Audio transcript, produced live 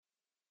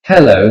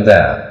Hello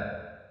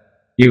there.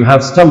 You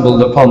have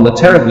stumbled upon the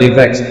Terribly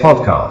Vexed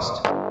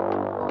podcast.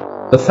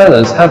 The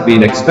fellas have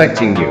been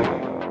expecting you.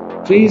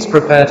 Please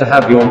prepare to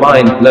have your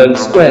mind blown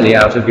squarely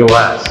out of your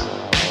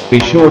ass. Be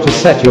sure to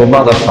set your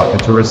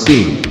motherfucker to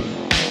receive.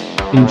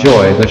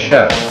 Enjoy the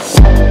show.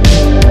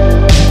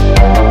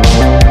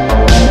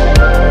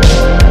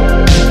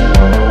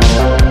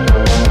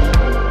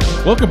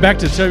 Welcome back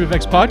to the Terribly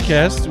Vexed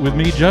podcast with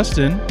me,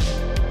 Justin,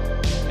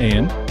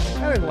 and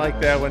I didn't like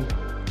that one.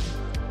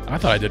 I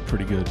thought I did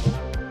pretty good.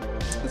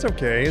 It's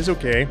okay. It's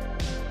okay.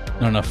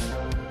 Not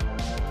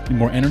enough. Need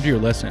more energy or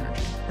less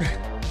energy?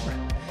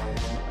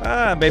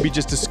 Maybe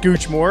just a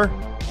scooch more.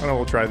 I don't know.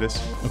 We'll try this.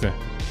 Okay,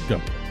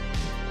 go.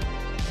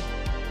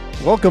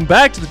 Welcome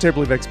back to the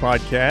Terribly Vexed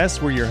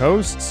podcast. We're your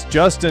hosts,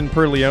 Justin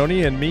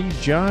Perleone and me,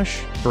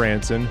 Josh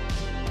Branson.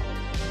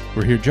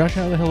 We're here. Josh,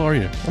 how the hell are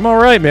you? I'm all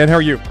right, man. How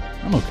are you?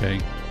 I'm okay.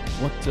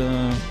 What's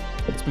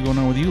been going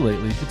on with you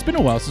lately? It's been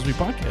a while since we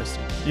podcasted.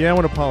 Yeah, I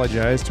want to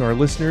apologize to our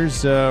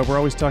listeners. We're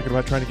always talking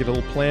about trying to get a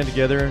little plan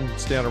together and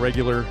stay on a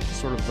regular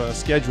sort of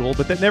schedule,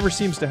 but that never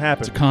seems to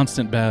happen. It's a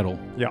constant battle.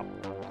 Yeah.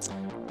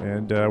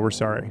 And we're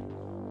sorry.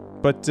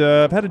 But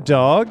I've had a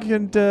dog,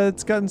 and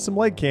it's gotten some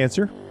leg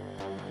cancer.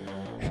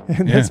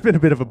 And that's been a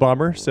bit of a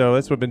bummer, so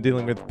that's what I've been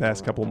dealing with the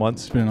past couple of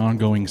months. It's been an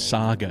ongoing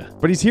saga.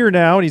 But he's here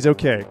now, and he's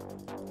okay.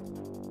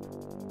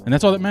 And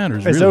that's all that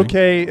matters, As really.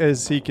 okay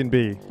as he can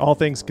be, all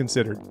things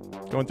considered.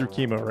 Going through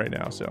chemo right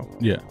now, so.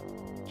 Yeah.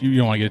 You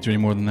don't want to get into any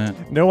more than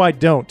that? No, I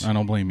don't. I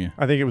don't blame you.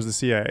 I think it was the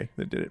CIA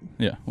that did it.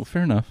 Yeah, well,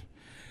 fair enough.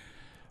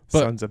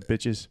 But Sons of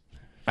bitches.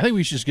 I think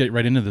we should just get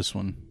right into this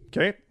one.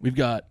 Okay. We've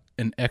got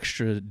an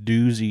extra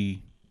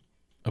doozy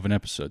of an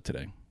episode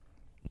today.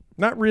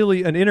 Not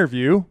really an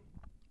interview.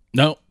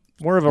 No.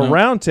 More of a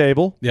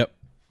roundtable Yep.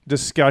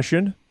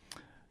 discussion.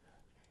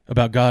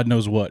 About God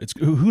knows what. It's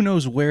who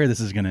knows where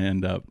this is going to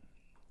end up.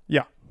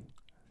 Yeah.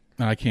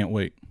 And I can't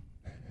wait.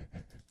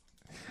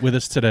 With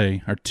us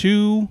today are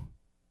two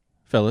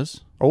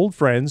fellas. Old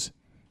friends.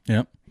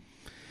 Yep.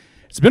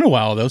 It's been a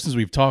while, though, since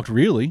we've talked,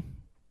 really.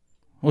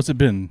 What's it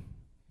been?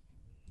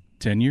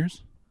 10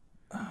 years?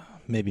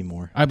 Maybe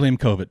more. I blame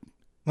COVID.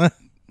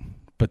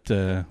 But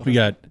we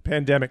got...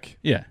 Pandemic.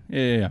 Yeah.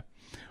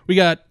 We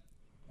got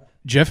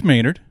Jeff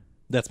Maynard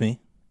That's me.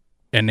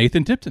 and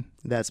Nathan Tipton.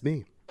 That's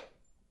me.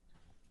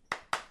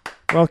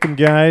 Welcome,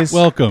 guys.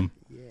 Welcome.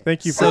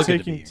 Thank you So for good to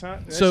taking be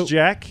time. That's So-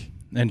 Jack.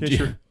 And Okay,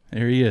 sure.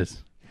 there he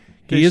is.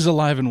 He Okay, is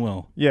alive and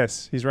well.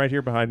 Yes, he's right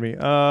here behind me.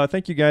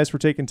 Thank you guys for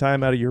taking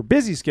time out of your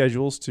busy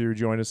schedules to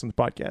join us on the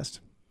podcast.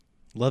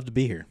 Love to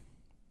be here.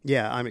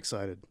 Yeah, I'm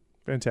excited.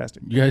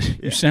 Fantastic. You guys,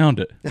 you sound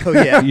it. Oh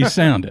yeah, You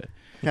sound it.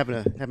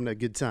 having a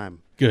good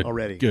time. Good.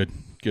 already. Good.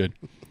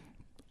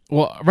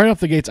 Well, right off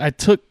the gates, I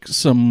took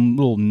some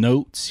little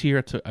notes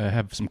here. I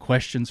have some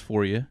questions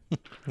for you.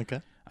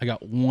 Okay. I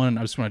got one.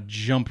 I just want to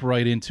jump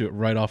right into it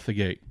right off the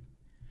gate.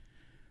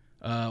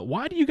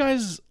 Why do you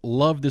guys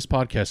love this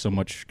podcast so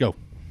much? Go.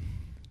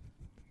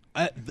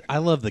 I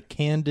love the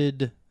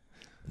candid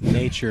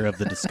nature of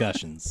the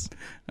discussions.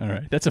 All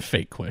right. That's a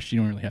fake question.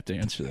 You don't really have to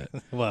answer that.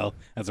 Well,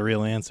 that's a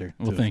real answer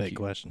Well, to thank a fake you.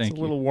 question. Thank A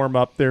you. little warm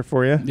up there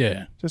for you.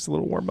 Yeah. Just a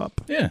little warm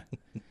up. Yeah.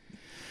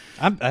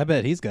 I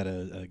bet he's got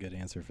a good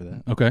answer for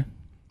that. Okay.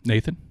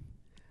 Nathan?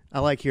 I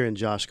like hearing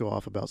Josh go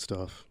off about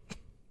stuff.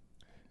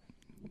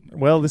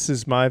 Well, this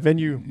is my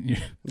venue,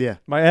 Yeah,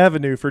 my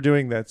avenue for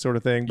doing that sort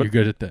of thing. You're But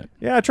good at that.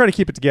 yeah, I try to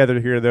keep it together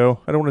here, though.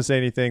 I don't want to say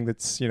anything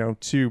that's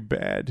too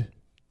bad,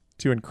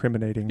 too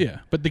incriminating. Yeah.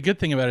 But the good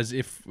thing about it is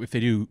if they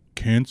do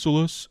cancel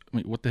us, I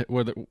mean, what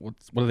are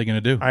they going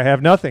to do? I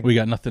have nothing. We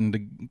got nothing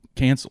to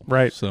cancel.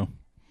 Right. So,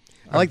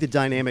 I like the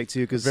dynamic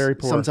too because Very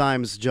poor.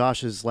 sometimes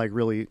Josh is like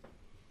really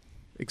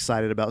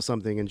excited about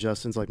something and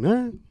Justin's like,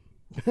 nah,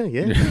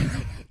 yeah.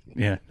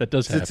 yeah, that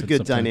does happen. It's a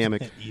good sometimes.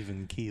 dynamic.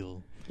 Even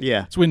keel.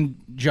 Yeah, It's when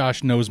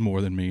Josh knows more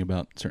than me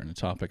about a certain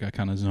topic. I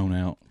kind of zone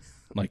out.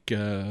 Like,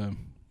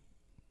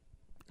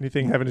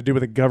 Anything having to do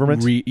with the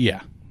government?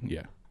 yeah.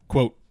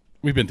 Quote,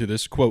 we've been through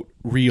this, quote,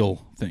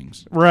 real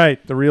things.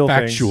 Right, the real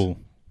Factual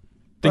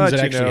things But, that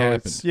actually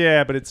happen.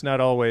 Yeah, but it's not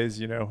always,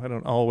 I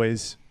don't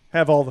always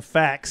have all the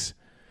facts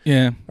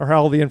Yeah, or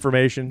all the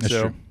information. that's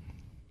so, true.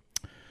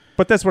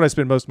 But that's what I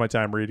spend most of my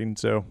time reading.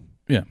 So,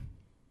 Yeah.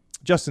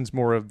 Justin's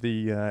more of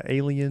the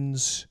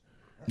aliens.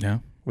 Yeah.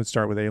 Would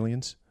start with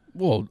aliens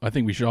Well, I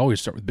think we should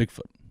always start with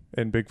Bigfoot.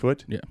 and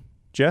Bigfoot. Yeah.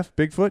 Jeff,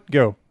 Bigfoot,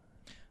 go.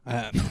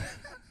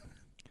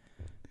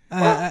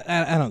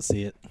 I don't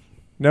see it.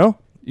 No?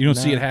 You don't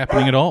see it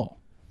happening at all.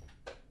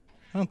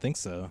 I don't think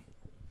so.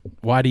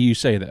 Why do you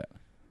say that?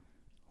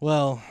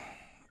 Well,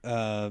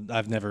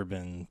 I've never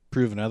been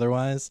proven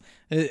otherwise.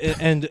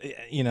 And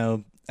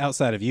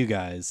outside of you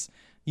guys,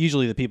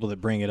 usually the people that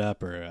bring it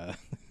up are,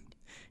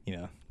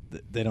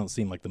 they don't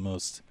seem like the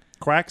most.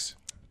 Quacks?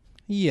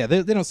 Yeah,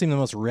 they don't seem the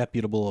most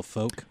reputable of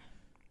folk.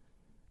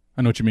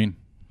 I know what you mean.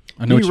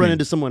 I Did know you what you run mean.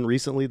 into someone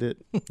recently that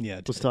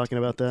Yeah, was talking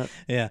about that?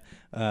 yeah.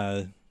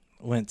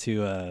 Went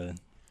to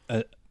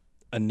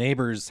a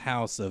neighbor's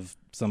house of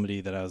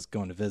somebody that I was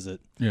going to visit,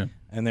 Yeah.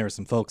 and there were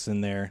some folks in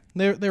there.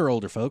 They were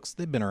older folks.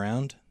 They'd been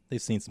around.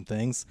 they've seen some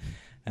things.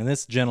 And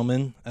this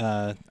gentleman,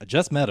 I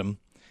just met him,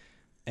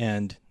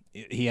 and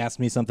he asked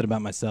me something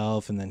about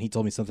myself, and then he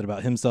told me something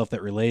about himself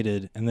that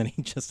related, and then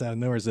he just out of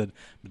nowhere said,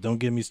 "But don't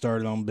get me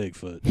started on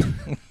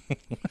Bigfoot."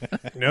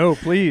 No,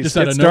 please Just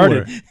get out of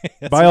started.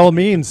 nowhere. By all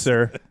means,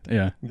 sir,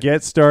 Yeah.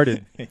 get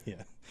started.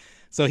 Yeah.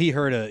 So he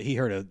heard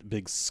a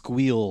big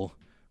squeal.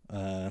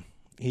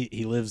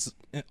 He lives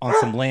on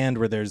some land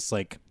where there's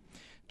like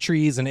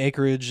trees and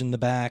acreage in the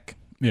back,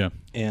 Yeah.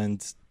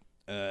 and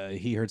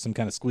he heard some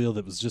kind of squeal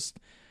that just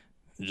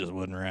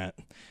wasn't right.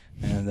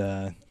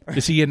 And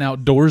Is he an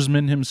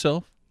outdoorsman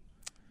himself?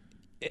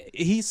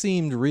 he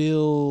seemed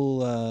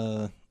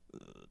real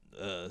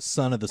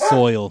son of the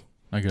soil,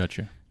 I got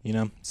you. you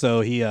know.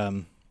 So he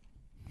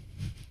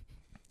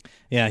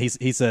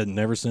he said,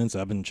 "Never since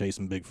I've been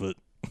chasing Bigfoot."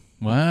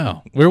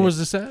 Wow. Where was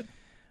this at?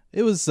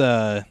 It was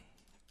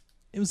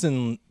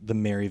in the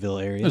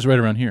Maryville area. It was right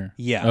around here.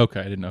 Yeah. Okay,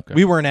 I didn't know. Okay.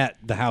 We weren't at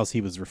the house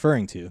he was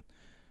referring to.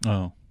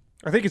 Oh.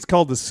 I think it's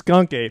called the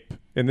skunk ape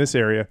in this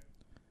area.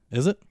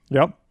 Is it?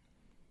 Yep.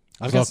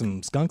 I've got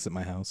some skunks at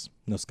my house.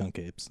 No skunk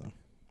apes. So.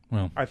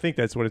 Well, I think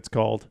that's what it's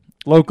called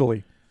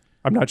locally.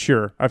 I'm not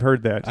sure. I've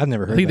heard that. I've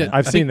never heard think that.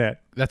 I've I seen think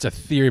that. that's a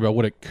theory about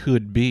what it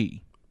could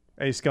be.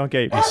 A skunk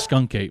ape. A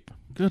skunk ape.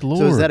 Good lord.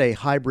 So is that a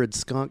hybrid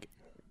skunk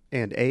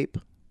and ape?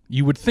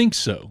 You would think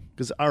so.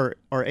 Because are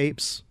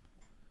apes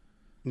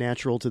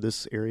natural to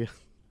this area?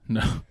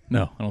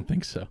 No, I don't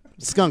think so.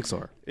 Skunks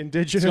are.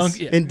 Indigenous. Skunk,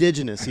 yeah.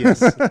 Indigenous, yes.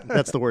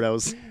 That's the word I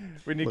was.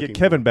 We need to looking get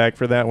Kevin back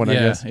for that one, I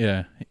guess.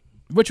 Yeah.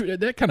 Which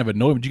that kind of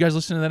annoyed me. Did you guys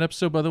listen to that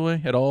episode, by the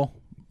way, at all?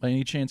 By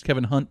any chance?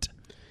 Kevin Hunt?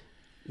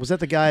 Was that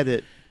the guy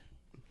that,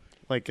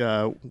 like,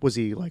 was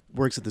he, like,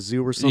 works at the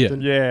zoo or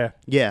something? Yeah.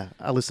 Yeah,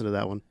 I listened to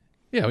that one.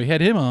 Yeah, we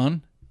had him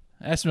on.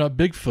 Asked him about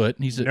Bigfoot,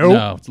 and he said, Nope.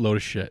 no, it's a load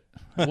of shit.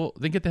 Well,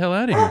 then get the hell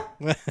out of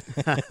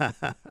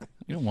here.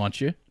 You don't want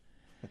you.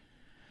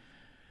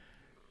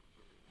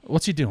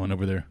 What's he doing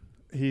over there?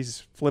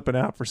 He's flipping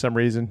out for some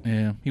reason.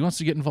 Yeah, he wants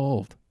to get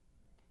involved.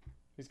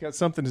 He's got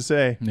something to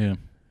say. Yeah.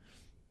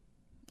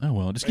 Oh,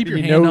 well, just Maybe keep your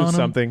he hand knows on him.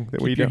 something that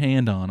keep we your don't.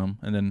 hand on him,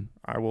 and then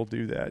I will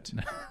do that.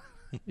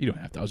 you don't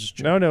have to. I was just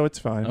joking. No, it's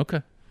fine.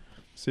 Okay.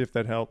 See if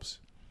that helps.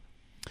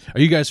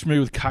 Are you guys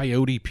familiar with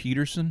Coyote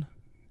Peterson?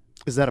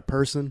 Is that a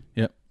person?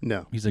 Yep.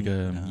 No. He's like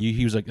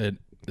he was like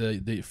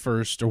the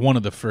first or one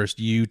of the first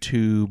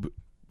YouTube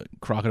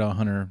crocodile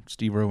hunter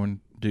Steve Irwin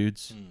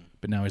dudes,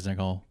 but now he's like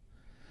all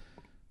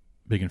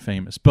big and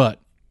famous. But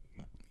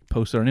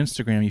posted on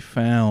Instagram, he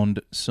found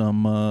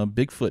some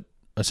Bigfoot,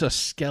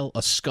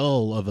 a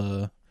skull of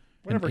an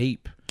Whatever.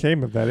 ape.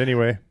 Came of that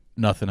anyway.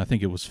 Nothing. I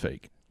think it was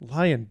fake.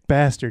 Lying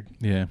bastard.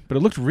 Yeah, but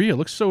it looked real. It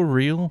looked so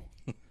real,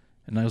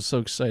 and I was so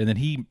excited. And then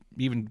he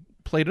even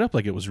played it up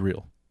like it was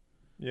real.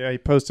 Yeah, he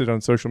posted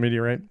on social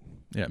media, right?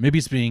 Yeah, maybe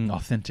it's being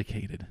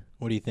authenticated.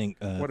 What do you think?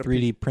 What a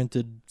 3D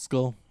printed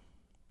skull?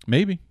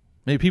 Maybe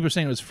people are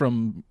saying it was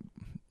from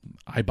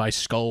I buy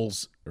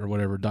skulls or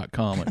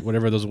whatever.com, like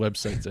whatever those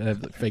websites that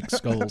have the fake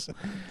skulls.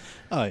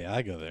 Oh yeah,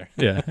 I go there.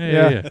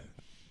 Yeah.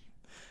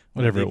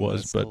 Whatever it Big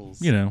was, but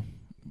skulls.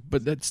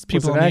 but that's It was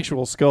people an on the-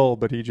 actual skull,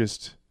 but he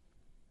just...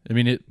 I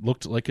mean, it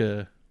looked like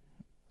a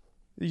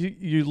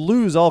You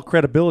lose all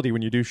credibility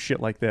when you do shit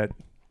like that.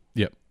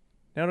 Yep.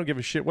 I don't give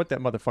a shit what that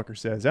motherfucker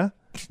says, huh?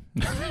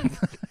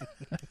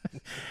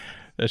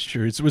 That's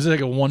true. Was it like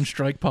a one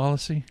strike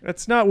policy?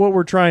 That's not what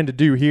we're trying to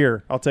do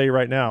here. I'll tell you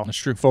right now. That's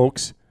true.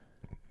 Folks.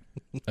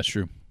 That's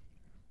true.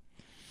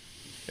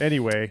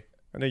 Anyway,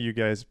 I know you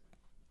guys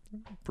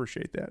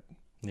appreciate that.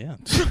 Yeah.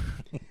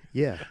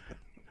 Yeah.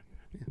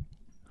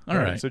 All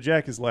right. So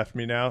Jack has left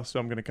me now, so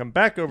I'm going to come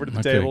back over to the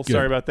Okay, table. good.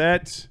 Sorry about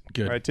that.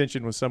 Good. My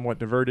attention was somewhat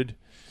diverted.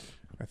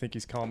 I think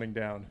he's calming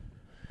down.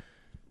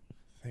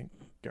 Thank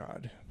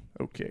God.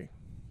 Okay.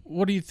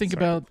 What do you think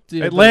Sorry. about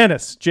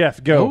Atlantis.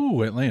 Jeff, go.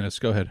 Oh, Atlantis.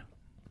 Go ahead.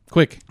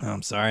 Quick.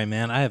 I'm sorry,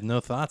 man. I have no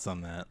thoughts on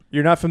that.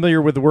 You're not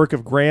familiar with the work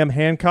of Graham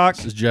Hancock?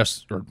 This is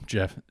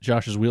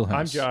Josh's wheelhouse.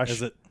 I'm Josh.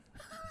 Is it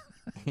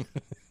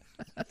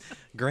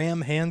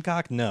Graham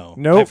Hancock? No.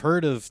 Nope. I've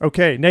heard of.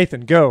 Okay,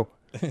 Nathan, go.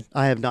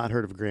 I have not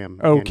heard of Graham.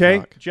 Okay,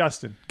 Hancock.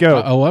 Justin,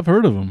 go. Oh, I've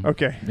heard of him.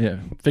 Okay. Yeah.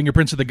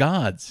 Fingerprints of the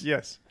Gods.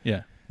 Yes.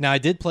 Yeah. Now I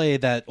did play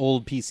that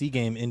old PC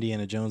game,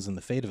 Indiana Jones and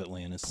the Fate of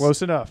Atlantis.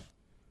 Close enough.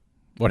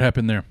 What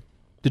happened there?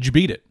 Did you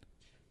beat it?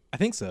 I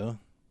think so.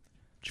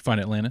 Did you find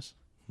Atlantis?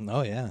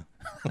 Oh yeah.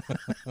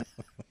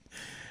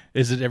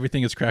 Is it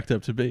everything it's cracked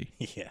up to be?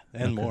 Yeah,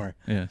 and more.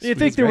 Yeah. Do you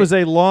think there was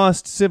a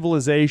lost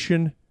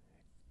civilization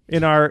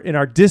in our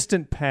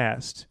distant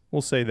past?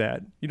 We'll say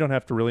that. You don't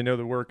have to really know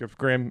the work of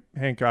Graham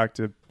Hancock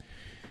to,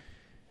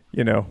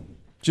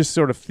 just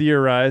sort of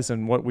theorize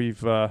on what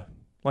we've,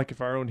 like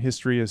if our own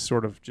history is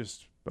sort of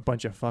just a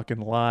bunch of fucking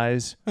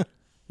lies, Uh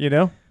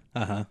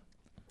huh.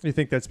 Do you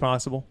think that's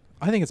possible?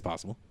 I think it's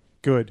possible.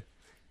 Good.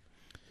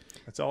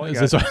 That's all I Is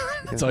got. this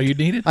that's all you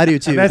needed? I do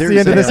too. And that's the There's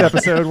end of a, this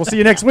episode. We'll see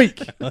you next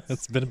week.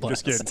 It's been a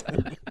blast. Just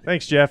kidding.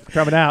 Thanks, Jeff, for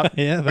coming out.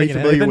 Yeah. Are thank you you,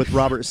 familiar Nathan. with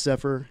Robert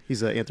Seffer?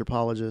 He's an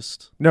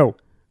anthropologist. No.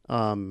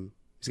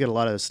 He's got a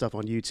lot of stuff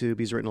on YouTube.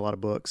 He's written a lot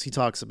of books. He's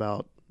got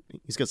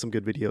some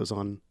good videos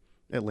on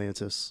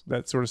Atlantis.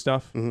 that sort of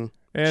stuff. Mm-hmm.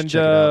 And check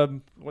it out.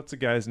 what's the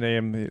guy's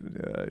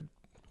name?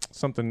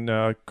 Something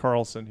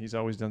Carlson. He's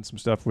always done some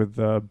stuff with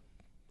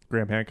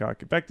Graham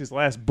Hancock. In fact, his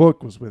last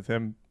book was with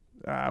him.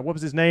 What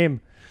was his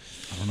name?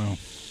 I don't know.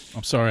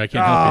 I'm sorry, I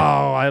can't help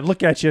Oh, I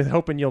look at you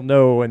hoping you'll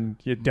know, and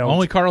you you. don't.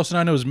 Only Carlson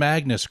I know is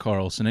Magnus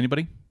Carlson.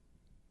 Anybody?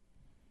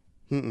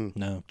 Mm-mm.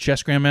 No.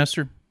 Chess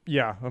Grandmaster?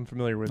 Yeah, I'm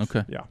familiar with.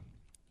 Okay. Yeah.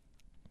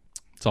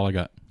 That's all I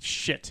got.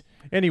 Shit.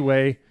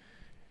 Anyway,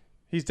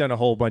 he's done a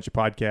whole bunch of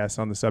podcasts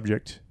on the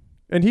subject.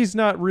 And he's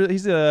not really,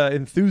 he's an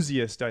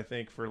enthusiast, I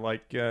think, for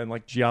like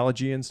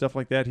geology and stuff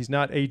like that. He's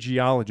not a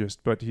geologist,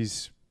 but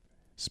he's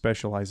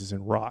specializes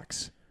in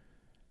rocks.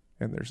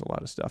 And there's a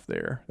lot of stuff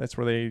there. That's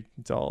where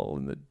it's all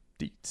in the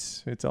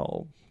deets. It's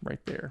all right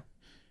there.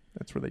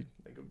 That's where they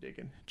go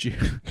digging.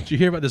 Did you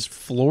hear about this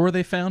floor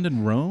they found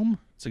in Rome?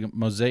 It's like a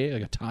mosaic,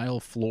 like a tile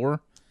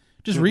floor,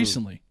 just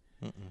recently.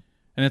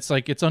 And it's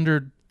like it's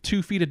under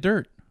 2 feet of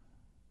dirt.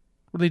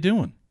 What are they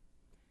doing?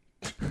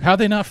 How'd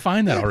they not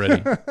find that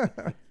already?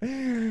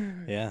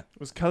 Yeah. It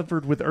was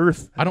covered with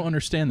earth. I don't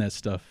understand that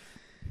stuff.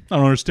 I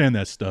don't understand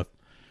that stuff.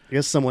 I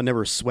guess someone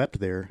never swept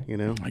there, you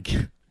know? Like,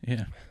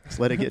 yeah. Just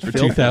let it get For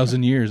filled.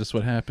 2,000 years, that's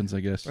what happens, I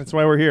guess. That's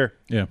why we're here.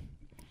 Yeah.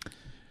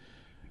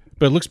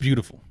 But it looks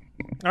beautiful.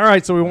 All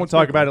right, so we won't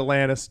talk about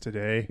Atlantis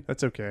today.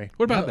 That's okay.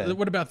 What Not about bad.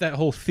 what about that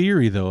whole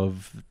theory though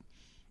of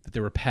that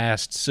there were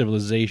past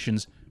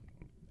civilizations,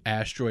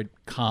 asteroid,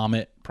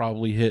 comet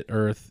probably hit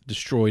Earth,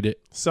 destroyed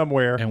it,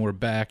 Somewhere. and we're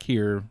back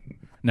here.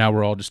 Now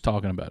we're all just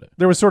talking about it.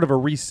 There was sort of a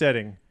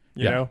resetting,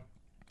 you Yeah. know?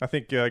 I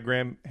think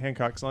Graham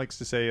Hancock likes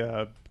to say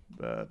a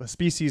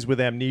species with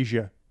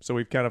amnesia. So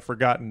we've kind of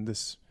forgotten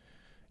this,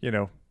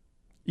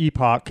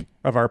 epoch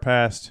of our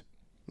past.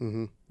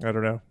 Mm-hmm. I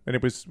don't know.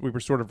 And we were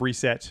sort of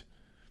reset.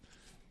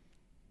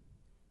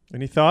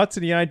 Any thoughts?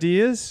 Any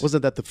ideas?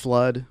 Wasn't that the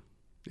flood?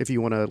 If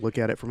you want to look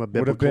at it from a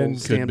Would have biblical been-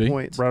 Could be.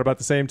 standpoint. Right about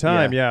the same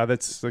time. Yeah. Yeah,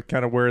 that's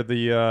kind of where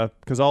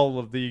because all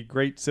of the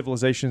great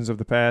civilizations of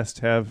the past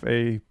have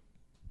a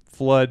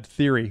flood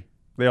theory.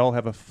 They all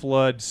have a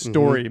flood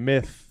story,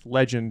 myth,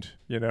 legend,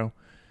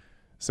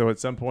 So at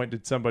some point,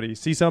 did somebody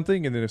see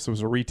something? And then this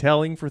was a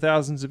retelling for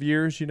thousands of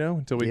years,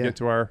 until we Yeah. get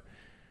to our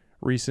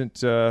recent,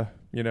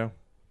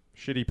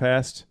 shitty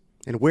past.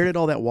 And where did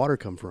all that water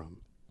come from?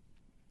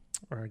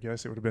 Or I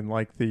guess it would have been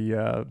like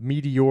the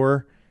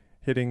meteor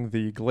hitting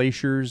the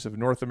glaciers of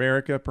North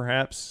America,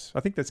 perhaps. I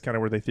think that's kind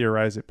of where they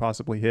theorize it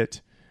possibly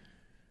hit,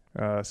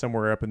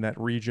 somewhere up in that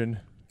region.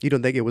 You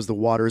don't think it was the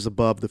waters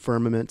above the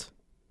firmament?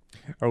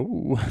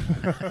 Oh.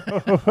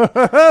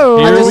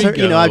 Here we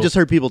go. I've just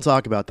heard people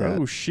talk about that.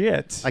 Oh,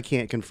 shit. I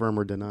can't confirm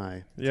or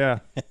deny. Yeah.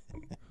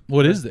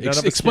 What is that? None of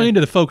us Explain can.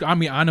 to the folk. I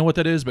mean, I know what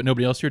that is, but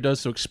nobody else here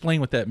does. So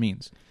explain what that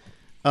means.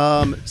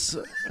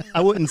 So I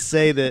wouldn't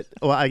say that.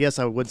 Well, I guess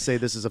I would say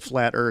this is a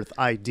flat Earth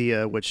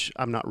idea, which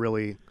I'm not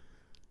really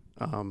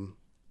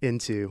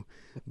into.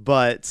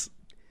 But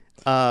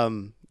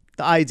the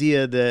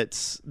idea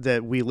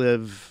that we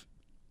live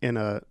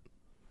on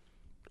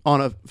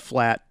a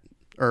flat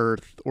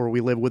Earth, or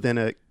we live within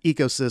an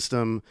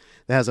ecosystem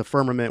that has a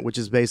firmament, which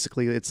is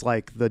basically it's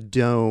like the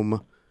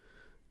dome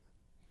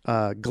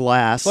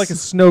glass, It's like a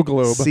snow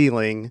globe.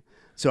 ceiling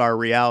to our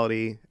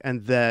reality,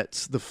 and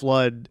that the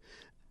flood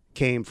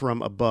came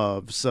from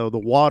above. So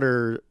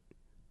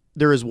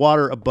there is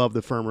water above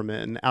the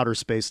firmament, and outer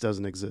space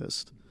doesn't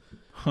exist.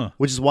 Huh.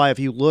 Which is why if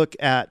you look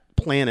at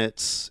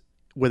planets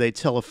with a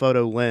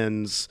telephoto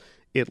lens,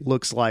 it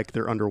looks like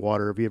they're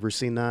underwater. Have you ever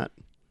seen that?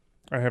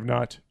 I have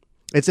not.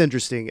 It's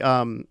interesting.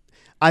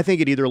 I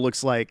think it either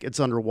looks like it's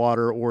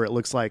underwater, or it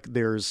looks like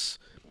there's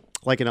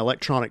like an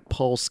electronic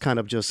pulse kind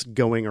of just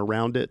going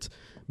around it.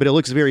 But it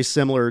looks very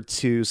similar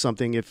to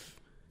something if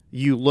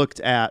you looked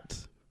at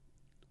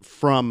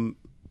from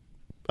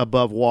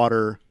above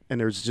water and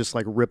there's just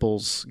like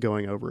ripples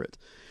going over it,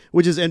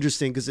 which is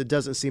interesting because it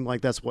doesn't seem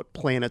like that's what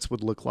planets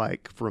would look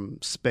like from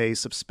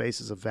space, if space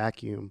is a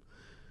vacuum,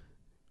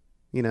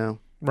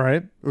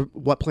 Right. or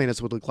what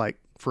planets would look like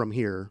from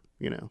here,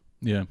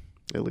 Yeah.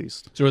 at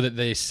least. So that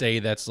they say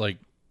that's like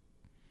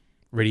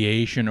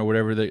radiation or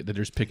whatever that they're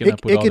just picking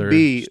up with It all could their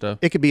be stuff.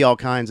 it could be all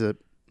kinds of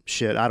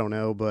shit. I don't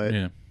know, but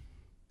Yeah.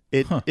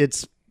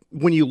 it's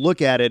when you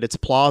look at it, it's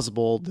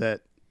plausible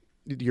that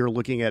you're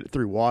looking at it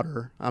through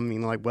water. I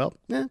mean, like, well,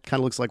 kind of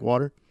looks like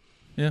water.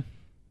 Yeah.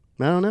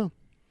 I don't know.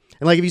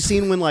 And like, have you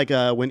seen when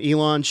when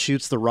Elon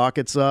shoots the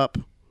rockets up,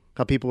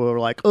 how people are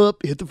like,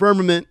 "Up, hit the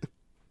firmament,"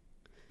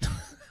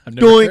 I've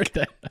never Doink. heard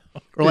that.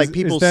 or like Is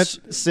people that-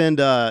 send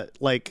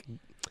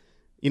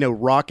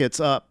rockets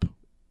up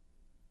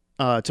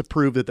to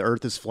prove that the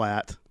Earth is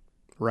flat,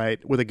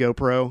 right? With a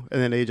GoPro,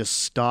 and then they just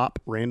stop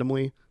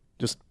randomly,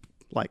 just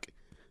like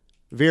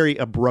very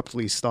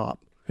abruptly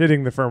stop,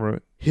 Hitting the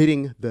firmament.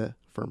 hitting the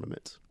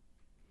firmament.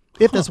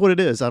 If that's what it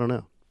is, I don't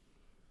know.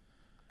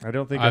 I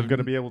don't think I'm I've going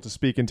to be able to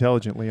speak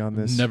intelligently on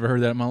this. Never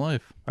heard that in my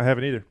life, I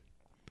haven't either.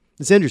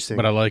 It's interesting.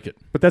 but I like it.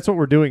 But that's what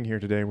we're doing here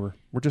today. We're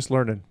just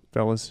learning,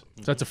 fellas.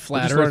 So that's a We're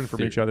flat just Earth learning from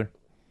theory. each other.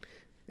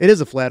 It is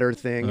a flat Earth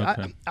thing.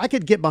 Okay. I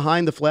could get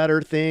behind the flat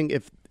Earth thing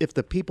if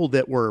the people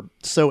that were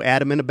so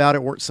adamant about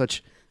it weren't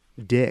such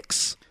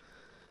dicks.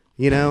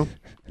 You know,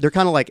 they're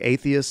kind of like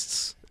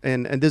atheists,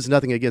 and there's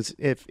nothing against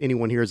if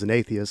anyone here is an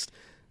atheist.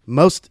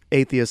 Most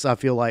atheists, I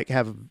feel like,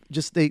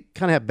 they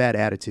kind of have bad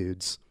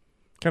attitudes.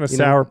 Kind of You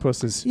know? sour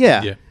pusses.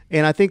 Yeah. Yeah.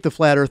 And I think the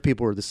flat Earth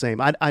people are the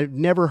same. I've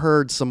never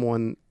heard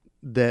someone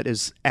that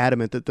is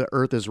adamant that the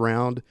Earth is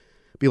round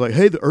be like,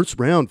 "Hey, the Earth's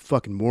round,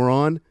 fucking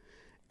moron,"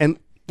 and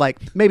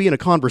like maybe in a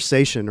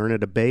conversation or in a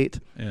debate.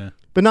 Yeah.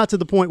 But not to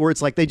the point where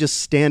it's like they just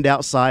stand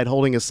outside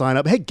holding a sign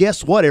up. Hey,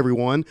 guess what,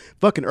 everyone?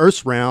 Fucking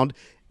Earth's round,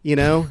 you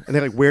know? And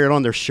they like wear it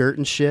on their shirt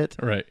and shit.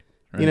 Right.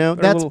 You know,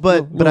 They're a that's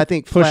little- but I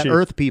think flat pushy.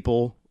 Earth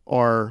people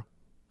are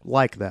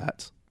like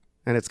that,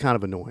 and it's kind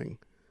of annoying,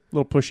 A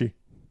little pushy.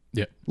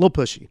 Yeah. a little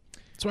pushy.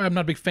 That's why I'm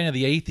not a big fan of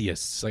the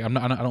atheists. Like I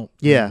don't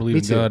Yeah, believe me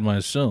in too. God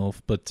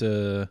myself, but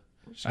I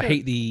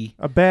hate the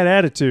A bad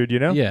attitude, you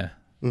know? yeah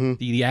Mhm.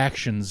 the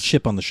actions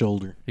Chip on the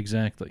shoulder.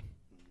 exactly.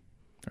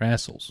 They're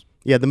assholes.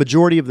 Yeah, the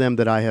majority of them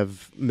that I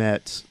have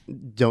met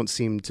don't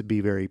seem to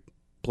be very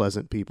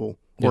pleasant people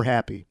or Yeah.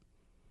 happy.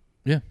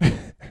 Yeah.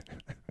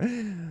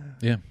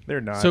 Yeah.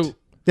 They're not. So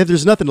If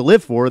there's nothing to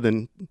live for,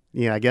 then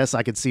I guess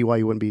I could see why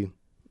you wouldn't be.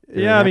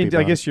 very yeah, I happy mean, I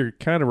about guess you're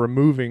kind of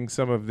removing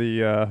some of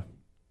the,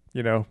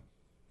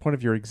 point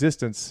of your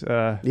existence.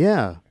 it.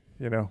 Yeah,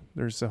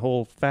 There's a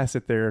whole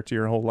facet there to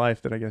your whole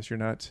life that I guess you're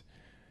not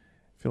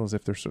feel as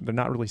if they're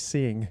not really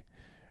seeing,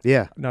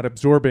 yeah, not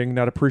absorbing,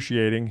 not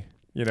appreciating.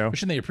 but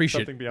shouldn't they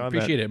appreciate Something beyond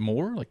appreciate it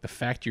more? Like the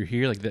fact you're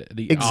here, like the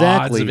odds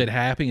Exactly. of it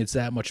happening, it's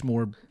that much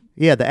more.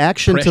 yeah. The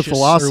action Precious to or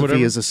philosophy whatever.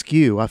 is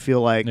askew. I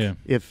feel like Yeah.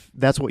 if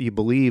that's what you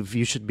believe,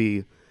 you should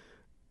be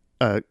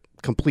a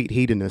complete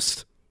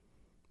hedonist.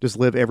 Just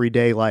live every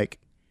day like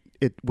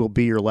it will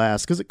be your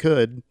last, because it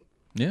could.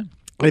 Yeah.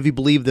 And if you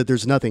believe that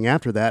there's nothing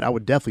after that, I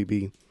would definitely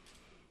be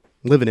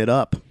living it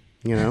up.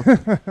 You know.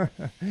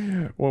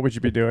 What would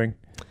you be doing?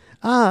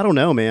 I don't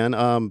know,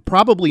 man.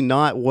 Probably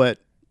not what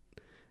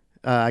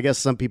I guess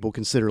some people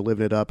consider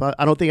living it up. I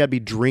don't think I'd be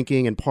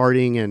drinking and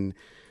partying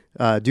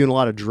and doing a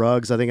lot of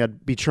drugs. I think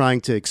I'd be trying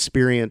to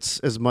experience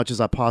as much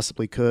as I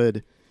possibly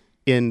could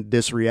in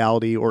this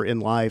reality or in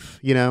life,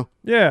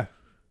 Yeah.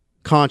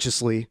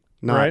 consciously,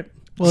 not Right.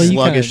 Well,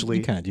 sluggishly.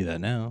 you kind of do that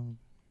now.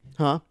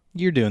 Huh?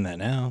 You're doing that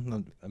now.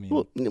 I mean,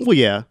 Well,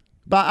 yeah.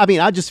 But I mean,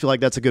 I just feel like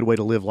that's a good way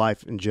to live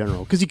life in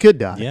general, because you could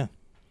die. yeah.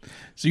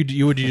 So would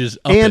you just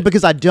up And it?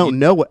 because I don't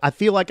know what, I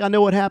feel like I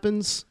know what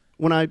happens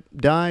when I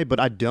die, but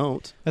I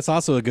don't. That's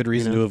also a good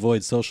reason to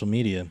avoid social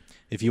media.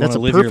 If you That's want to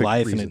a live your perfect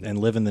life reason. and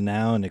live in the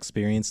now and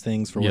experience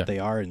things for Yeah. what they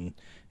are and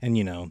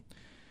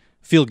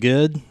feel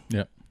good,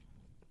 Yeah.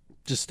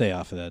 just stay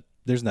off of that.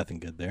 There's nothing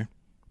good there.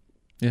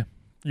 Yeah.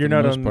 You're For the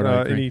not most on part,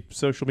 I agree. any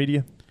social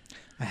media?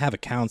 I have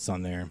accounts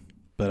on there,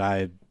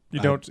 but You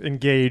don't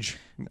engage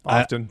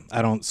I- often.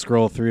 I don't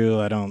scroll through.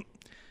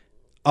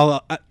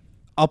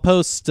 I'll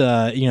post.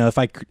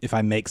 If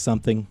I make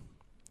something,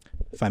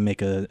 if I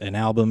make an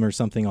album or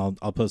something, I'll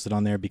post it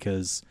on there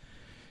because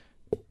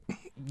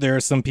there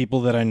are some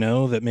people that I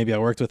know that maybe I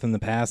worked with in the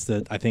past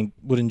that I think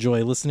would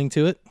enjoy listening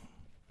to it.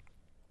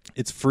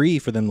 It's free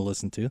for them to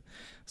listen to,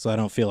 so I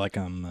don't feel like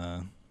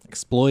I'm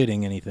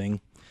exploiting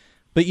anything.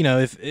 But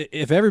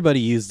if everybody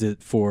used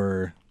it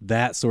for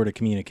that sort of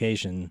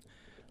communication,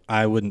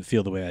 I wouldn't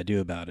feel the way I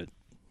do about it.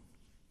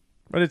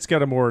 But it's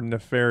got a more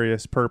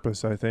nefarious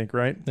purpose, I think,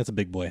 right? That's a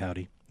big boy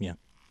howdy. Yeah.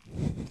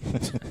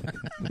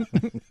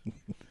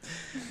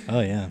 Oh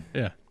yeah.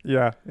 Yeah.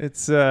 Yeah.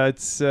 Its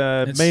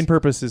main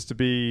purpose is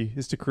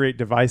to create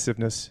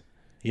divisiveness,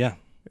 Yeah.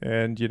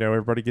 and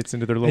everybody gets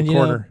into their And, little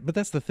corner. but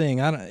that's the thing.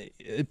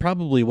 It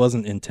probably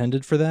wasn't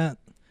intended for that.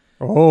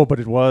 Oh, but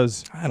it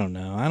was. I don't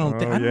know. I don't Oh,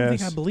 think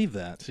yes. I believe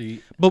that.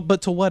 See,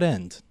 But to what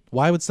end?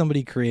 Why would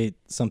somebody create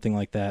something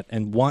like that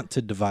and want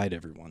to divide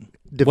everyone?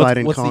 Divide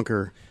and what's the-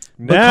 conquer.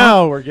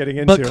 Now we're getting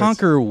into But it.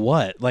 conquer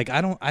what? Like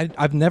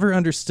I've never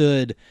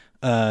understood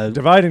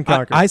Divide and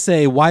conquer. I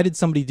say, why did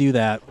somebody do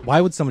that?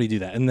 Why would somebody do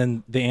that? And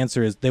then the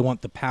answer is they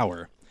want the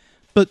power.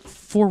 But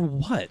for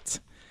what?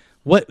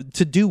 What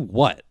to do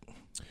what?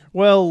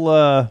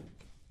 Well,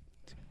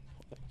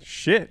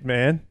 shit,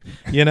 man.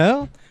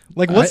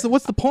 Like what's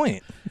the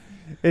point?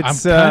 I'm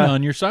It's kind of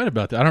on your side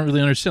about that. I don't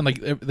really understand.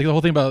 Like the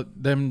whole thing about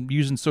them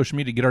using social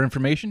media to get our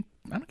information.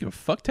 I don't give a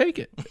fuck. Take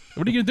it.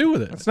 What are you gonna do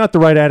with it? it's not the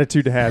right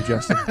attitude to have,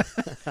 Justin.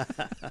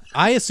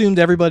 I assumed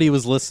everybody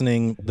was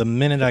listening the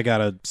minute I got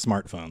a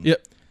smartphone.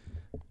 Yep.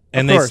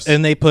 And Of course.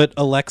 they put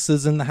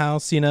Alexas in the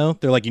house, They're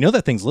like,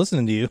 that thing's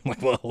listening to you. I'm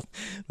like, well,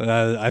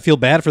 I feel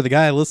bad for the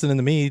guy listening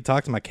to me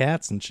talk to my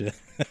cats and shit.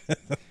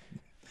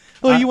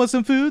 Oh, you want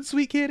some food,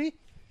 sweet kitty?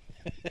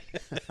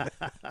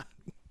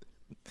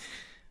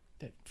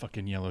 That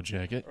fucking yellow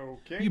jacket.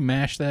 Okay. You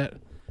mash that.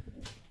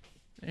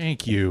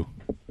 Thank you.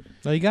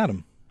 Oh, you got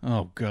him.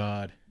 Oh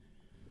God.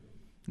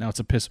 Now it's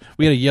a piss.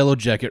 We had a yellow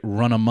jacket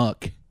run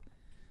amok.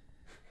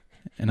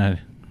 And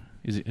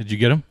did you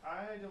get him?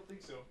 I don't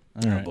think so.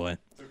 Oh, right. boy.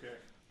 It's okay.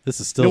 This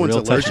is still No one's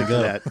real touch allergic and to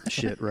go. that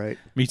shit, right?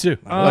 Me too.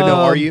 Oh, no,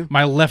 are you?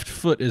 My left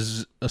foot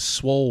is a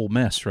swole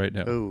mess right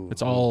now. Ooh.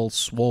 It's all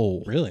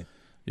swole. Really?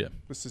 Yeah.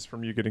 This is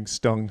from you getting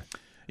stung.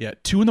 Yeah.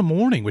 2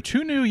 a.m, which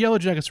who knew Yellow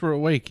Jackets were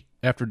awake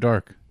after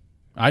dark?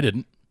 I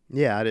didn't.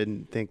 Yeah, I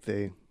didn't think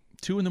they.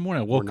 2 a.m.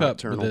 I woke up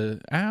with nocturnal.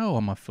 a ow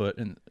on my foot,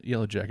 and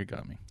Yellow Jacket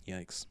got me.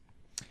 Yikes.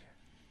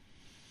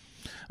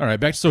 All right,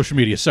 back to social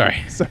media.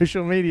 Sorry.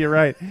 Social media,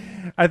 right?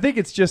 I think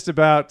it's just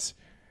about,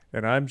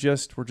 and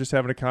we're just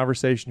having a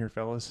conversation here,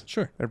 fellas.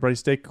 Sure. Everybody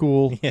stay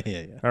cool.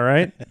 Yeah. All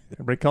right?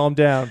 Everybody calm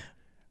down.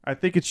 I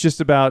think it's just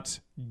about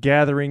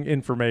gathering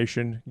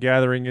information,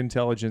 gathering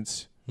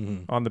intelligence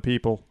on the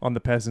people, on the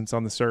peasants,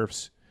 on the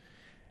serfs.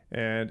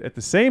 And at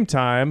the same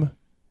time,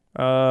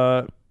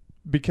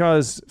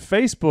 because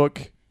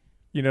Facebook,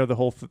 the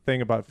whole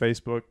thing about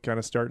Facebook kind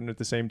of starting at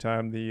the same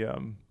time,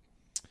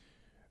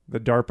 the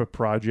DARPA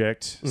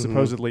project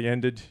supposedly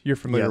ended. You're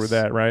familiar with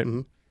that, right?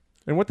 Mhm.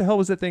 And what the hell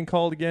was that thing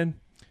called again?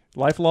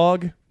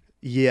 LifeLog?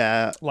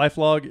 Yeah,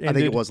 LifeLog ended I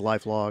think it was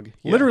LifeLog.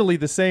 Yeah. literally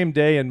the same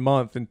day and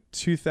month in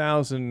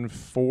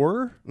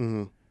 2004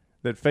 Mhm.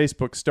 that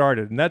Facebook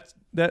started. And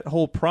that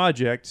whole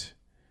project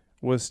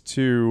was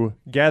to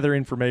gather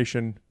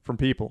information from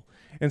people.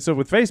 And so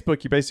with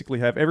Facebook, you basically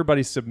have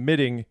everybody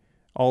submitting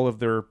all of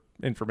their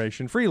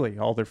information freely,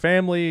 all their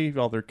family,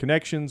 all their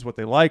connections, what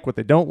they like, what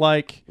they don't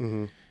like.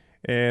 Mhm.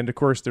 And of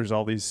course, there's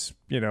all these,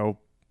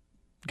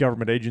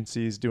 government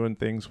agencies doing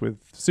things with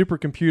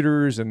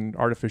supercomputers and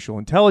artificial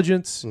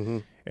intelligence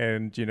Mhm.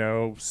 and,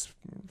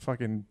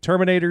 fucking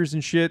Terminators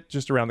and shit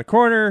just around the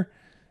corner.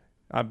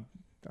 I'm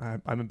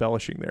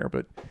embellishing there,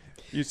 but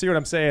you see what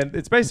I'm saying?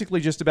 It's basically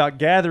just about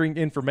gathering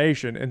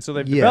information. And so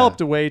they've Yeah.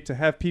 developed a way to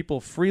have people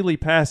freely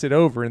pass it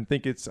over and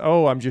think it's,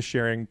 I'm just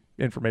sharing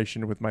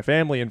information with my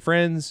family and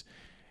friends.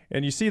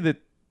 And you see that,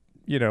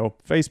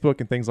 Facebook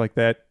and things like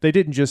that, they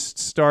didn't just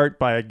start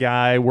by a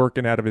guy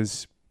working out of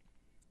his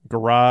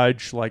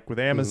garage, like with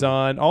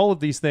Amazon. All of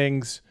these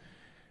things,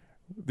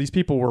 these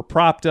people were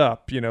propped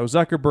up.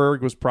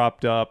 Zuckerberg was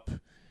propped up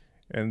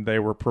and they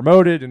were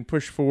promoted and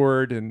pushed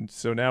forward. And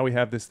so now we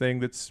have this thing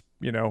that's,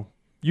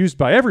 used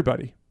by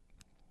everybody.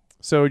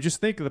 So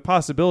just think of the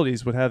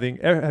possibilities with having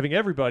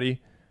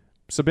everybody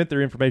submit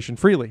their information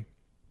freely.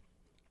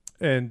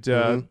 And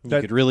You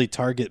could really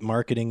target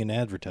marketing and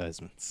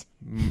advertisements.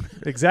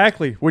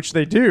 exactly, which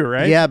they do,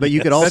 right? Yeah, but you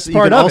could That's also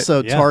part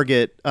of it. Yeah.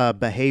 target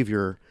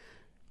behavior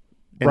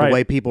and Right. the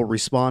way people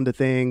respond to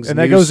things, And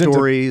that news goes into-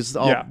 stories,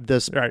 all yeah,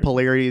 this right.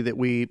 polarity that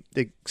we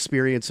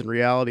experience in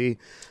reality.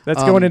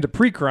 That's going into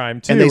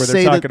pre-crime too, And they where say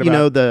they're that talking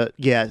about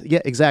yeah,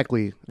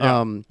 exactly.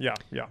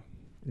 yeah.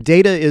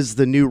 Data is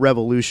the new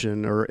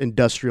revolution or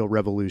industrial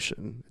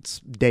revolution. It's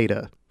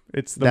data.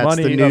 It's the That's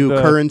money the new of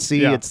the currency.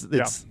 Yeah,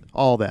 It's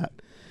all that.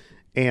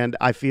 And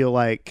I feel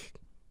like,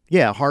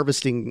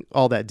 harvesting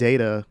all that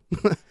data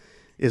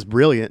is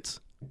brilliant.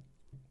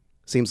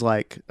 Seems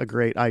like a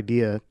great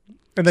idea.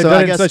 and they've So done I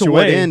it in guess such to a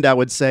what way. end I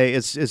would say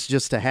it's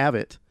just to have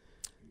it,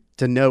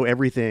 to know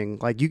everything.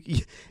 Like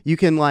you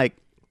can like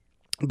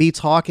be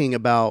talking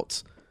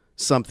about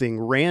something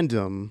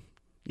random,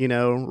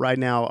 right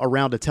now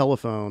around a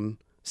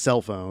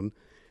cell phone,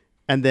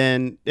 and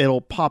then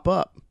it'll pop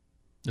up.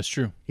 That's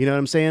true. You know what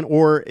I'm saying?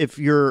 Or if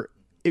you're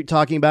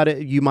talking about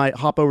it, you might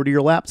hop over to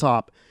your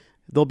laptop.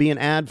 There'll be an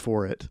ad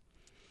for it.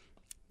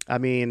 I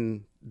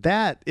mean,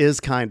 that is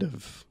kind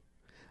of.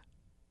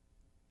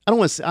 I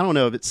don't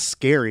know if it's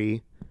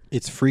scary.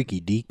 It's freaky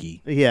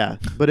deaky. Yeah,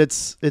 but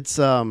it's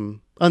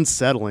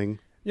unsettling.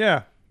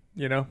 Yeah,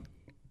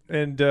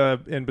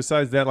 and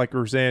besides that, like we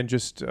were saying,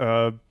 just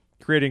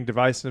creating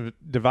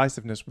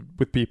divisiveness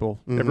with people.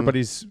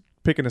 Everybody's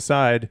picking a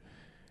side,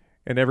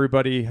 and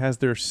everybody has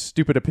their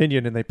stupid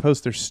opinion, and they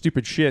post their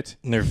stupid shit.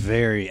 And they're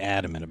very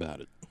adamant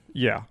about it.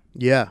 Yeah,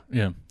 Yeah.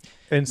 Yeah.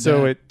 and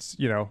so That- it's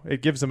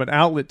it gives them an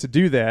outlet to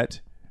do that,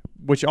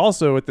 which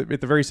also at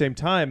the very same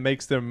time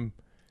makes them.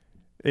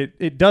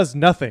 It does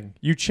nothing.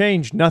 You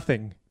change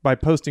nothing by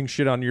posting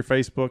shit on your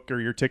Facebook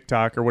or your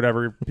TikTok or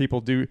whatever people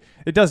do.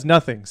 It does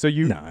nothing. So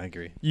you No, I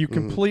agree. you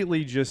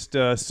completely just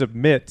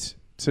submit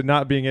to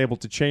not being able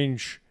to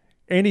change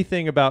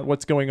anything about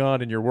what's going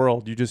on in your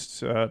world. You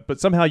just, but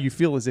somehow you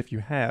feel as if you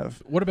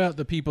have. What about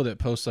the people that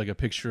post like a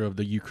picture of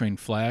the Ukraine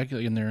flag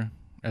in their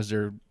as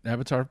their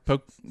avatar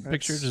picture?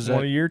 That's Does one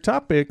that? of your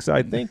topics,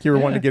 I think you were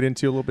wanting to get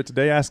into a little bit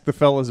today. Ask the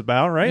fellas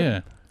about, right? Yeah.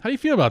 How do you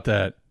feel about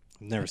that?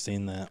 Never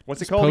seen that. What's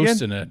it called again?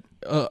 Posting it.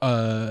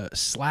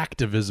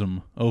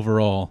 Slacktivism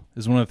overall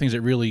is one of the things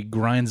that really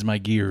grinds my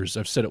gears.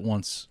 I've said it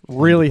once.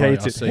 Really Probably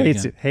hates I'll it. say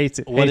Hates again. it. Hates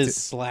it. What hates is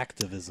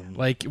slacktivism?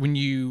 Like when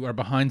you are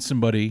behind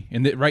somebody,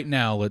 and right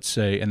now, let's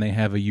say, and they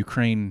have a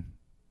Ukraine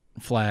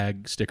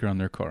flag sticker on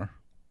their car.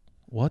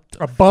 What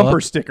the a bumper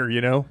fuck?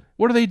 sticker?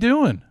 What are they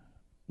doing?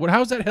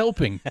 How's that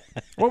helping?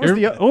 What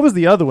was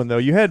the other one though?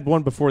 You had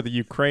one before the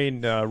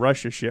Ukraine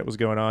Russia shit was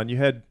going on. You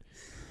had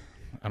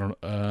I don't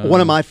know. One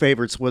of my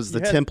favorites was the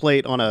you had-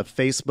 template on a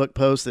Facebook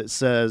post that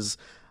says,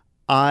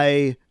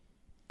 "I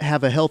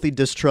have a healthy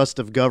distrust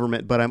of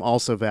government, but I'm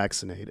also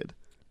vaccinated."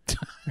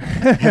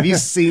 Have you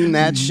seen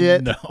that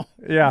shit? No.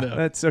 Yeah, No.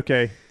 that's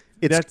okay.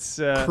 It's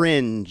That's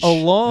cringe.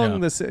 along Yeah.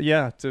 this.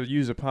 Yeah, to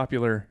use a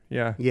popular.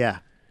 Yeah, Yeah.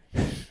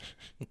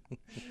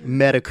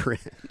 Meta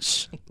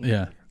cringe.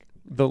 Yeah.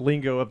 the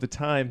lingo of the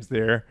times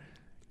there.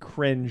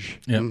 Cringe.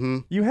 Yeah. Mm-hmm.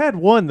 You had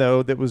one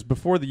though that was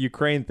before the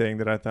Ukraine thing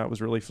that I thought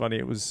was really funny.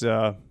 It was,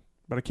 but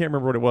I can't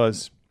remember what it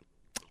was.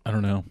 I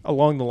don't know.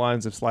 Along the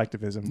lines of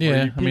slacktivism. where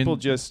Yeah, you, I mean- people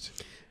just.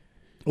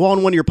 Well,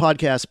 on one of your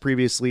podcasts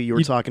previously, you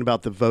were talking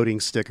about the voting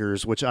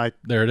stickers, which I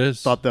There it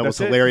is. thought that was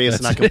That's it. hilarious,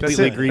 and I That's it. completely That's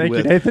it. agreed Thank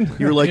with. you, Nathan.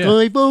 You were like, Yeah.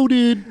 I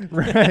voted.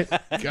 Right.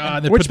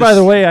 God, they Which, put by this-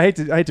 the way, I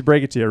hate to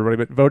break it to you, everybody,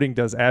 but voting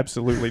does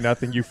absolutely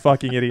nothing. You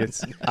fucking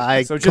idiots.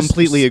 I So just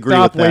completely agree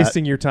stop with that.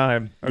 wasting your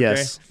time. Okay?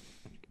 Yes.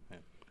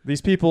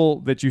 These people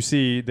that you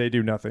see, they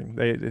do nothing.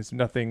 It's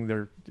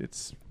nothing.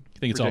 It's I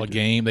think it's all a ridiculous.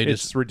 game. They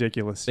it's just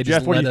ridiculous. they Jeff,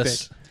 just what do let you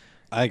us. think?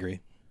 I agree.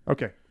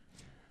 Okay.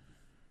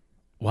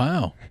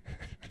 Wow.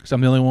 Because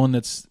I'm the only one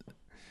that's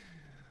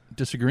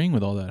disagreeing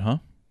with all that, huh?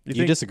 You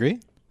think disagree?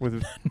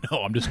 with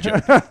No, I'm just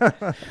joking.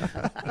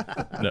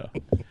 No.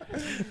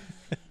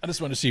 I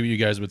just want to see what you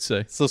guys would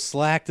say. So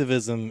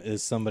slacktivism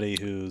is somebody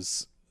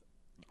who's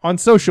on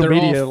social They're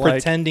all media, like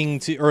pretending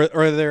to,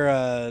 or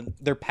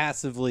they're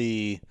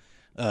passively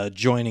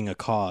joining a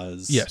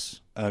cause. Yes.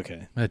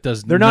 Okay. That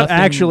does. they're not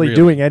nothing actually really.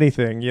 doing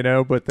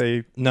anything, but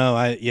they, No,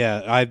 I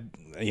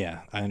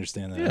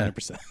understand that Yeah.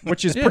 100%.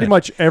 which is Yeah. pretty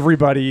much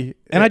everybody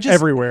And I just-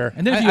 everywhere.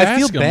 And then if you I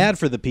feel ask 'em- bad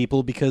for the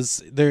people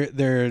because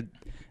they're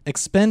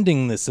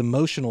expending this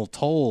emotional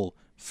toll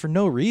for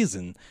no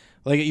reason.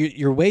 Like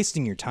you're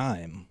wasting your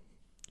time.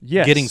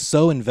 Yes. Getting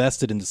so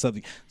invested into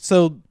something.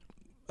 So,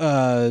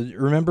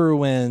 remember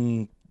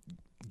when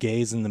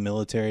gays in the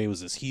military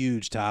was this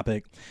huge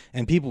topic,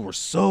 and people were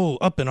so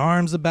up in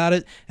arms about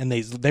it, and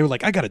they were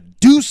like, "I got to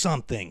do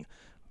something.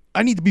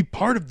 I need to be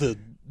part of the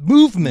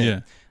movement." Yeah.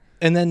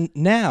 And then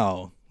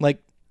now,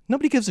 like,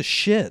 nobody gives a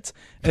shit,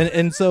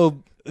 and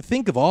so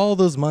think of all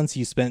those months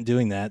you spent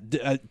doing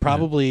that.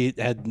 Probably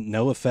had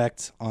no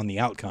effect on the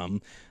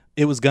outcome.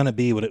 It was gonna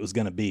be what it was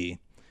gonna be.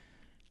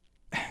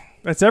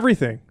 That's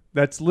everything.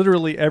 That's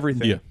literally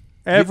everything. Yeah.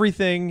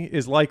 Everything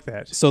is like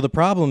that. So the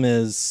problem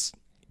is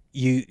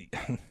you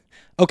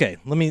okay,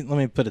 let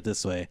me put it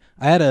this way.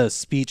 I had a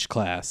speech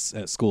class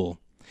at school,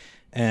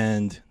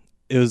 and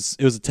it was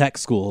a tech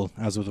school.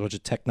 I was with a bunch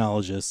of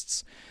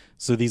technologists.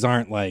 So these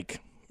aren't like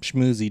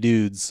schmoozy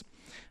dudes.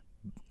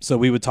 So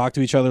we would talk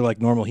to each other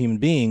like normal human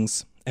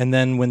beings, and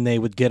then when they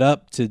would get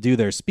up to do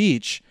their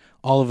speech,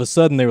 all of a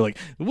sudden they were like,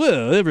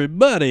 "Well,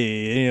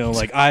 everybody,"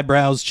 like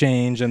eyebrows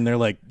change, and they're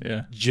like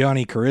Yeah.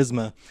 Johnny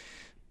Charisma.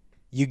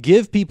 You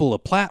give people a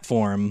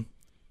platform,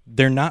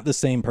 they're not the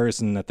same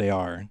person that they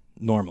are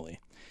normally.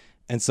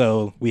 And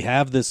so we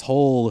have this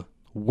whole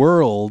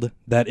world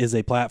that is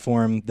a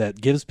platform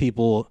that gives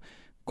people,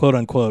 quote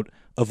unquote,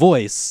 a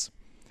voice.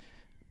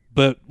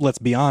 But let's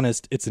be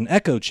honest, it's an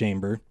echo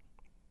chamber.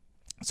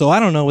 So I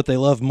don't know what they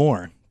love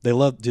more. Do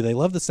they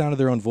love the sound of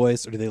their own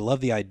voice, or do they love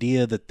the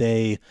idea that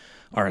they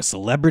are a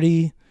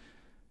celebrity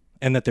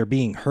and that they're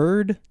being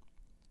heard?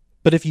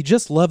 But if you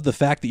just love the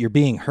fact that you're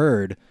being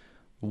heard,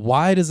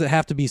 why does it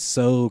have to be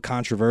so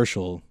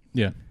controversial?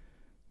 Yeah.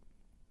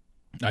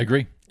 I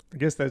agree. I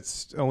guess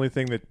that's the only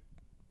thing that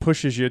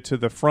pushes you to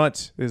the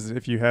front is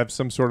if you have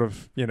some sort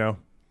of, Yeah,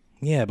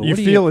 but you what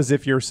do feel as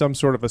if you're some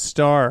sort of a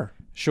star.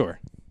 Sure.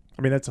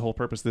 I mean, that's the whole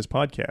purpose of this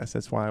podcast.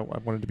 That's why I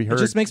wanted to be It heard.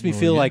 just makes me Well,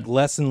 feel yeah. like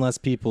less and less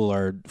people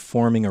are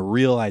forming a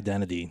real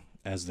identity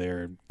as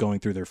they're going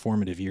through their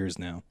formative years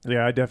now.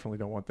 Yeah, I definitely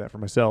don't want that for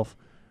myself.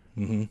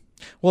 Hmm.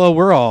 Well,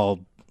 we're all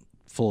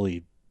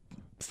fully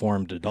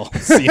formed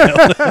adults, For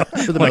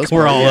the like most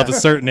we're part, all yeah. of a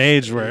certain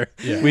age where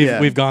Yeah.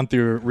 we've gone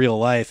through real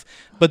life.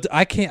 But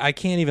I can't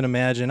even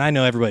imagine. I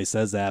know everybody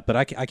says that, but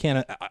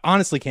I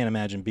honestly can't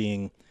imagine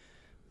being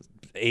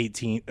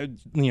 18,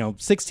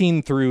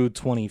 16 through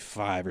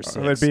 25 or 6.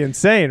 That'd be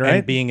insane, right?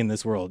 And being in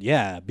this world.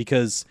 Yeah,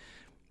 because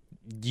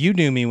you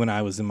knew me when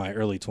I was in my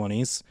early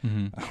 20s.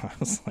 I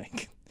was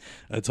like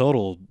a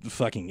total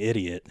fucking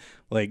idiot.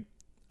 Like,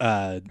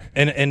 and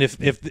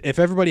if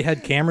everybody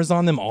had cameras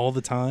on them all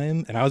the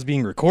time and I was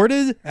being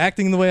recorded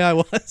acting the way I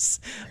was,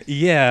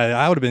 yeah,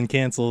 I would have been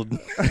canceled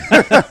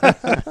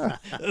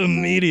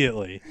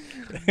immediately.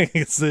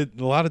 A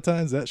lot of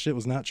times that shit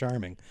was not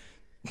charming.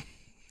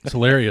 It's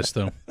hilarious,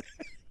 though.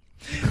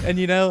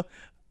 And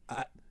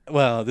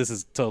well, this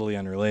is totally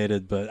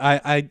unrelated, but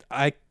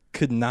I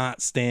could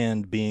not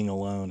stand being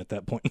alone at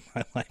that point in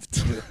my life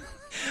too.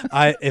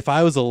 If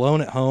I was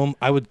alone at home,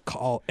 I would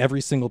call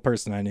every single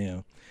person I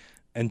knew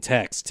and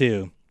text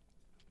too.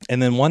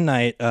 And then one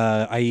night,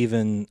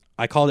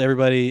 I called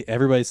everybody.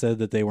 Everybody said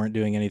that they weren't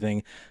doing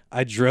anything.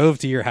 I drove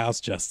to your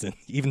house, Justin,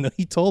 even though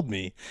you told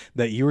me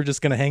that you were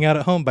just going to hang out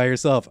at home by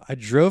yourself. I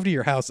drove to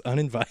your house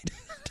uninvited.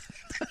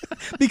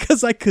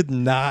 Because I could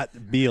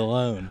not be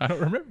alone. I don't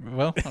remember.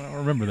 Well, I don't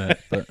remember that,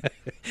 but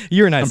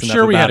You were nice I'm enough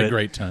sure we about had a it.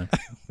 great time.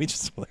 We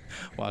just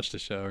watched a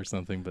show or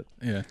something, but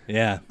Yeah.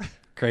 yeah,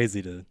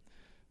 crazy to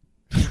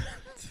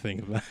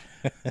think about.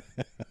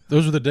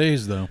 Those were the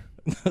days, though.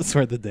 Those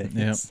were the days.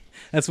 Yep.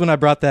 That's when I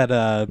brought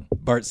that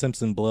Bart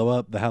Simpson blow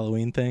up, the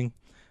Halloween thing,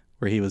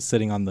 where he was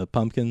sitting on the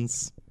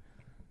pumpkins.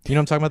 You know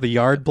what I'm talking about? The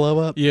yard blow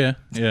up? Yeah.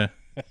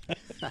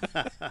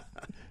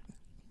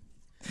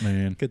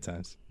 Man. Good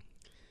times.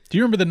 Do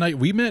you remember the night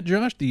we met,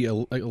 Josh? The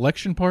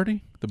election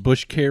party? The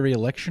Bush Kerry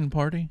election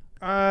party?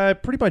 I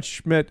pretty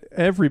much met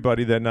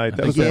everybody that night.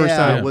 That was the Yeah, first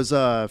time.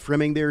 was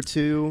Fremming there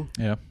too?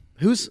 Yeah.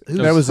 Who's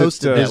That was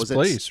hosted at, that? His Was it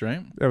place,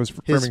 right? That was his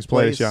Fleming's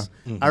place. Yeah,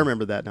 I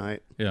remember that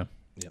night. Yeah.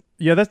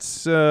 yeah.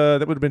 That's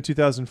that would have been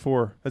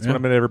 2004. That's when Yeah.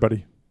 I met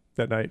everybody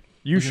that night.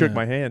 You Look at shook that.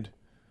 my hand,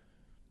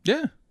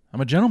 Yeah. I'm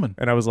a gentleman.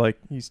 and I was like,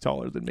 "He's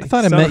taller than me." I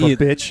thought I Son met of a you-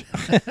 bitch.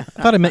 I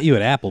thought I met you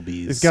at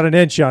Applebee's. He's got an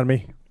inch on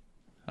me,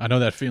 I know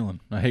that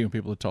feeling. I hate when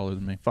people are taller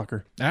than me.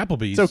 fucker.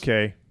 Applebee's. It's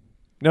okay.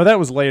 No, that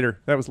was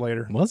later.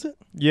 Was it?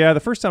 Yeah, the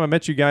first time I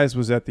met you guys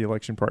was at the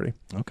election party.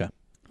 Okay.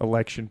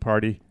 Election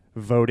party,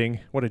 voting.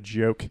 What a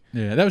joke.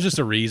 Yeah, that was just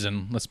a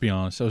reason. Let's be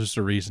honest. That was just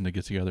a reason to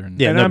get together.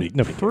 And Yeah, and nobody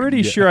I'm cared. pretty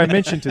Yeah. sure I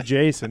mentioned to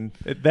Jason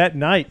that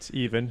night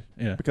even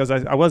Yeah. because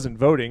I wasn't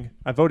voting.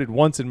 I voted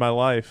once in my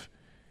life,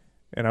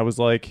 and I was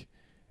like,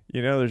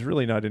 there's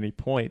really not any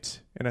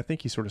point. And I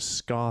think he sort of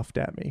scoffed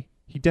at me.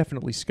 He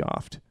definitely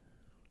scoffed.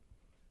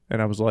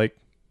 And I was like,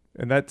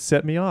 and that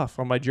set me off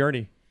on my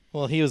journey.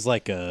 Well, he was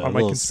like a On my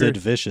little conspiracy- Sid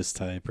Vicious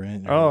type,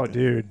 right? Oh,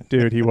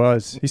 dude, he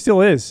was. He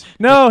still is.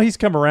 No, he's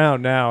come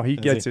around now. He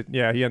gets it.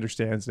 Yeah, he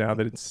understands now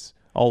that it's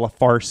all a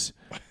farce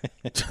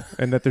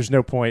and that there's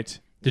no point.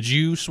 Did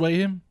you sway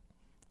him?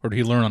 Or did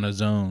he learn on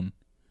his own?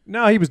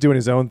 No, he was doing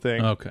his own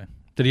thing. Okay.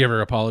 Did he ever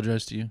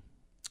apologize to you?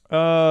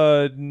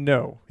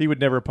 No. He would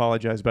never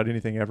apologize about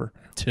anything ever.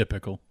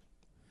 Typical.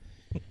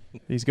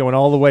 He's going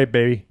all the way,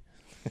 baby.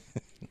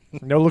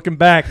 No looking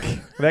back.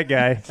 That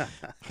guy.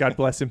 God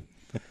bless him.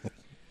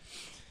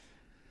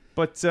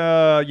 But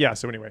so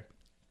anyway.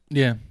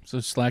 Yeah. So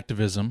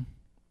slacktivism.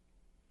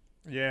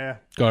 Yeah.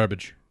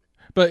 Garbage.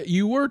 But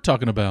you were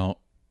talking about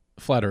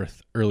flat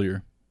Earth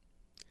earlier.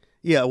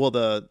 Yeah, well,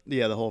 the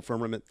whole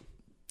firmament.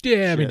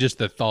 Yeah, I mean, Shit. just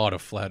the thought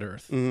of flat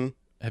Earth. hmm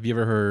Have you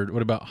ever heard,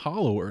 what about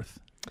hollow Earth?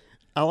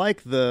 I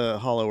like the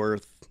hollow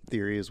Earth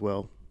theory as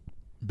well.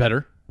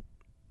 Better?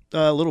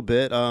 A little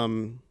bit. Have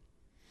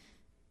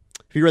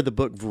you read the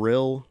book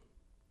Vril?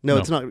 No, No.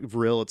 it's not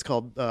Vril. It's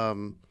called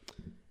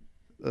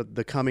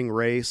The Coming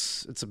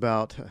Race. It's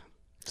about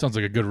Sounds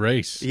like a good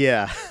race.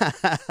 yeah.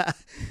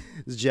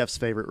 It's Jeff's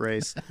favorite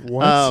race.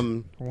 What?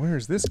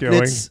 Where's this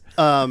going? It's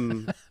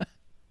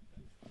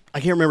I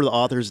can't remember the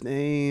author's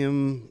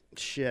name.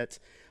 Shit.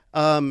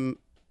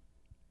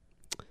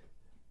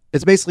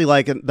 It's basically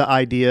like the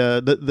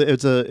idea that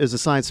it's a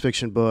science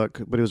fiction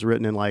book, but it was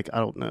written in like I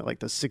don't know, like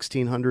the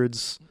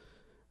 1600s.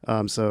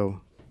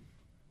 So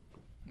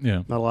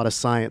Yeah. not a lot of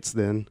science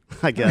then,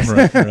 I guess.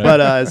 Right, right.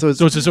 But so it's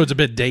So it's a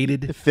bit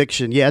dated?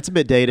 fiction. Yeah, it's a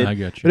bit dated. I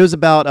get you. But it was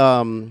about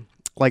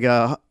like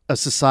a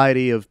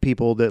society of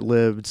people that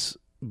lived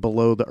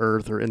below the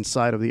earth or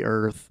inside of the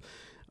earth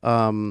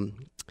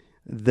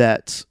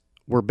that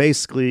were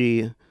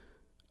basically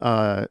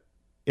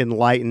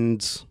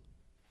enlightened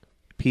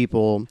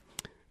people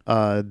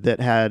that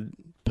had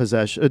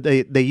possession.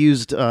 They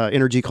used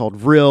energy called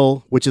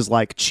vril, which is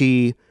like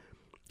chi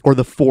or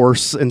the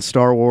force in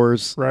Star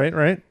Wars.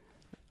 Right.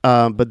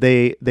 But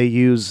they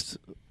used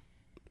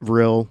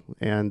vril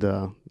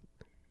and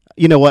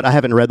you know what? I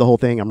haven't read the whole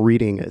thing. I'm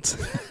reading it.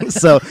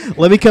 So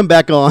let me come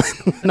back on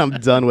when I'm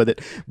done with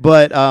it.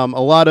 But a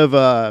lot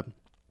of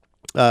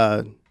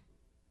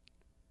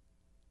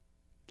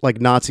like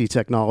Nazi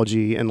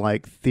technology and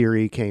like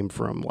theory came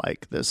from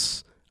like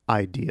this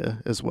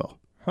idea as well.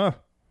 Huh.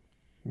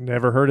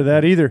 Never heard of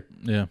that either.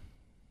 Yeah.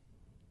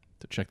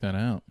 To check that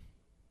out.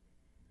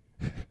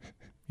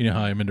 You know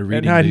how I'm into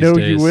reading And I these know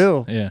days. you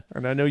will. Yeah.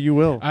 And I know you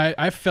will.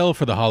 I fell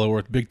for the Hollow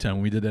Earth big time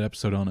when we did that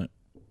episode on it.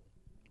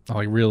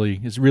 Like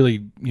it's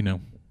really,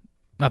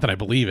 not that I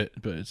believe it,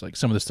 but it's like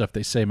some of the stuff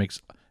they say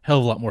makes a hell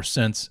of a lot more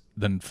sense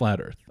than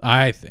flat Earth,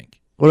 I think.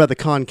 What about the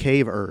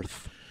concave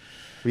Earth?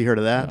 Have you heard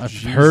of that? I've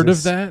heard of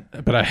Jesus.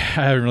 that, but I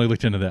haven't really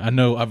looked into that. I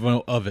know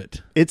of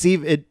it. It's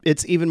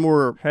even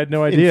more Had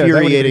no idea. That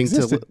would've infuriating to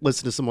existed.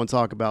 listen to someone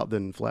talk about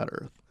than flat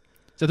Earth.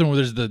 Is that the one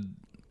where there's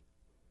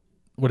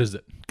what is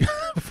it?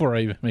 Before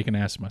I even make an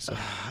ass of myself.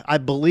 I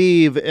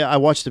believe I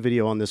watched a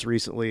video on this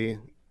recently,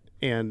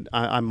 and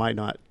I might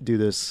not do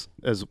this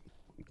as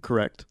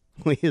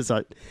correctly as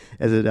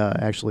it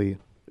actually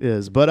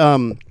is. But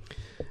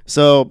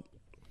so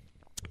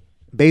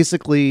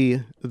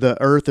basically, the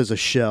Earth is a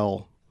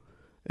shell,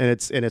 and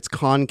it's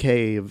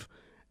concave,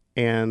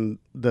 and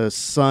the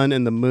sun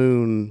and the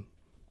moon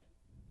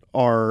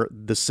are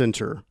the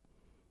center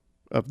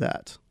of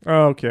that,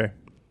 Oh, okay.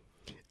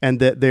 and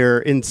that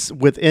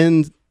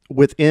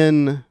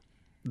within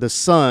the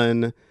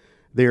sun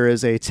there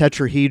is a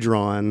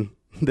tetrahedron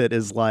that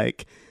is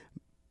like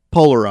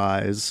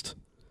polarized.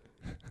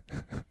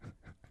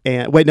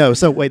 And wait,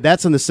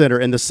 that's in the center,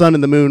 and the sun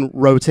and the moon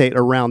rotate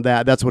around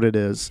that. That's what it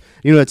is.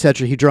 You know what a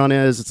tetrahedron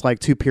is? It's like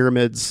two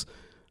pyramids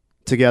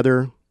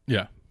together.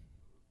 Yeah.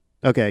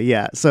 Okay,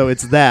 yeah. So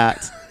it's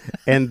that,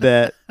 and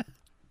that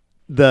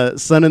the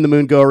sun and the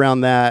moon go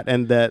around that,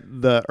 and that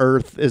the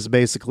Earth is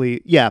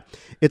basically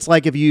it's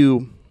like if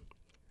you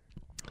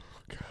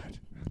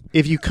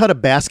cut a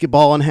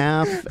basketball in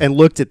half and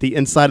looked at the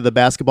inside of the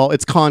basketball,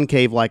 it's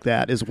concave like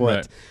that, is what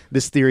Right.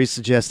 this theory is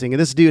suggesting. And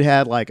this dude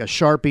had like a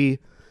Sharpie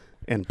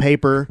and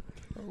paper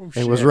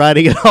and was shit.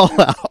 writing it all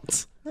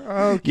out.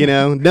 Okay. You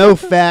know, no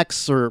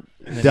facts or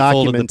And then he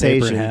folded the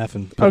paper in documentation. half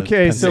and put a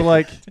Okay, pen so there.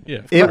 like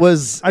Yeah. It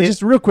was. I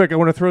just real quick, I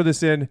want to throw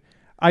this in.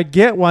 I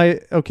get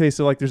why. Okay,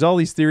 so like, there's all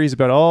these theories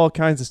about all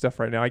kinds of stuff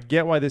right now. I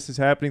get why this is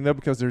happening though,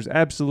 because there's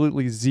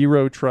absolutely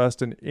zero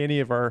trust in any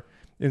of our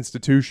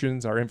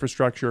institutions, our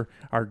infrastructure,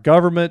 our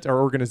government,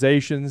 our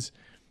organizations,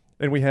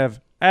 and we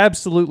have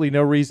absolutely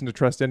no reason to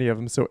trust any of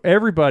them. So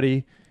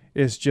everybody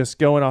is just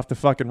going off the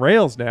fucking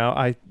rails now.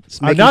 I'm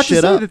making not to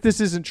shit say up. that this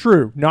isn't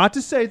true. Not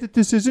to say that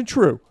this isn't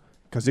true,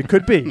 because it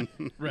could be.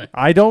 Right.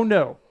 I don't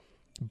know.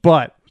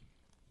 But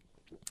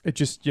it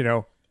just,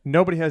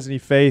 nobody has any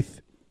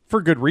faith,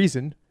 for good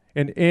reason,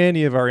 in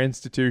any of our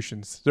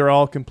institutions. They're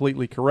all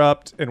completely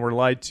corrupt, and we're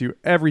lied to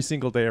every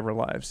single day of our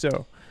lives.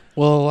 So,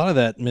 Well, a lot of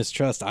that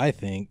mistrust, I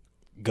think,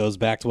 goes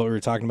back to what we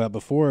were talking about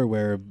before,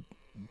 where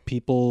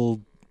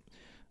people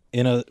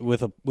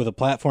with a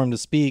platform to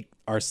speak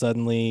are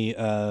suddenly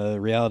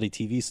reality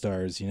TV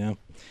stars,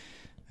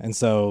 and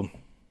so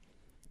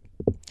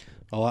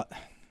a lot.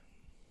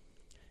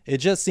 It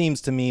just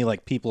seems to me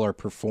like people are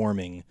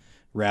performing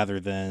rather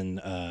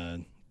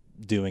than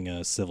doing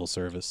a civil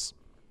service.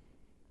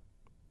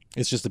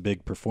 It's just a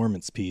big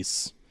performance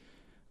piece,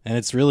 and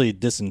it's really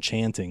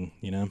disenchanting,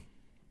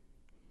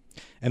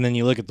 And then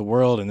you look at the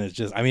world, and it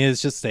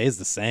just stays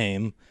the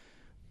same,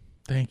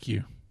 Thank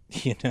you.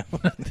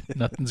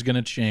 Nothing's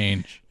gonna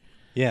change.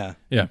 Yeah.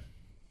 Yeah.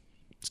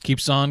 Just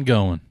keeps on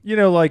going.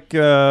 like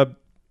along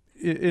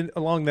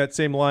that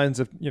same lines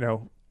of,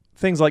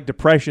 things like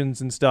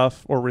depressions and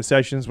stuff, or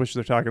recessions, which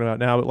they're talking about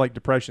now, but like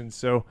depressions.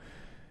 So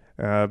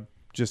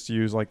just to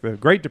use like the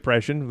Great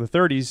Depression of the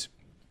 30s,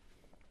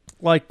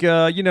 like,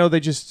 they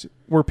just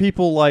were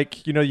people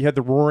like, you had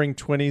the Roaring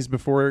 '20s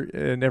before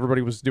and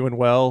everybody was doing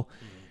well.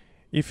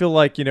 You feel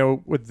like,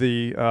 with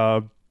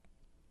the,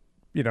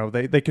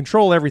 they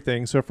control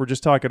everything. So if we're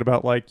just talking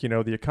about like,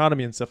 the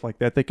economy and stuff like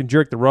that, they can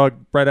jerk the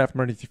rug right out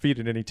from underneath your feet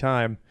at any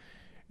time.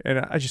 And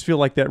I just feel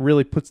like that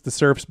really puts the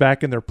serfs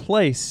back in their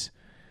place.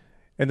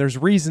 And there's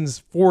reasons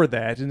for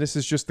that. And this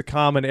is just the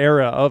common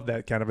era of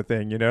that kind of a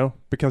thing,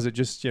 because it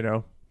just,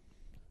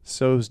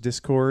 sows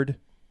discord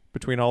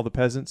between all the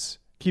peasants,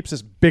 keeps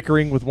us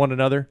bickering with one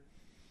another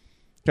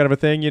kind of a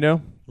thing,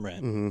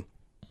 Right. Mm-hmm.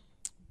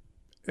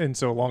 And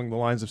so along the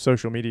lines of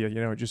social media,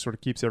 it just sort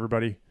of keeps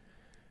everybody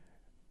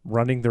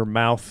running their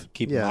mouth.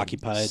 Keep them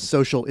occupied.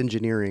 Social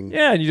engineering.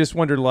 Yeah, and you just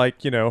wonder, like,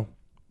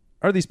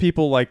 are these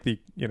people like the,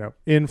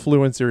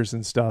 influencers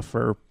and stuff,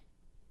 or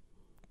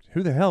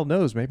who the hell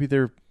knows? Maybe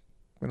they're,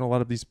 and a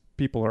lot of these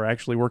people are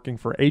actually working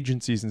for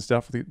agencies and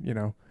stuff,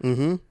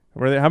 Mm-hmm.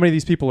 how many of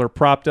these people are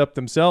propped up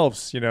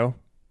themselves, that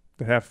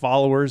have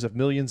followers of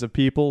millions of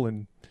people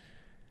and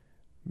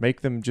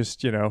make them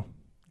just,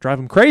 drive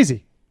them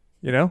crazy.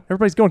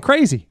 Everybody's going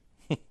crazy,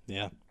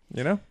 Yeah.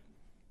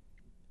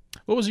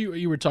 What was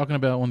you were talking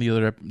about on the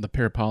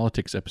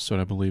parapolitics episode,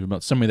 I believe,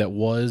 about somebody that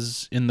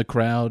was in the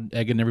crowd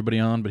egging everybody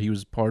on, but he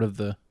was part of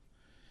the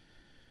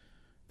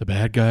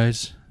bad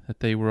guys that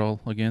they were all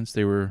against.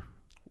 They were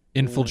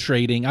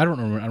infiltrating. I don't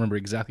remember. I remember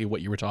exactly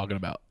what you were talking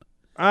about.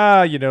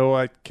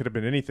 I could have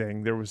been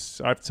anything. There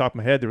was, off the top of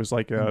my head, there was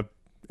like a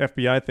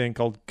FBI thing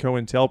called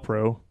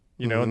COINTELPRO,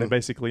 and they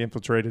basically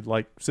infiltrated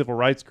like civil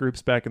rights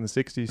groups back in the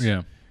 60s.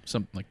 Yeah,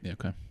 something like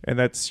okay. And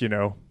that's,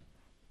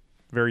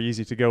 very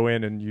easy to go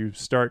in and you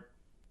start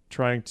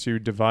trying to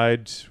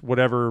divide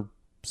whatever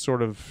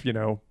sort of,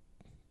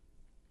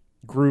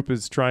 group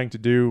is trying to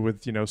do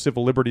with,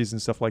 civil liberties and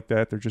stuff like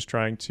that. They're just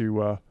trying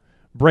to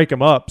break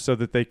them up so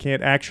that they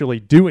can't actually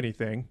do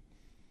anything.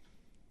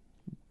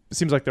 It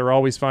seems like they're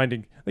always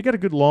finding, they got a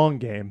good long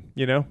game,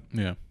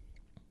 Yeah.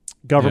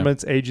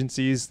 Governments,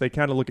 agencies, they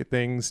kind of look at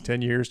things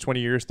 10 years, 20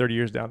 years, 30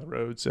 years down the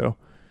road. So,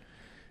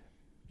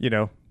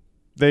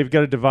 they've got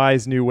to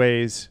devise new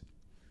ways,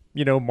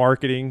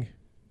 marketing,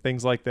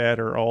 things like that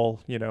are all,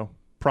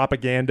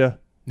 propaganda.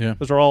 Yeah.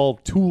 Those are all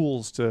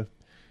tools to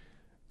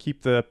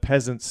keep the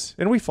peasants,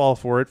 and we fall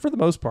for it for the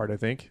most part, I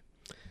think.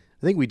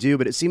 I think we do,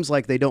 but it seems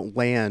like they don't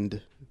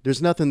land.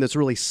 There's nothing that's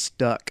really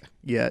stuck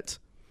yet.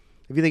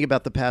 If you think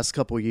about the past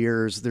couple of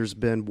years, there's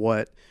been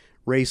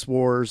race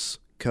wars,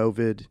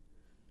 COVID.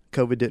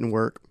 COVID didn't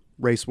work.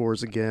 Race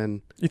wars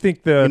again. You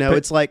think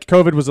it's like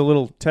COVID was a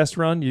little test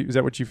run? Is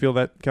that what you feel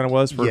that kind of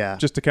was for? Yeah.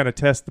 Just to kind of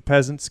test the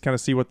peasants, kind of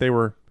see what they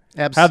were,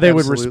 abs- how they would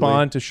absolutely.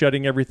 respond to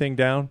shutting everything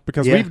down?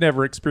 Because Yeah. we've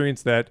never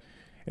experienced that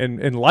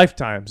in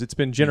lifetimes. It's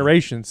been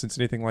generations since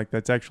anything like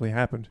that's actually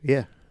happened.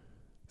 Yeah.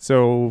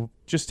 So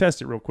just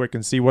test it real quick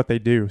and see what they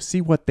do.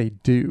 See what they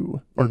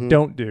do or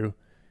don't do.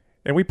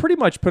 And we pretty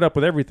much put up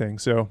with everything.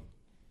 So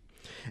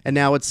And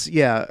now it's,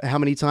 how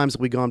many times have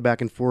we gone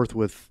back and forth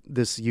with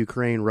this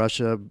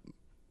Ukraine-Russia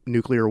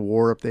nuclear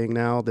war thing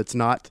now that's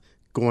not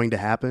going to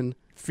happen?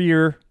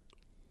 fear,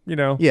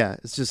 Yeah,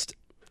 it's just,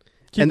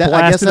 Keep I guess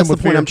blasting that's them the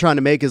with point fear. I'm trying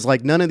to make is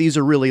like none of these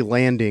are really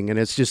landing, and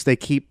it's just they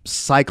keep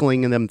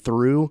cycling them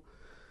through.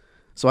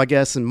 So I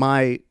guess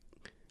I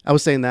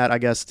was saying that I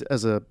guess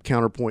as a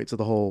counterpoint to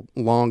the whole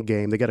long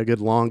game. They got a good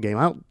long game.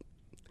 I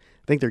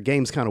think their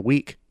game's kind of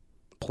weak,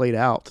 played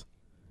out.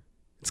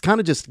 It's kind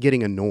of just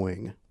getting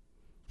annoying,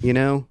 you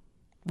know?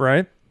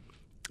 Right?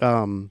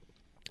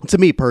 To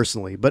me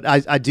personally, but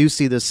I do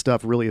see this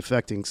stuff really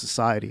affecting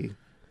society.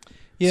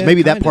 Yeah, So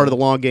maybe that kinda. part of the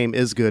long game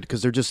is good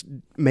because they're just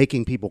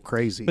making people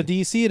crazy. But do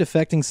you see it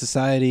affecting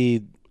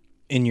society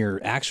in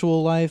your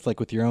actual life, like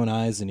with your own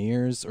eyes and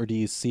ears, or do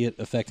you see it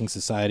affecting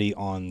society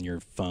on your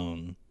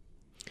phone?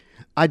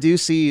 I do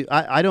see.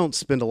 I don't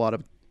spend a lot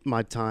of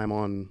my time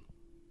on.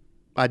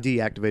 I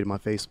deactivated my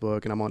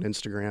Facebook and I'm on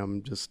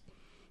Instagram, just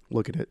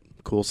looking at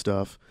cool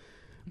stuff.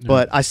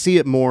 But I see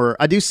it more.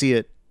 I do see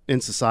it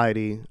in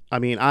society. I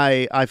mean,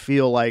 I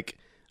feel like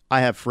I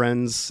have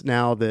friends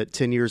now that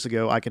 10 years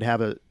ago I could have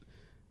a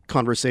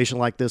conversation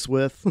like this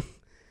with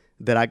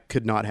that I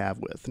could not have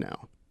with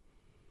now.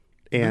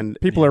 And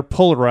People are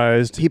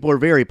polarized. people are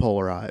very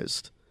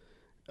polarized.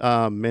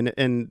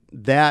 And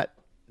that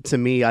to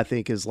me, I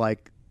think is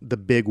like the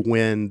big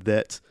win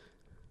that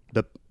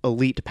the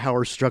elite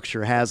power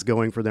structure has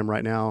going for them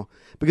right now,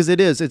 because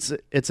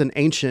it's an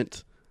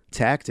ancient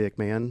tactic,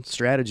 man.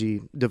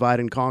 Strategy, divide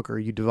and conquer.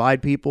 You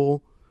divide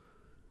people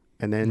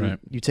and then Right.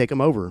 you take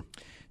them over.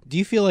 Do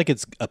you feel like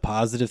it's a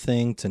positive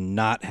thing to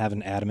not have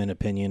an adamant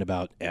opinion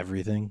about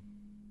everything?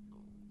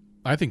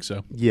 I think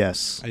so.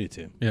 Yes. I do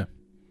too. Yeah.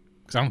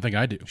 Because I don't think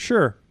I do.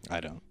 Sure. I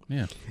don't.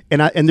 Yeah.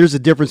 And there's a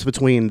difference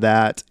between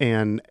that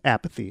and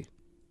apathy.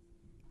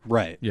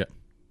 Right. Yeah.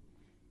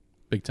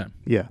 Big time.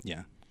 Yeah.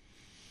 Yeah.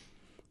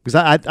 Because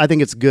I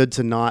think it's good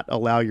to not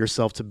allow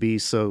yourself to be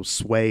so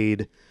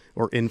swayed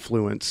or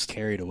influenced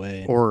Carried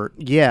away. or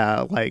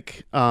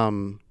like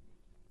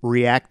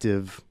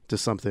reactive to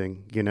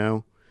something, you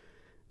know?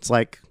 It's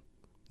like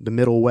the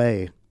middle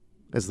way,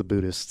 as the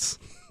Buddhists.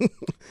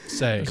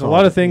 Say. There's a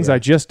lot of things Yeah. I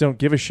just don't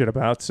give a shit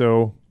about.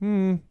 So,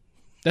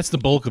 That's the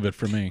bulk of it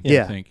for me.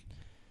 Yeah. I think.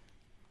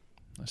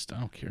 I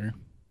don't care.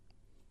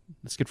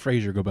 Let's get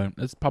Frasier go back.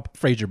 Let's pop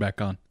Frasier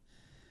back on.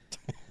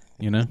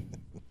 You know?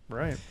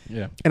 right.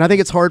 Yeah. And I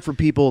think it's hard for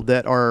people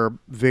that are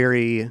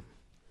very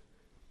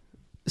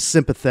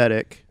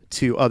sympathetic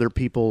to other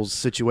people's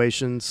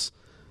situations.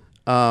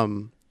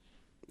 And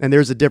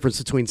there's a difference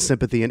between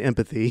sympathy and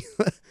empathy.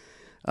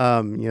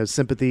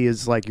 Sympathy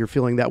is like you're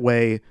feeling that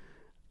way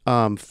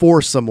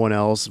for someone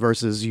else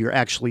versus you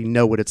actually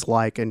know what it's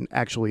like and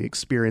actually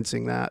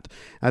experiencing that.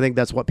 I think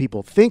that's what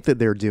people think that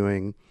they're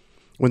doing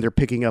when they're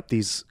picking up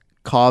these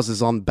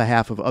causes on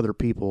behalf of other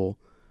people,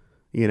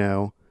 you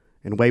know,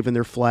 and waving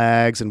their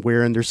flags and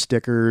wearing their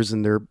stickers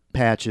and their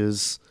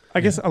patches.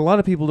 I guess a lot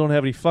of people don't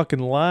have any fucking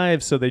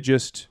lives, so they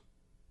just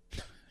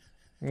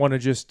want to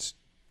just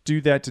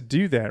do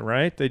that,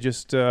 right? They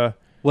just,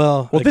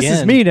 well, this is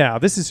again, me now.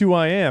 This is who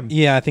I am.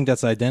 Yeah, I think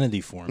that's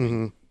identity forming.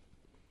 Mm-hmm.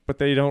 But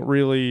they don't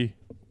really.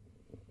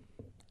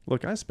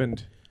 Look, I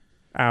spend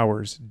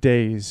hours,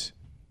 days,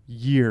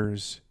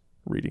 years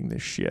reading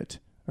this shit.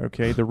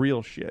 Okay, the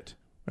real shit.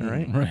 All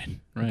right. Right.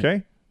 Right.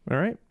 Okay. All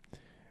right.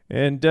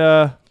 And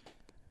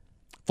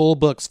Full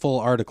books, full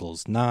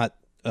articles, not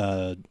All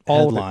of it.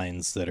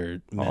 headlines that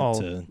are meant all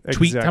to.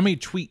 Tweet. exact- How many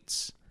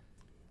tweets?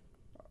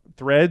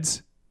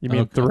 threads? You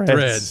mean Oh, threads?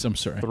 Threads. I'm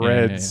sorry. Yeah,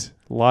 yeah, Threads.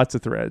 Lots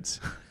of threads.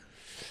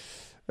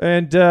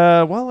 And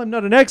while I'm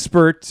not an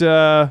expert,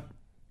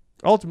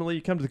 ultimately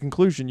you come to the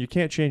conclusion you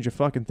can't change a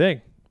fucking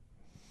thing.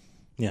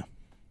 Yeah.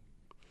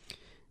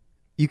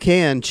 You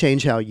can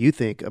change how you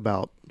think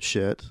about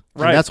shit.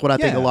 And Right. that's what I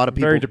think Yeah. a lot of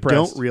Very people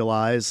depressed. don't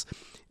realize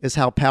is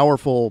how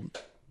powerful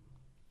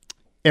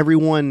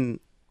everyone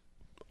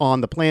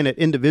on the planet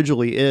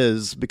individually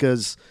is,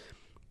 because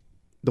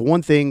the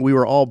one thing we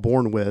were all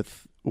born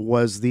with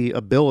was the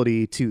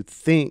ability to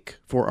think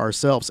for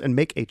ourselves and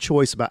make a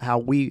choice about how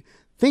we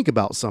think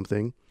about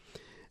something.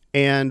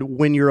 And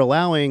when you're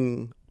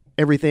allowing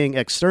everything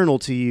external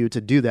to you to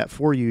do that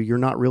for you, you're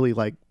not really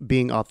like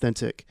being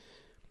authentic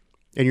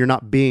and you're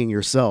not being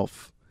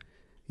yourself,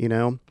 you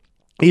know?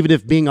 Even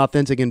if being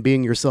authentic and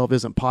being yourself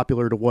isn't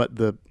popular to what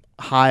the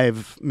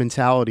hive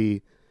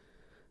mentality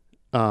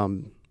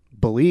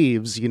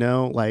believes, you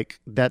know, like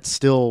that's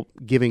still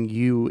giving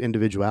you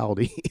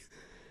individuality.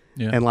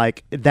 Yeah. And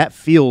like that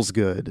feels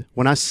good.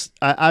 When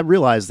I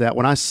realized that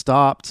when I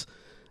stopped,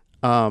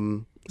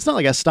 it's not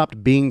like I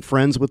stopped being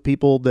friends with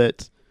people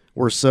that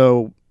were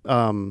so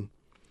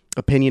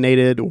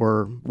opinionated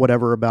or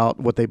whatever about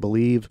what they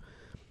believe.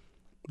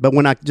 But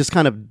when I just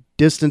kind of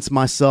distanced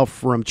myself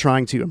from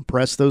trying to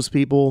impress those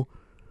people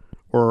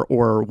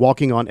or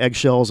walking on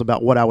eggshells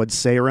about what I would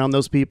say around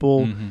those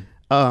people,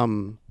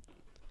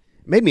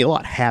 made me a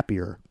lot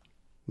happier,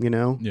 you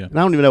know? Yeah. And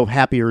I don't even know if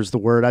happier is the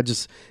word.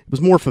 It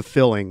was more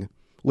fulfilling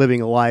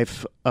living a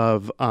life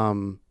of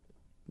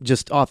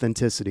just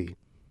authenticity,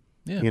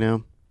 Yeah. you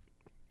know?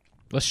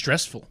 Less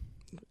stressful.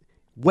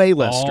 Way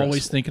less Always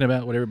stressful. thinking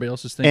about what everybody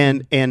else is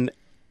thinking. And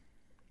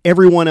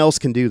everyone else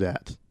can do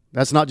that.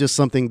 That's not just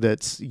something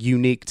that's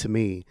unique to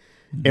me.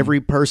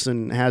 Every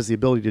person has the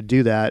ability to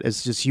do that.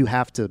 It's just you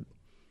have to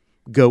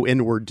go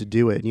inward to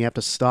do it, and you have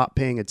to stop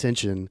paying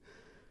attention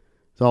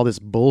to all this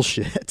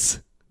bullshit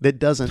that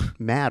doesn't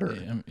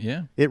matter.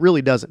 Yeah. It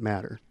really doesn't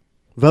matter.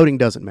 Voting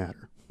doesn't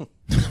matter.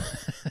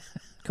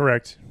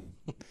 Correct.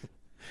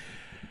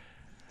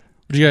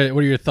 What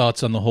are your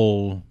thoughts on the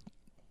whole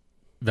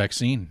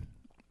vaccine?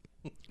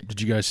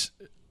 Did you guys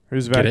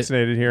Who's get it?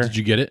 vaccinated here? Did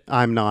you get it?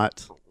 I'm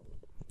not.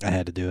 I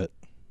had to do it.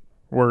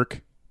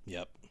 Work.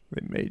 Yep.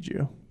 They made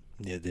you.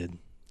 Yeah, it did.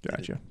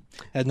 Gotcha.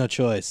 Had no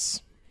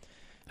choice.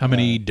 How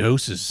many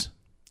doses?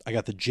 I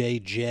got the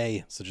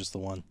JJ, so just the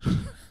one.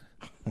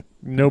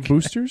 No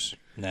boosters?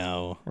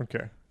 No.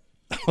 Okay.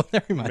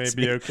 That reminds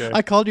Maybe me. okay.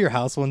 I called your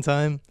house one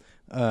time,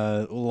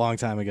 a long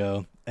time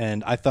ago,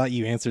 and I thought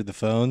you answered the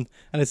phone,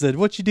 and I said,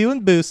 "What you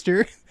doing,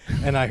 Booster?"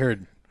 And I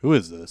heard, "Who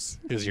is this?"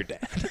 It was your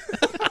dad.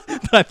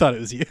 But I thought it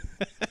was you.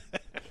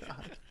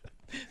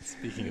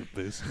 Speaking of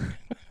Booster,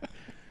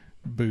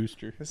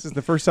 Booster. This is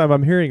the first time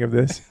I'm hearing of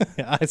this.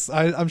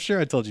 I'm sure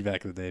I told you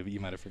back in the day, but you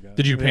might have forgotten.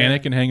 Did you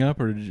panic and hang up,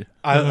 or did you?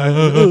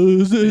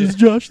 Is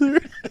Josh there?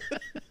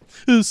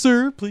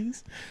 Sir,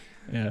 please.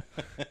 Yeah.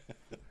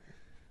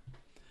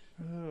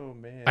 Oh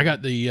man. I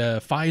got the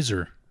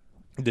Pfizer,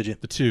 Did you?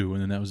 the 2,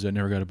 and then that was it. I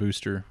never got a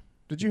booster.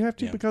 Did you have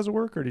to Yeah. because of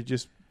work, or did you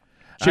just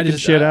I chicken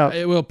just, shit out?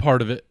 Well,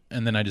 part of it,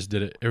 and then I just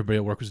did it. Everybody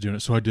at work was doing it,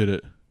 so I did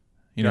it.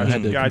 You know, I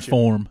had to Gotcha.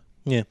 conform.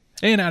 Yeah.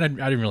 And I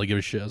didn't really give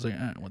a shit. I was like,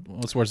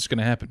 what's worse going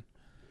to happen?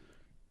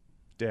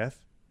 Death,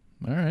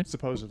 All right.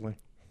 supposedly.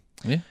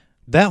 Yeah.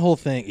 That whole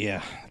thing,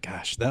 yeah.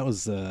 Gosh, that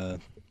was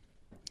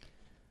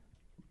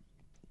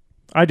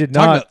I did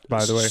talk not, about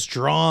by the way.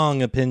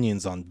 strong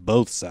opinions on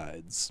both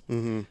sides.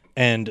 Mm-hmm.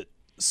 And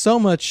so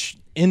much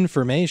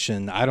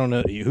information. I don't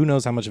know. Who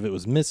knows how much of it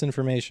was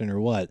misinformation or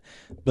what?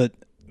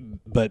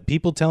 But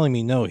people telling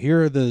me, no,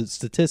 here are the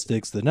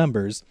statistics, the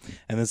numbers,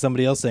 and then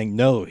somebody else saying,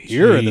 no,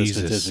 here are the Jesus.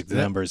 statistics, the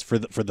numbers for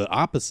the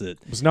opposite.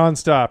 It was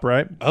nonstop,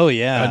 right? Oh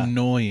yeah,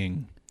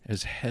 Annoying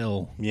as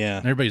hell. yeah.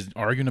 And everybody's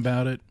arguing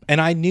about it.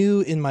 And I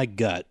knew in my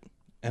gut,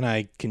 and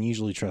I can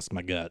usually trust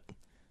my gut,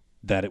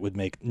 that it would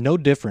make no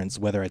difference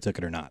whether I took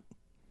it or not.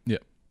 Yeah.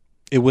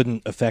 It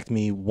wouldn't affect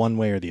me one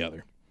way or the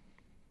other.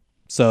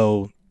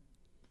 So,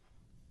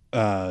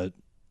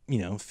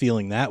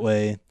 feeling that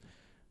way,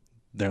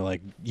 they're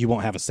like, you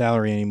won't have a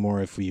salary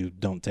anymore if you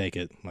don't take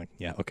it. I'm like,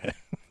 yeah, okay.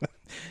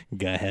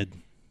 Go ahead.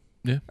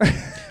 Yeah.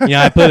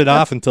 I put it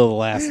off until the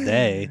last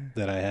day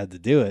that I had to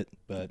do it,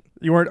 but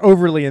You weren't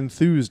overly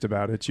enthused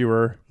about it. You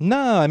were.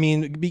 no, I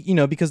mean,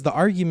 because the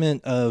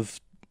argument of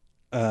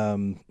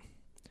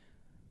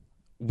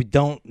we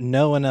don't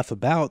know enough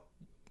about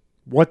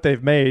What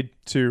they've made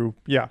to,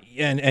 yeah.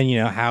 and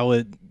how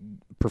it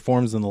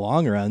performs in the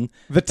long run.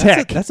 The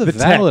tech. That's a the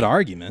valid tech.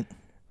 argument.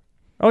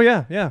 Oh,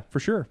 yeah, for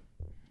sure.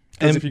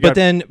 'Cause And if you but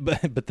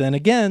got- then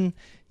again,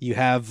 you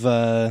have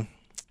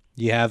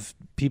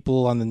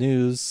people on the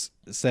news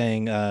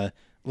saying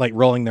like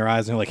rolling their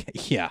eyes and they're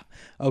like, yeah,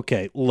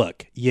 okay,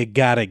 look, you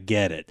gotta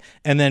get it.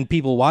 And then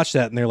people watch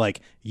that and they're like,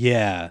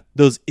 yeah,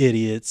 those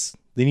idiots,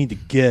 they need to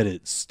get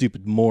it,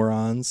 stupid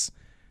morons.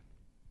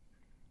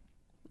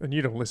 And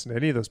you don't listen to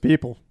any of those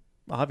people,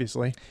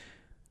 obviously.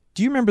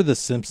 Do you remember the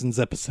Simpsons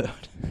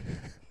episode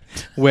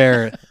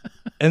where,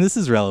 and this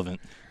is relevant,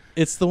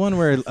 it's the one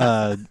where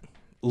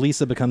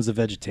Lisa becomes a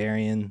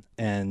vegetarian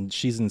and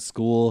she's in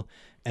school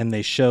and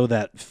they show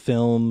that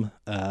film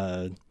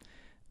and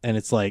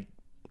it's like,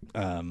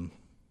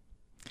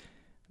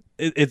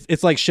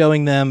 it's like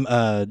showing them,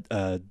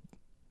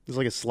 It's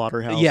like a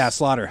slaughterhouse. yeah,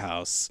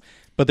 slaughterhouse,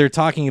 but they're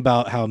talking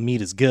about how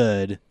meat is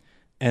good.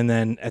 And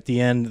then at the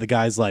end, the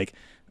guy's like,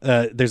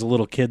 there's a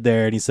little kid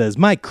there and he says,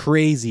 my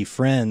crazy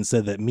friend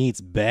said that meat's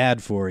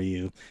bad for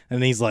you.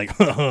 And he's like,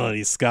 and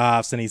he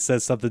scoffs and he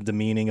says something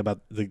demeaning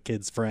about the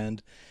kid's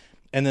friend.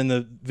 And then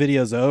the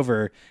video's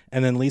over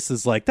and then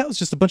Lisa's like, that was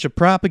just a bunch of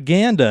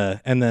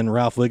propaganda. And then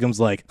Ralph Wiggum's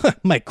like,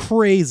 my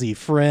crazy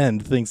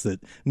friend thinks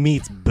that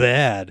meat's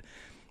bad.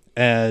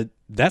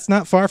 That's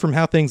not far from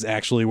how things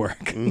actually work.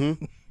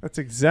 Mm-hmm. That's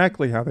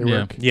exactly how they Yeah.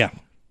 work.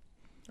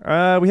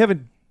 Yeah. We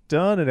haven't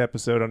done an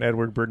episode on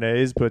Edward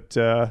Bernays,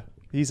 but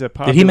he's a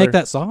popular... Did he make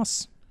that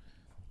sauce?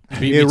 Beat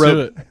He me to wrote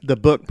it. the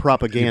book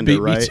Propaganda, Beat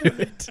me right?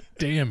 to it.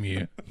 Damn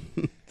you.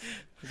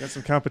 We got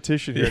some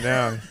competition here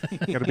now. You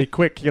got to be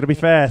quick. You got to be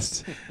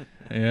fast.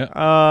 Yeah.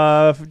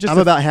 Just I'm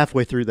a about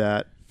halfway through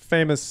that.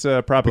 famous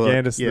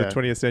propagandist Book, yeah. of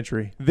the 20th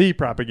century. The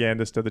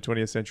propagandist of the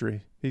 20th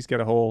century. He's got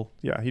a whole...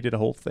 Yeah, he did a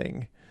whole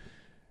thing.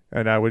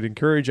 And I would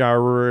encourage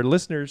our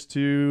listeners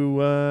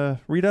to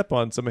read up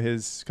on some of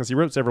his... Because he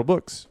wrote several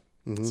books.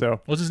 Mhm.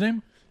 So, What's his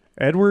name?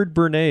 Edward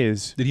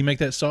Bernays. Did he make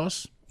that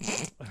sauce?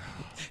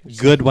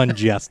 Good one,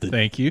 Justin.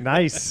 Thank you.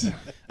 Nice.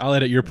 I'll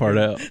edit your part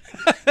out.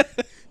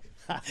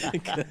 You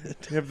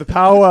have the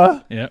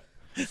power. Yeah.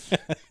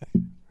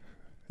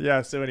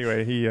 Yeah, so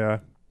anyway, he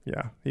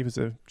was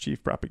a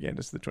chief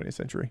propagandist of the 20th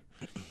century.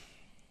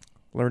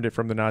 Learned it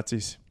from the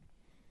Nazis.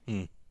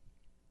 Hmm.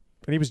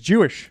 And he was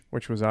Jewish,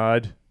 which was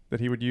odd that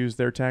he would use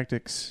their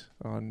tactics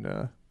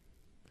on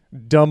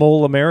dumb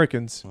old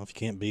Americans. Well, if you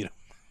can't beat him.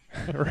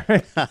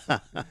 Right?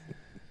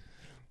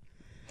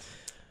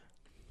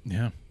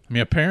 Yeah. I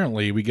mean,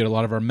 apparently we get a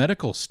lot of our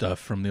medical stuff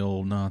from the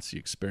old Nazi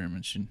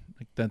experiments.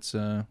 Like that's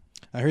I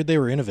heard they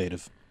were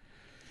innovative.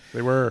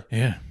 They were.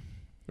 yeah.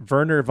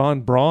 Werner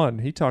von Braun,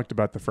 he talked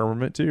about the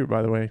firmament too,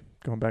 by the way,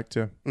 going back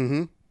to,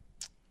 Mm-hmm.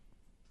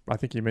 I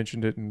think he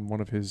mentioned it in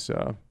one of his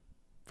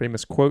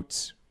famous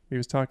quotes. He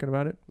was talking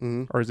about it.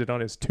 Mm-hmm. Or is it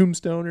on his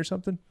tombstone or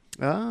something?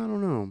 I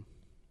don't know.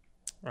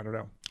 I don't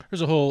know.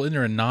 There's a whole, isn't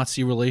there a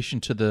Nazi relation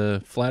to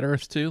the flat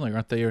Earth too? Like,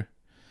 aren't they?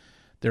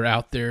 They're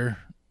out there.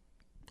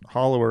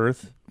 Hollow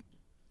Earth.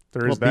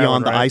 There Well, is that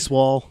beyond one, the right? ice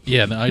wall.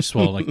 Yeah, the ice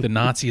wall. Like the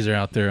Nazis are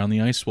out there on the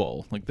ice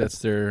wall. Like that's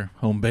their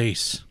home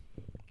base.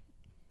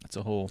 That's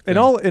a whole. And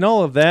thing.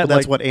 all of that, But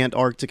that's like, what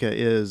Antarctica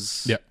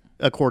is. Yeah.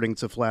 According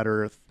to Flat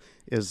Earth,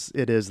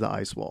 it is the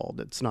ice wall.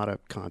 It's not a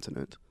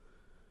continent.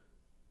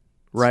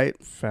 Right?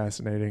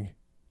 fascinating.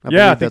 I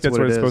Yeah, I believe think that's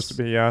what it it's is. supposed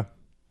to be. Yeah.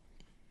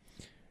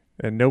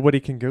 And nobody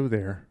can go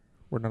there.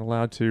 We're not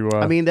allowed to.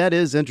 I mean, that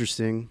is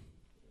interesting.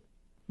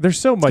 there's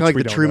so much Kind of like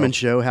we the don't Truman know.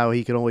 Show, how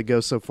he could only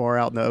go so far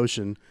out in the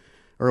ocean,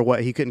 or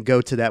what he couldn't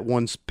go to that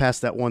one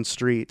past that one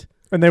street.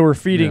 And they were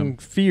feeding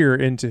fear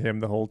into him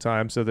the whole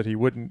time so that he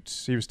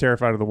wouldn't. He was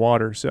terrified of the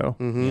water. So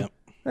Mm-hmm. Yep.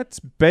 that's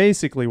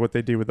basically what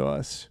they do with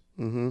us.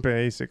 Mm-hmm.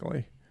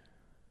 Basically.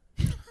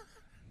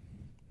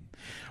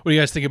 What do you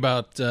guys think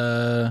about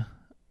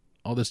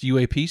all this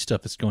UAP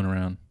stuff that's going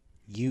around?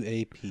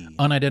 UAP.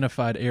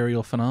 Unidentified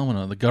aerial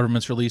phenomena. The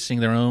government's releasing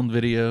their own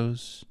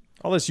videos.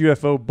 All this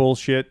UFO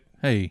bullshit.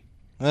 Hey,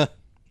 Uh,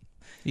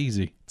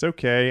 easy. It's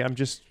okay. I'm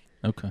just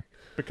Okay.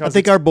 because I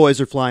think our boys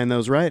are flying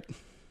those, right?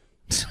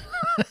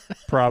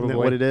 probably Isn't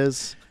that what it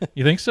is?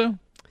 You think so?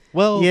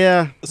 well,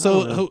 Yeah. I don't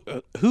So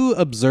know. who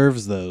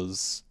observes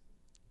those?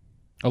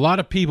 A lot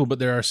of people, but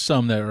there are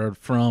some that are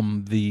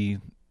from the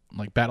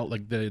like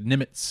the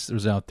Nimitz that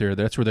was out there.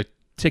 That's where the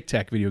Tic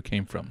Tac video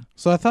came from.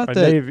 So I thought a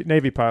that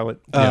Navy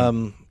pilot.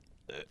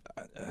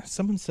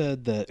 someone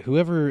said that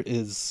whoever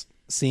is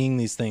seeing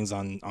these things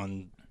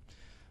on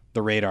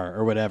the radar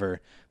or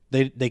whatever,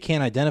 they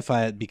can't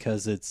identify it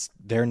because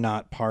they're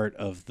not part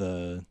of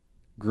the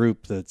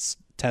group that's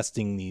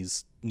testing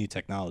these new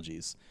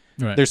technologies.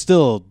 Right. They're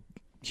still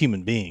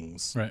human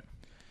beings. Right.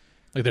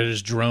 Like they're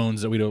just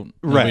drones that nobody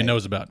Right.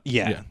 knows about.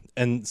 Yeah.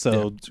 And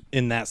so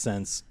in that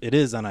sense, it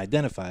is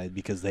unidentified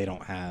because they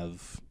don't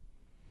have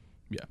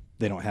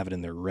it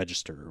in their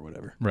register or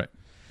whatever. Right.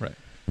 Right.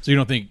 So you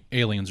don't think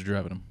aliens are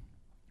driving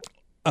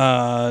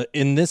them?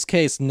 In this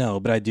case, no,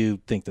 but I do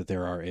think that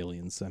there are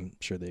aliens. I'm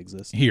sure they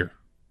exist. Here.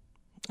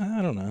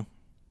 I don't know.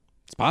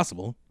 It's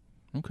possible.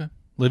 Okay.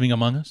 Living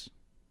among us?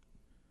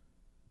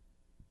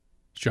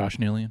 Is Josh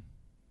an alien?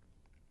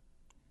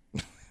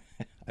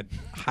 I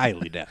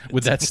highly doubt it.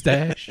 With that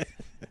stash?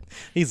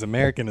 He's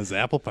American as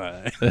apple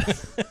pie.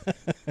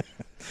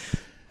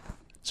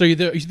 So you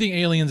think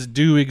aliens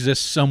do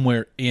exist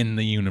somewhere in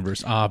the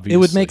universe, obviously. It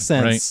would make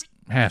sense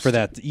right? Has for to.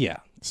 that. Yeah.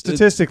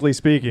 Statistically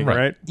speaking, Right.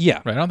 right? Yeah.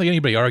 Right. I don't think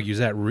anybody argues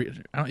that.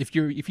 If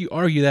you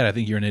argue that, I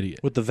think you're an idiot.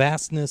 With the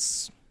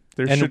vastness,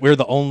 There and should we're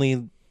the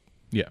only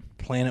Yeah.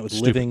 planet with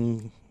Stupid.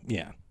 living.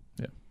 Yeah.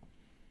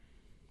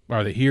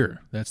 Are they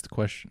here? That's the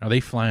question. Are they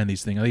flying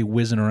these things? Are they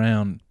whizzing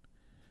around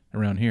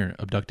here,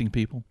 abducting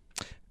people?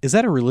 Is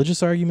that a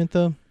religious argument,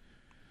 though?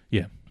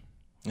 Yeah.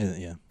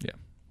 Yeah.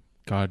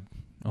 God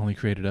only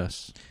created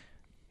us.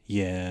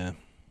 Yeah.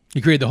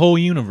 He created the whole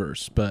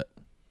universe, but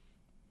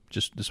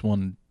just this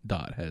one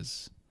dot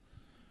has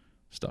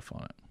stuff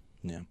on it.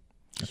 Yeah.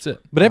 That's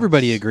it. But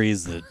everybody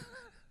agrees that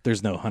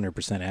there's no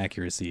 100%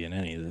 accuracy in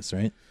any of this,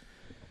 right?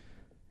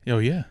 Oh,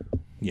 yeah.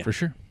 Yeah. For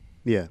sure.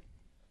 Yeah.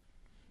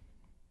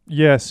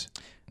 yes.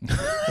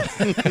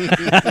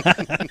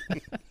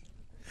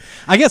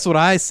 I guess what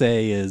I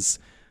say is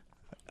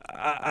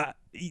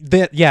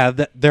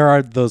that there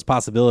are those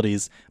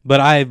possibilities, but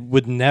I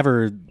would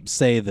never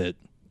say that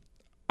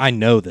I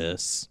know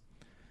this.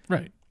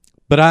 Right.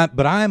 But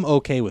I'm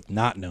okay with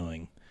not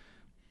knowing.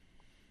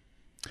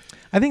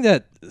 I think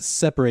that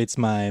separates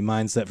my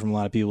mindset from a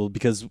lot of people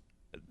because,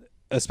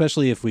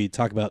 especially if we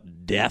talk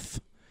about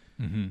death,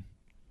 Mm-hmm.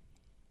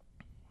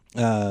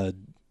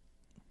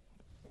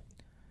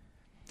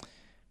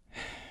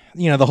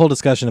 The whole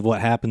discussion of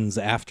what happens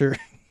after.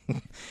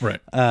 Right.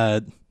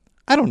 I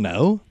don't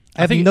know.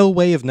 I have think- no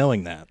way of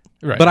knowing that.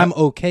 Right. But I'm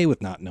okay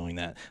with not knowing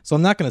that. So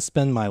I'm not going to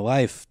spend my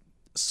life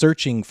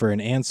searching for an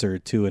answer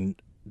to an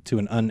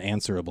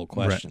unanswerable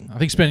question. Right. I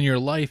think spending your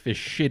life is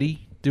shitty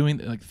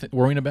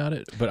worrying about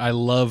it, but I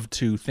love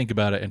to think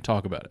about it and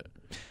talk about it.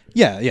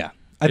 Yeah.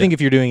 I think if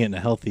you're doing it in a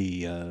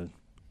healthy, in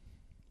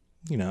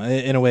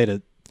a way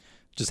to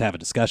just have a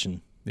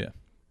discussion. Yeah.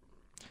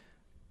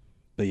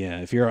 But yeah,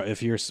 if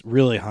you're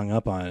really hung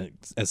up on it,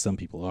 as some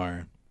people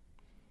are,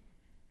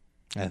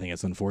 I think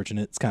it's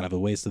unfortunate. It's kind of a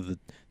waste of the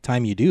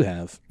time you do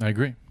have. I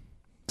agree.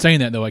 Saying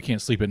that, though, I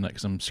can't sleep at night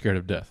because I'm scared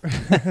of death.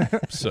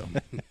 So,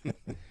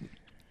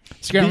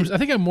 I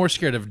think I'm more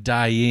scared of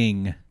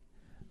dying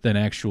than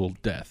actual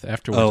death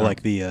afterwards. Oh,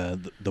 like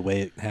the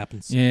way it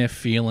happens. yeah,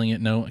 feeling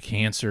it. No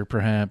cancer,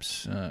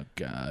 perhaps. Oh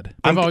God,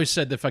 I've always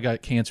said that if I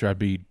got cancer, I'd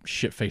be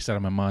shit faced out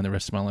of my mind the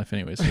rest of my life.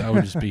 Anyways, I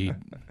would just be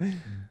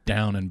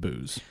down in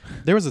booze.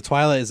 There was a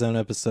Twilight Zone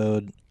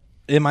episode.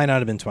 It might not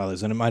have been Twilight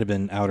Zone. It might have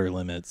been Outer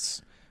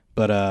Limits.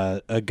 But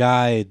a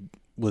guy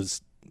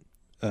was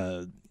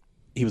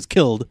he was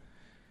killed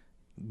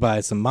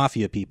by some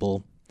mafia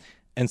people,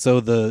 and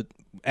so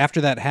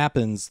after that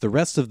happens, the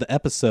rest of the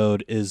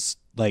episode is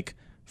like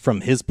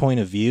from his point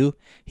of view.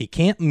 He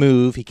can't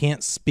move, he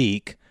can't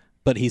speak,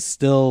 but he's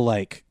still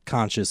like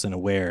conscious and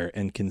aware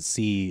and can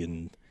see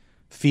and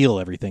feel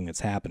everything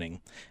that's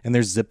happening. And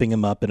they're zipping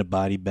him up in a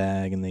body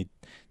bag, and they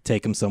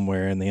take him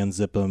somewhere and they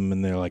unzip him,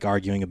 and they're like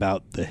arguing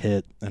about the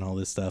hit and all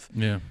this stuff.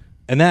 Yeah.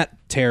 And that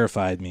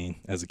terrified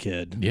me as a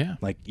kid. Yeah.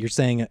 Like, you're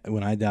saying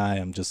when I die,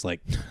 I'm just like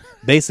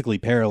basically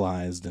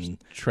paralyzed, and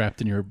Trapped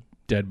in your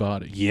dead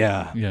body.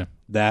 yeah, Yeah.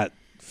 that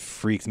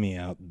freaked me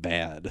out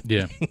bad.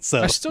 Yeah.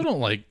 So I still don't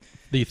like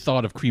the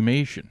thought of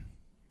cremation.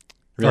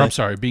 Or, Really? I'm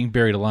sorry, being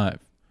buried alive.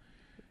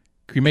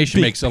 Cremation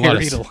Being makes a lot of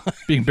buried sense. alive.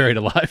 Being buried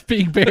alive.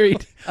 Being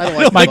buried. I don't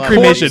like My the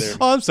cremation. either.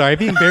 Oh, I'm sorry,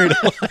 being buried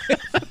alive.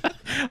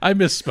 I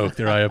misspoke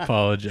there. I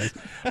apologize.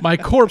 My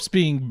corpse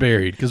being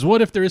buried. Because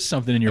what if there is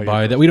something in your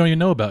body that we don't even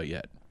know about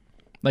yet?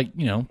 Like,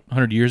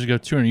 100 years ago,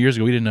 200 years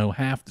ago, we didn't know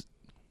half,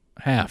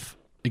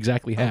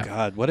 exactly Oh half.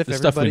 God, what if The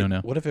stuff we everybody? don't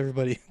know. What if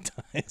everybody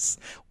dies,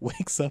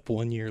 wakes up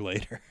 1 year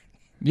later?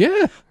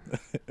 Yeah.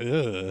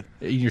 Ugh.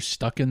 You're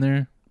stuck in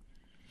there.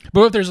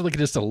 But what if there's like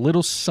just a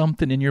little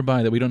something in your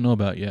body that we don't know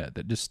about yet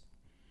that just,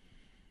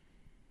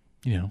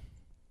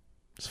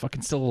 it's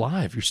fucking still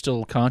alive. You're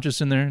still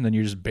conscious in there, and then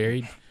you're just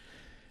buried.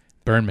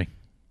 Burn me.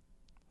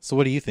 So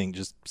what do you think?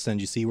 Just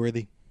send you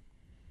seaworthy?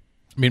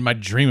 I mean, my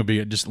dream would be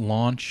to just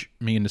launch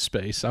me into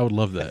space. I would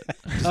love that.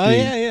 Just Oh be-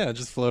 yeah,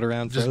 just float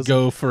around. Just frozen.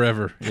 go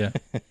forever. Yeah.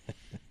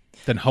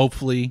 Then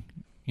hopefully,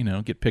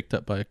 get picked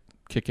up by a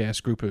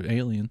kick-ass group of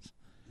aliens.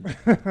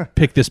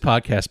 Pick this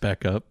podcast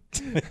back up.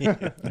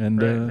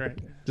 And Right.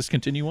 just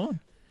continue on.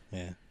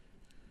 Yeah.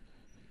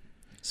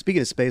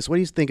 Speaking of space, what do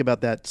you think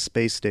about that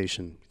space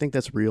station? Think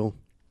that's real?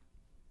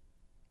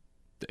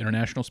 The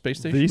International Space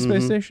Station? The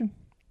space station?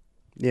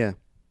 Yeah.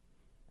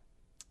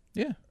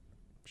 Yeah.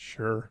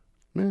 Sure.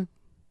 Yeah.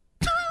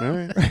 All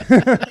right.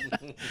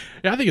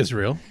 Yeah, I think it's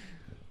real.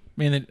 I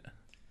mean,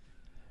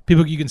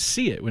 people, you can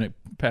see it when it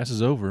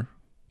passes over.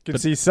 Can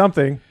see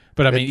something.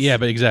 But I mean, yeah,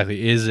 but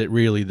exactly. Is it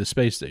really the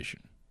space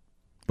station?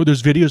 But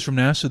there's videos from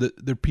NASA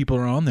that their people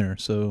are on there,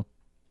 so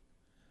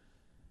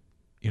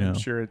I'm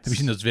sure it's Have you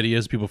seen those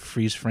videos? People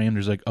freeze frame.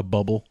 There's like a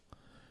bubble.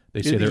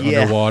 They say they're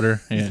Yeah.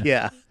 underwater. Yeah.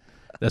 Yeah.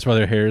 That's why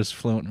their hair is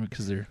floating,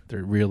 because they're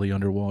really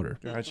underwater.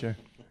 Gotcha.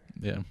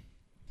 Yeah.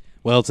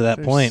 Well, to that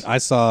There's- point, I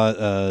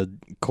saw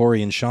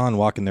Corey and Sean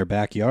walk in their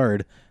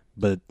backyard,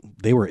 but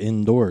they were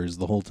indoors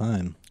the whole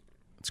time.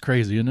 It's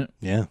crazy, isn't it?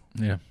 Yeah.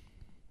 Yeah.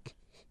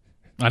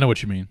 I know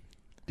what you mean.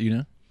 Do you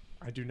know?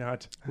 I do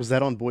not. Was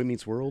that on Boy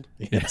Meets World?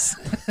 Yes.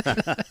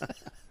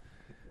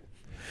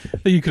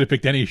 You could have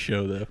picked any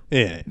show, though.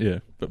 Yeah. Yeah.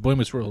 But Boy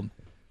Meets World.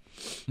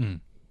 It's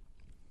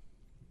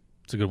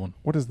a good one.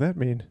 What does that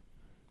mean?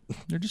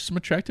 There are just some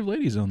attractive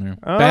ladies on there.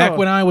 Oh. Back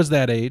when I was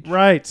that age.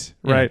 Right.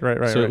 Yeah. Right. So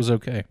right. it was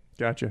okay.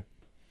 Gotcha.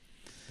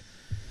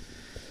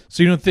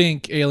 So you don't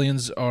think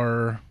aliens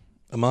are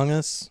Among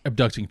Us?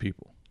 abducting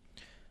people?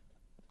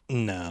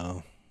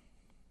 No.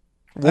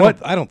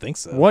 What I don't think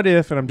so. What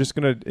if, and I'm just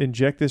going to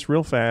inject this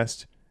real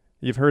fast,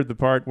 you've heard the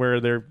part where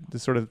they're the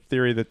sort of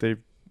theory that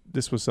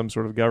this was some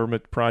sort of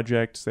government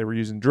project. They were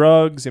using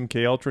drugs,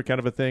 MK Ultra kind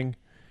of a thing.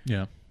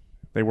 Yeah.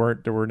 There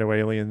were no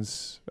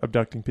aliens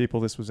abducting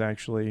people. This was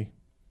actually,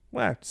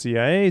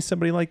 CIA,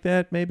 somebody like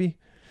that, maybe.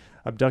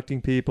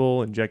 Abducting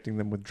people, injecting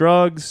them with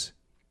drugs,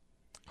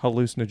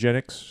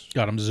 hallucinogenics.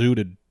 Got them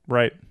zooted.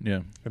 Right. Yeah.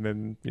 And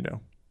then,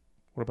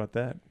 what about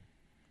that?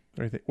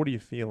 What do you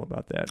feel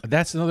about that?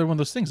 That's another one of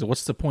those things.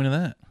 What's the point of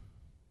that?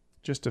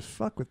 Just to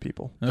fuck with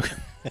people. Okay.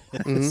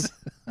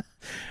 Mm-hmm.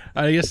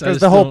 I guess Because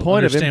the whole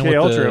point of MK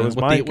Ultra was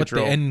mind what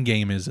control. the end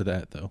game is of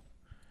that, though.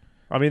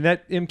 I mean,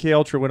 that MK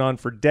Ultra went on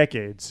for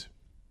decades,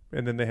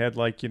 and then they had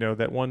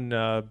that one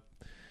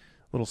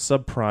little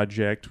sub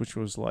project, which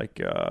was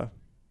like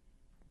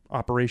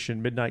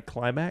Operation Midnight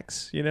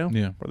Climax. Yeah.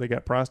 Where they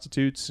got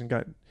prostitutes and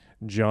got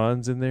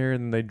Johns in there,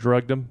 and they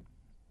drugged them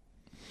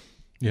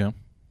Yeah.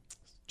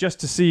 just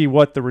to see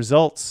what the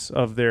results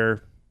of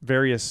their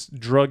various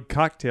drug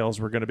cocktails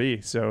were going to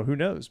be. So who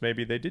knows?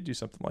 Maybe they did do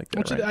something like that.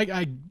 Which Right?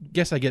 I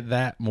guess I get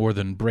that more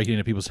than breaking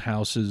into people's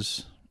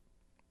houses,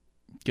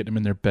 getting them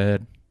in their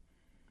bed.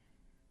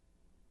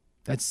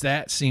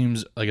 That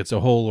seems like it's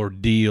a whole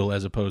ordeal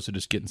as opposed to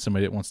just getting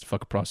somebody that wants to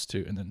fuck a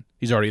prostitute and then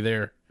he's already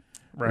there,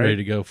 ready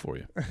to go for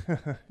you.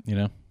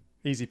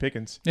 Easy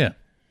pickings. Yeah.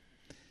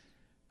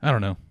 I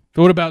don't know.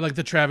 But what about like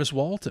the Travis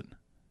Walton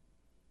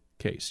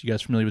case? You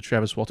guys familiar with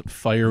Travis Walton?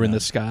 Fire in the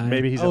Sky?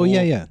 Maybe he's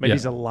yeah. Maybe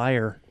he's a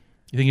liar.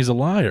 You think he's a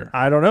liar?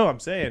 I don't know. I'm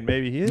saying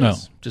maybe he is. No.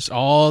 Just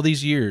all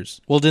these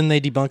years. Well, didn't they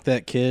debunk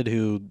that kid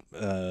who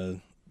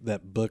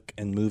that book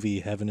and movie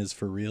Heaven is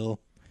for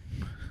Real?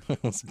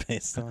 was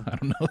based on. I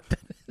don't know what that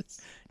is.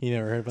 You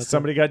never heard about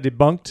Somebody got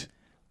debunked.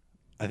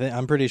 that?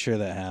 I'm pretty sure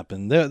that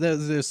happened.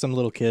 There's some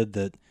little kid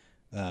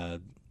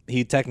that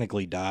he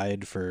technically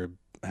died for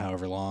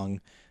however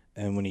long,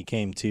 and when he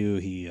came to,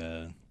 he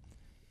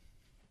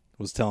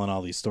was telling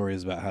all these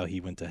stories about how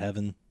he went to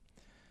heaven,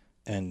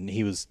 and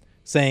he was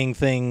saying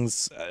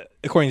things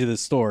according to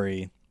this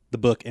story, the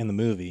book and the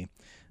movie.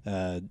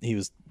 He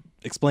was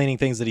explaining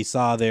things that he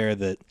saw there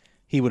that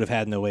he would have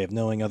had no way of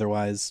knowing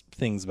otherwise,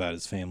 things about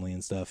his family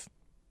and stuff,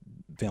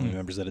 family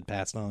members that had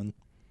passed on.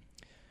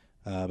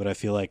 But I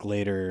feel like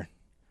later,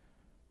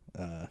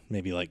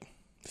 maybe like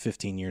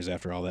 15 years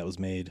after all that was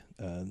made,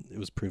 it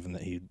was proven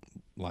that he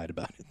lied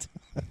about it.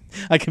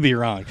 I could be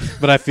wrong,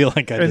 but I feel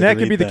like I did And that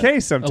could read be the that.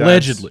 case sometimes.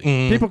 Allegedly.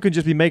 People could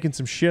just be making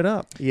some shit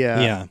up.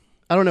 Yeah. Yeah.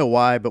 I don't know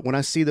why, but when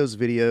I see those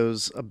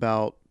videos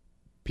about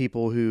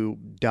people who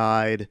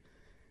died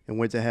and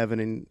went to heaven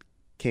and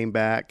came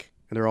back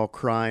and they're all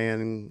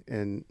crying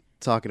and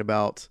talking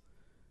about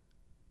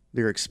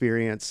their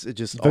experience, it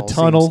just The all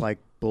tunnel. seems like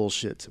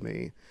bullshit to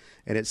me.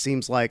 And it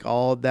seems like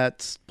all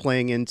that's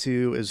playing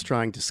into is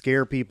trying to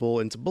scare people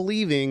into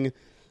believing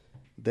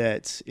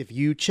that if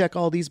you check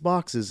all these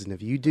boxes and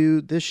if you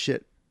do this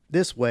shit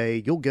this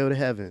way, you'll go to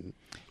heaven.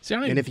 See, I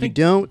don't And even if you think,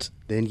 don't,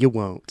 then you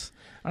won't.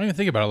 I don't even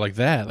think about it like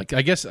that. Like,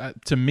 I guess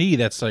to me,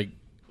 that's like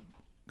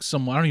I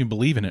don't even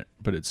believe in it,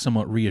 but it's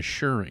somewhat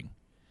reassuring.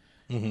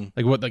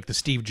 Like like the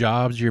Steve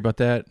Jobs, you hear about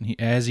that? And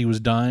as he was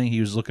dying, he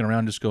was looking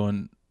around just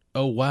going,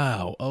 oh,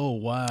 wow. Oh,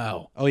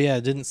 wow. Oh yeah,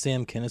 didn't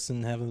Sam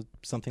Kinison have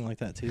something like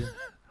that too?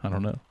 I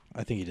don't know.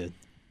 I think he did.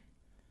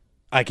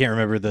 I can't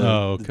remember the,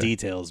 Oh, the okay.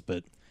 details,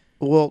 but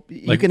Well,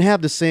 you Like- can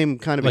have the same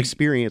kind of like-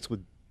 experience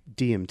with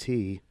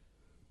DMT.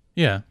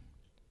 Yeah.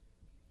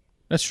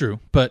 That's true.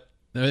 But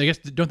I guess,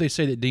 don't they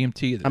say that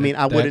DMT... I mean,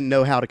 I that- wouldn't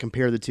know how to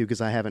compare the two because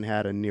I haven't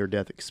had a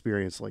near-death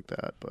experience like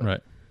that. But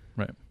Right.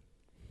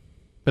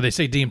 But they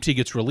say DMT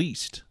gets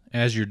released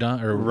as you're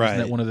done, or isn't Right.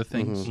 that one of the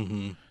things?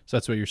 mhm. So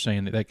that's what you're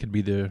saying, that could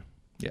be the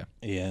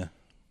Yeah,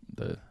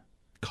 the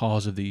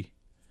cause of the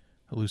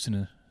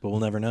hallucinations. but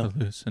we'll never know.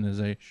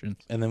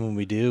 And then when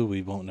we do,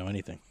 we won't know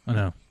anything. I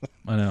know.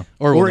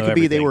 Or, or we'll it know could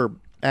be they everything. were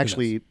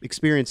actually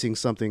experiencing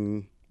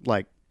something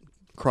like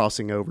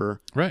crossing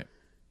over, Right.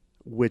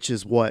 which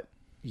is what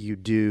you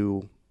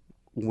do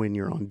when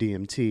you're on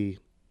DMT,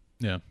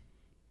 Yeah.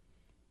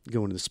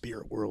 go into the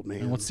spirit world,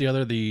 man. And what's the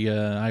other? The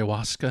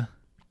ayahuasca?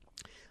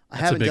 I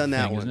That's a haven't big done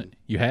that thing, one. isn't it?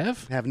 You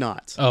have? Have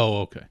not.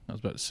 Oh, okay. I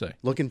was about to say.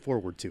 Looking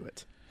forward to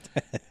it.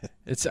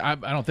 I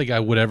don't think I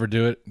would ever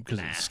do it because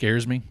it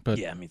scares me. But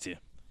Yeah, me too.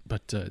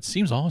 it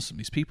seems awesome.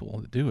 These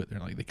people that do it, they're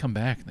like, they come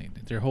back and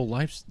their whole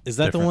life's Is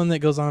that different. the one that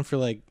goes on for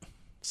like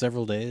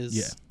several days?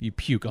 Yeah. You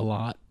puke a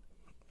lot,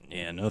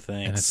 Yeah, no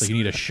thanks. and it's like you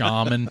need a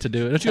shaman to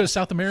do it. Don't you go to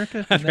South America?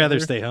 I'd Isn't that rather where-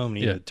 stay home and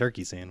eat Yeah. a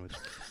turkey sandwich.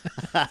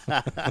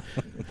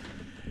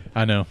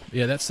 I know.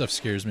 Yeah, that stuff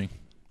scares me.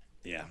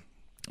 Yeah.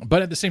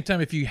 But at the same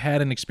time, if you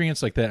had an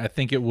experience like that, I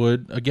think it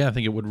would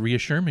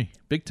reassure me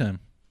big time,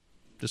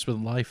 just with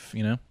life,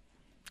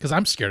 because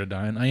I'm scared of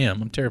dying. I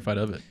am. I'm terrified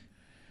of it.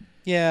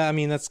 Yeah, I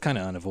mean, that's kind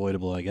of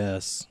unavoidable, I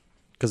guess.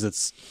 Because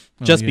it's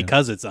Oh, just yeah.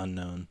 because it's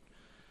unknown.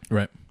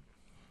 Right.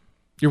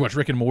 You watch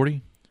Rick and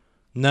Morty?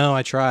 No,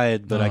 I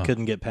tried, but I Oh.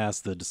 couldn't get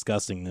past the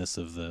disgustingness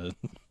of the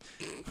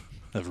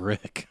of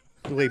Rick.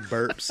 The way he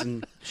burps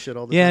and shit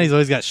all the Yeah, time. he's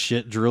always got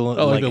shit drooling.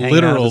 Oh, like the hanging out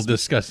of literal his-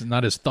 disgust,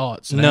 not his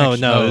thoughts. and No,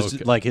 action. no, Oh, it's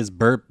okay. like his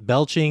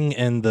belching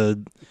and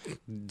the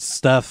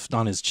stuff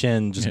on his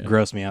chin just Yeah.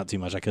 grossed me out too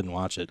much. I couldn't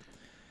watch it.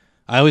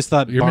 I always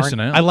thought You're missing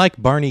out. I like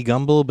Barney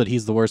Gumble, but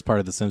he's the worst part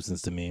of The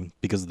Simpsons to me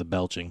because of the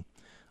belching.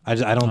 I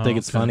don't think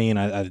it's okay. funny, and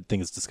I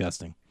think it's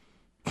disgusting.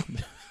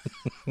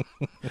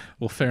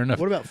 Well, fair enough.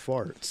 What about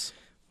farts?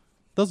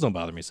 Those don't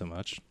bother me so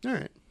much. All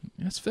right.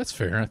 That's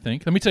fair, I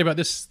think. Let me tell you about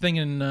this thing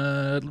in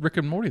Rick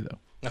and Morty, though.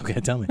 Okay,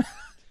 tell me.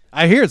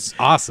 I hear it's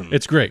awesome.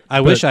 It's great.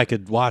 I wish I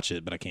could watch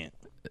it, but I can't.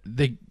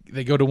 They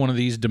go to one of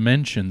these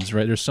dimensions,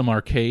 right? There's some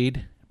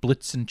arcade,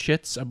 Blitz and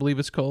Chits, I believe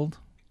it's called.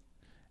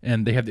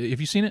 And they have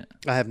you seen it?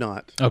 I have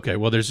not. Okay,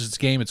 well, there's this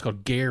game. It's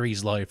called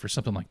Gary's Life or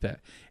something like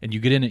that. And you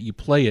get in it, you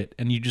play it,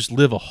 and you just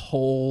live a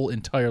whole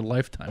entire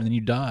lifetime. And then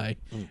you die,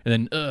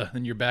 and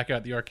then you're back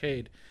out the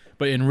arcade.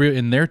 But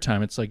in their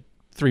time, it's like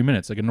 3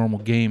 minutes, like a normal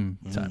game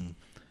time.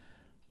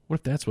 What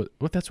if that's what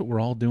we're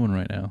all doing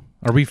right now?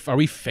 Are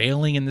we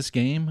failing in this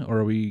game, or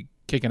are we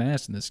kicking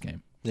ass in this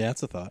game? Yeah,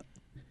 that's a thought.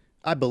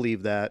 I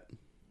believe that.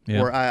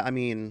 Yeah. Or I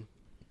mean,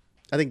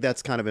 I think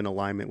that's kind of in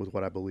alignment with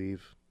what I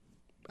believe.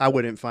 I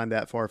wouldn't find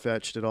that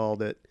far-fetched at all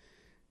that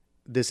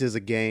this is a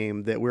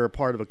game, that we're a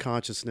part of a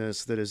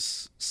consciousness that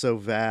is so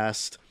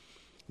vast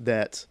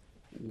that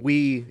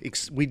we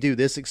do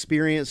this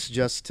experience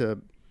just to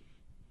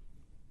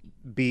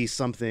be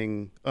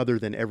something other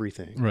than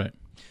everything. Right.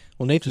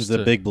 Well, Nathan's Just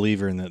a big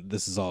believer in that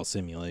this is all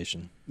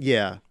simulation.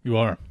 Yeah. You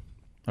are.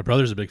 My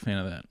brother's a big fan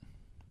of that.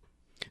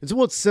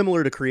 It's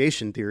similar to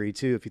creation theory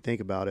too, if you think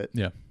about it.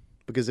 Yeah.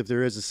 Because if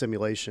there is a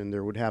simulation,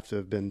 there would have to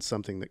have been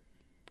something that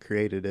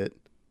created it.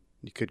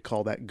 You could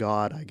call that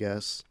God, I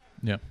guess.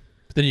 Yeah.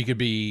 But then you could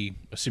be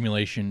a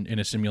simulation in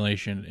a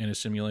simulation in a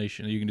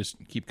simulation. You can just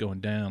keep going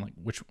down. Like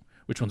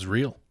which one's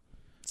real?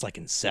 It's like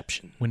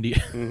Inception. When do you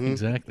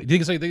exactly? Do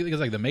you think it's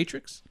like the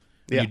Matrix?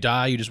 When Yeah. you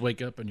die, you just wake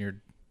up and you're.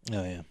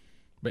 Oh yeah.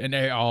 But and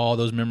all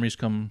those memories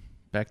come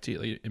back to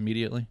you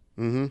immediately.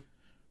 Mm-hmm.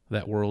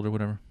 That world or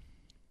whatever.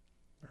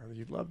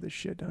 You love this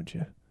shit, don't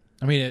you?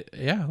 I mean,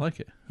 yeah, I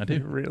like it. I You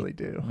do. really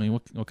do. I mean,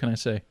 what can I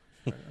say?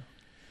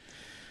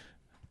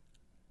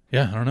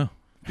 Yeah, I don't know,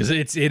 because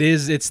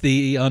it's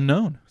the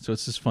unknown, so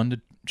it's just fun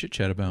to chit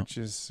chat about. Which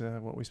is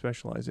what we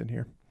specialize in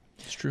here.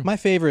 It's true. My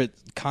favorite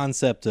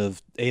concept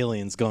of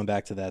aliens, going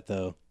back to that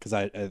though, because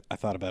I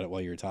thought about it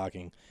while you were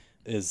talking,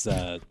 is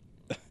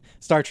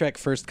Star Trek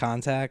First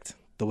Contact,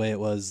 the way it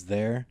was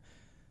there.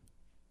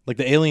 Like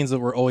the aliens that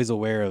were always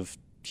aware of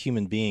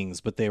human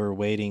beings, but they were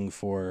waiting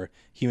for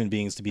human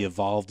beings to be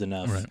evolved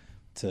enough Right.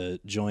 to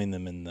join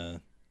them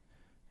in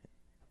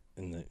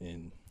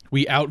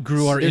We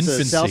outgrew our There's a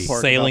infancy. South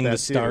Park sailing about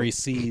the that, too. starry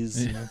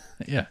seas. you know?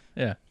 Yeah.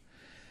 Yeah,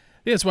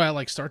 that's why I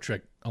like Star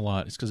Trek a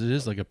lot. It's because it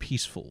is like a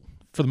peaceful,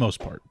 for the most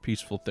part,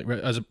 peaceful thing.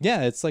 Right?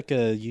 Yeah, it's like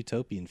a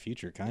utopian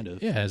future, kind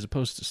of. Yeah, as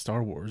opposed to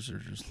Star Wars,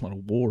 there's just a lot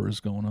of wars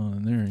going on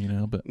in there, you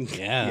know. But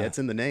Yeah. Yeah, it's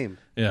in the name.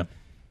 yeah,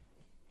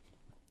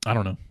 I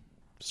don't know.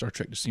 Star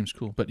Trek just seems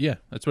cool, but yeah,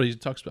 that's what he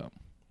talks about.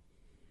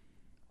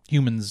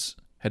 Humans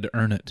had to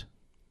earn it.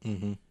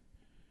 Mm-hmm.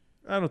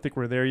 I don't think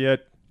we're there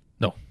yet.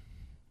 No,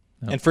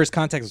 And First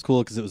Contact was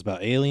cool because it was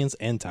about aliens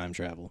and time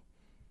travel.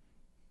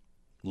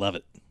 Love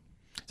it.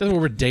 is that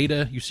where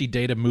Data? You see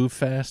Data move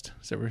fast.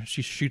 Is that where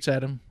she shoots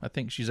at him? I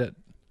think she's at.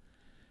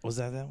 Was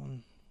that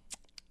one?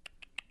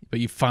 But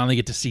you finally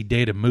get to see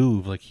Data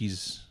move like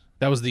he's.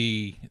 That was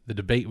the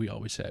debate we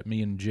always had.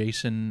 Me and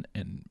Jason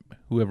and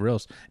whoever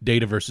else.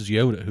 Data versus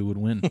Yoda. Who would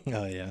win?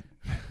 Oh yeah.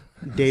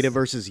 Data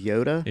versus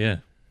Yoda. Yeah.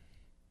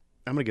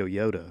 I'm gonna go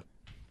Yoda.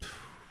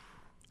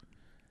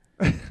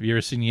 Have you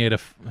ever seen Yoda?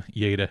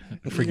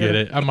 Forget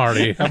it. I'm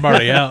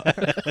already out.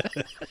 I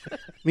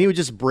mean, it would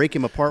just break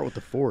him apart with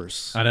the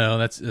Force. I know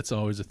that's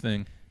always a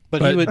thing.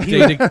 But But he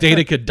would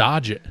Data could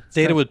dodge it.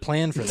 Data would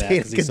plan for that Data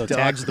because he's so could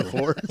dodge the tactical.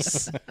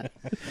 Force.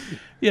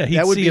 Yeah, he'd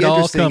That would see be it all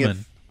interesting if-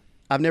 coming.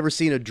 I've never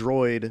seen a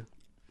droid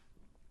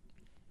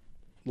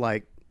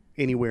like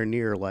anywhere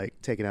near like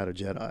taking out a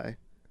Jedi,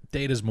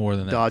 Data's more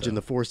than that. dodging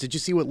though. the Force. Did you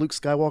see what Luke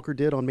Skywalker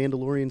did on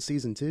Mandalorian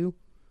season 2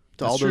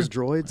 to all That's those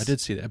true. droids? I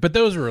did see that, but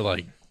those were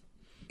like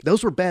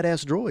Those were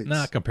badass droids.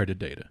 not compared to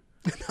Data.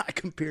 Not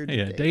compared to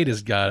Yeah, Data.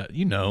 Data's got it.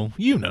 You know.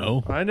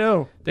 I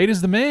know.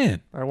 Data's the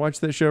man. I watch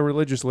that show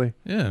religiously.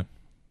 Yeah.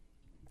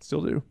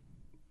 Still do.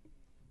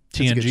 a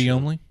good TNG show.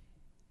 only.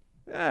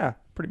 Yeah,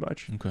 pretty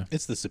much. Okay.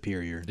 It's the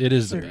superior. It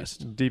is the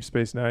best. Deep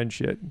Space Nine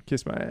shit.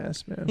 Kiss my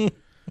ass, man.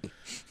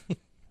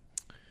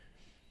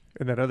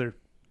 And that other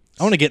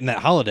I want to get in that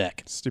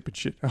holodeck. stupid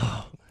shit.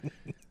 Oh.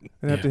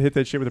 I have to hit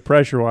that shit with a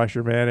pressure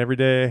washer, man, every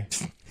day.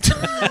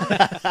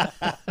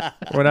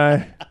 When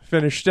I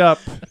finished up,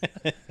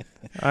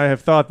 I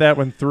have thought that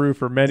one through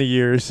for many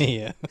years.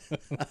 Yeah.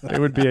 It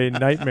would be a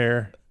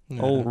nightmare.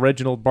 Old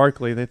Reginald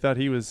Barkley, they thought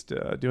he was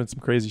doing some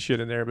crazy shit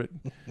in there, but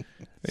they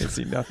didn't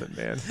see nothing,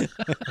 man.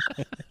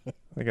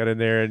 I got in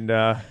there and,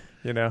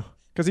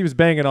 because he was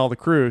banging all the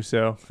crew,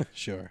 so,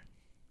 Sure.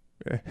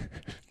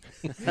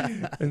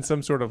 in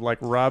some sort of like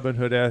Robin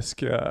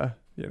Hood-esque,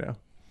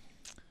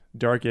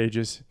 Dark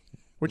Ages,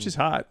 which is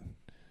hot.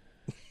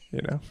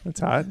 It's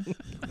hot.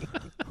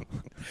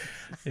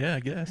 Yeah, I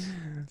guess.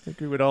 I think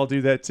we would all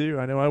do that too.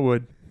 I know I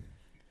would.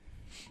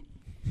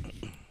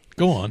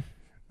 Go on.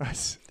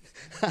 That's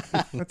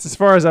as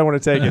far as I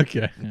want to take it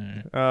Okay.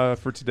 All right.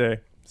 for today.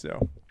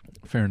 So,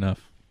 Fair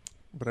enough.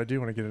 but I do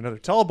want to get another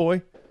tall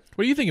boy.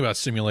 What do you think about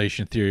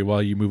simulation theory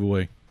while you move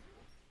away?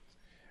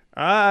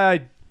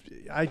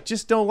 I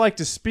just don't like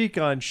to speak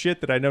on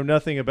shit that I know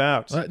nothing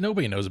about.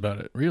 Nobody knows about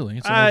it, really.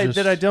 It's all just,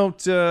 That I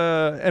don't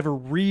ever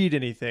read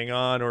anything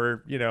on,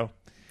 or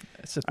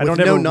it's just- I don't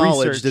With no ever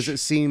knowledge, research. does it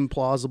seem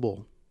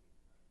plausible?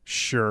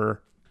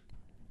 Sure.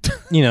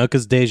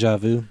 Because deja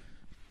vu.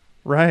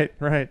 Right.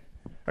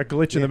 A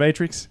glitch in the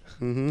Matrix.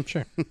 Mm-hmm.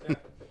 Sure. Have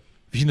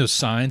you seen those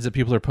signs that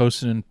people are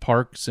posting in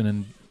parks and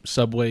in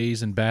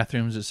subways and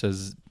bathrooms? It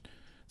says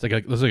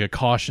there's like a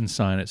caution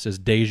sign. It says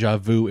 "deja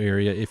vu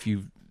area." If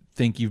you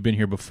think you've been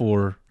here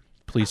before,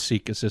 please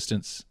seek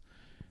assistance.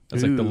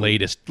 That's like the Ooh.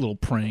 latest little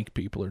prank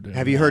people are doing.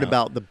 Have you heard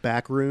about the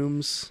back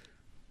rooms?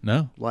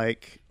 No.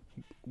 Like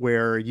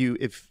where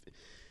if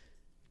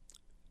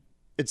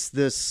it's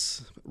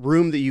this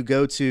room that you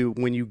go to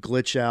when you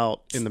glitch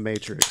out in the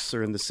Matrix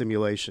or in the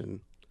simulation.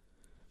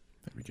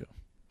 There we go.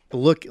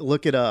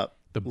 Look it up.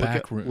 The Look back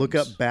up, rooms. Look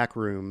up back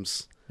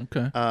rooms.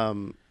 Okay.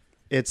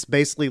 It's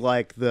basically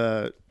like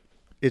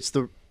it's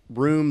the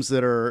rooms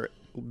that are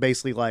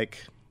basically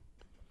like,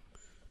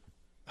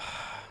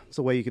 it's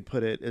a way you could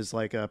put it, is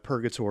like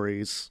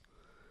purgatories.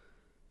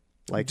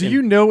 Like, Do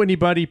you know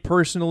anybody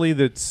personally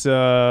that's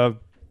been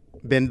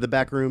to the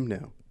back room?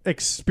 No.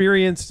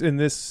 experienced in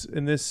this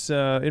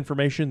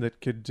information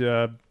that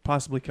could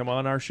possibly come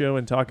on our show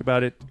and talk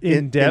about it in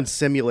In depth?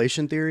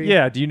 simulation theory?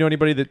 Yeah. Do you know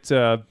anybody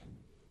that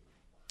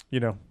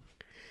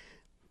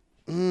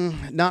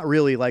Not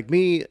really. Like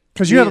me,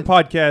 Because you have a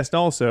podcast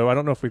also. I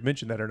don't know if we've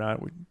mentioned that or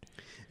not.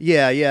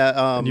 yeah.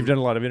 And you've done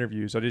a lot of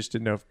interviews. I just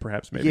didn't know if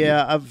perhaps maybe.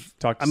 Yeah, I've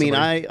talked to I mean,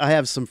 somebody. I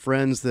have some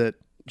friends that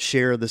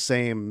share the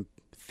same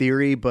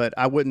theory, but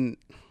I wouldn't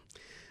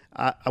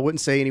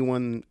say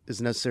anyone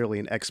is necessarily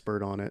an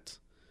expert on it.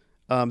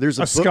 There's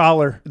a book,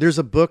 scholar. There's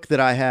a book that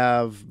I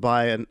have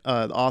by the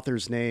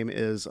author's name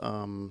is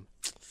I'm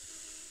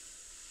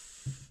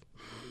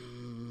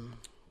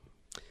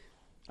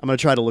going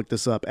to try to look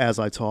this up as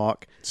I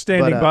talk.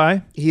 Standing But,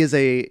 by. He's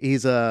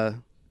a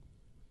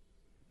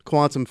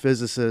quantum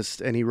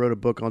physicist, and he wrote a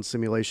book on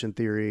simulation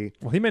theory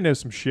Well, he may know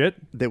some shit.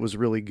 that was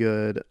really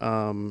good.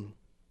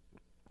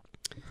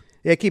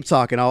 Yeah, keep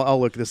talking. I'll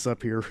look this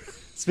up here.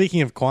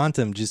 Speaking of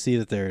quantum, did you see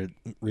that they're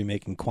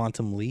remaking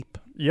Quantum Leap?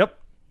 Yep.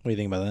 What do you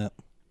think about that?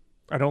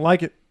 I don't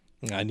like it.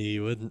 I knew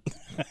you wouldn't.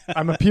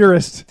 I'm a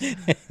purist.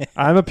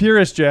 I'm a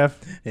purist, Jeff.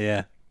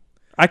 Yeah.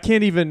 I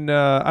can't even.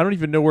 I don't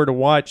even know where to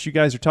watch. You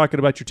guys are talking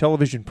about your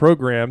television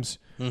programs.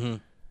 Mm-hmm.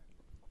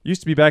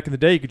 Used to be back in the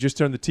day, you could just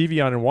turn the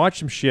TV on and watch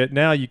some shit.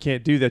 Now you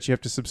can't do that. You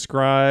have to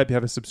subscribe. You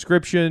have a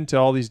subscription to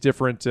all these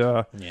different.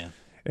 Yeah.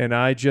 And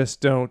I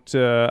just don't.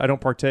 I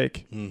don't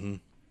partake. Mm-hmm.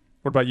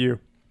 What about you?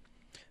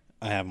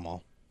 I have them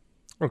all.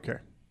 Okay.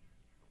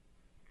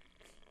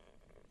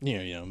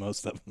 You know,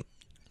 most of them.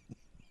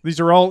 These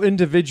are all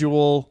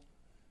individual.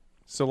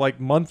 So like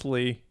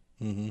monthly,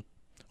 Mm-hmm.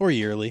 Or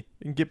yearly.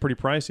 it can get pretty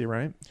pricey,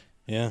 right?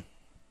 Yeah.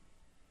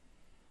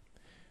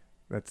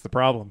 That's the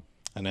problem.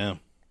 I know.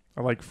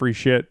 I like free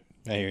shit.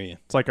 I hear you.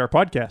 It's like our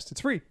podcast.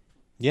 It's free.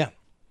 Yeah.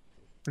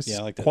 It's Yeah,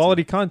 I like that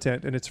quality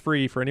content, and it's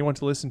free for anyone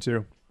to listen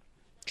to.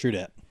 True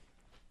dat.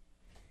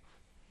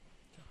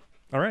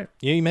 All right.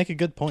 Yeah, you make a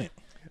good point.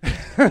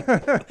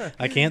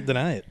 I can't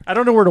deny it. I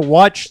don't know where to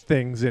watch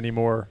things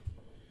anymore.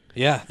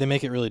 Yeah, they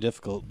make it really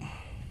difficult.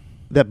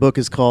 That book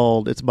is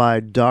called. It's by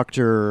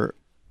Dr.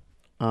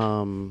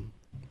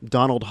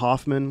 Donald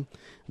Hoffman,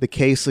 The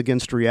Case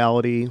Against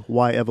Reality,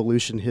 Why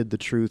Evolution Hid the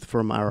Truth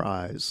from Our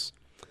Eyes.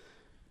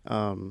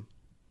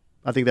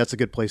 I think that's a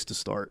good place to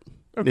start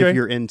Okay. if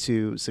you're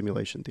into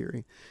simulation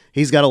theory.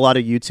 He's got a lot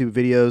of YouTube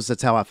videos.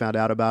 That's how I found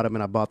out about him,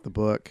 and I bought the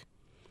book.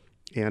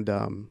 And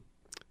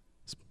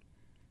it's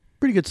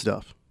pretty good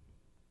stuff.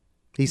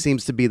 He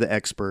seems to be the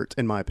expert,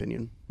 in my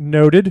opinion.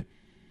 Noted.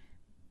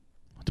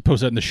 I'll have to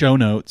post that in the show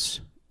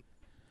notes,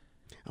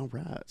 All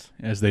right.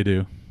 as they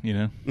do, you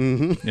know?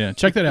 Mm-hmm. Yeah,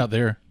 check that out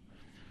there.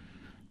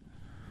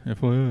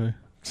 FYI.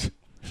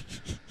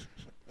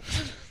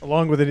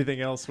 Along with anything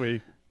else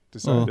we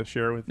decided Well, to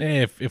share with.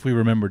 If we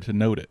remember to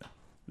note it.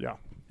 Yeah.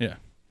 Yeah.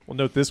 We'll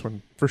note this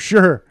one for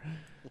sure.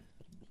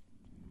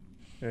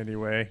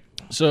 Anyway.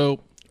 So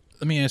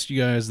let me ask you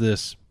guys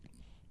this.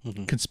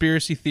 Mhm.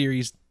 Conspiracy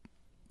theory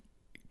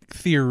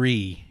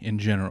in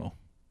general.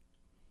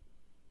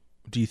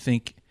 Do you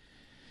think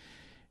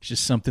it's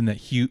just something that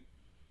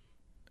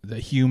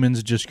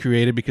humans just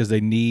created because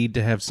they need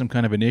to have some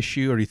kind of an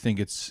issue, or do you think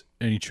it's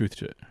any truth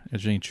to it?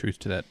 Is there any truth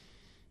to that?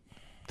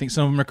 I think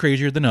some of them are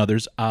crazier than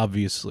others,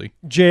 obviously.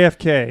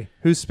 JFK.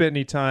 Who spent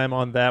any time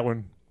on that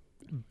one?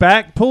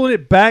 Pulling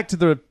it back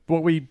to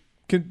what we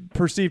can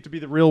perceive to be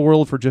the real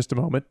world for just a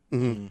moment.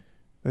 Mm-hmm.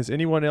 Has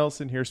anyone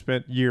else in here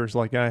spent years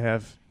like I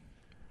have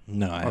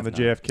No, I on have the not.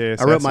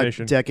 JFK I wrote my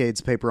assassination? decades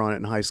paper on it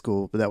in high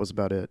school, but that was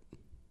about it.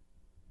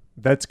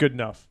 That's good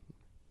enough.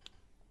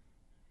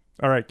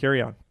 All right,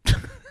 carry on.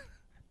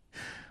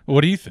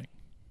 What do you think?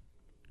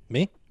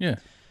 Me? Yeah.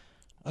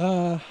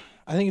 I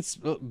think it's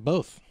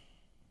both.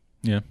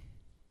 Yeah.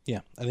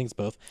 Yeah, I think it's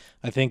both.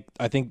 I think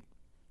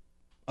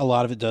a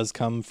lot of it does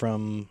come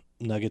from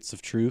nuggets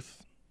of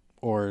truth,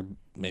 or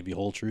maybe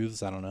whole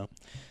truths. I don't know.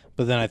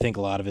 But then I think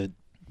a lot of it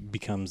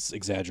becomes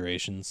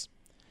exaggerations.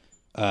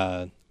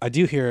 I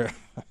do hear,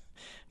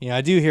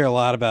 I do hear a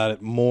lot about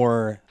it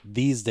more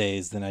these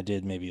days than I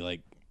did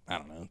maybe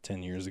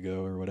 10 years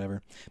ago or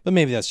whatever. But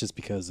maybe that's just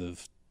because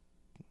of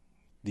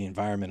the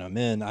environment I'm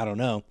in. I don't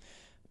know.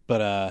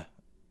 But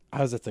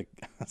I was at the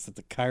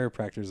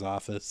chiropractor's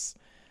office.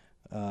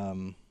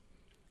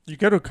 You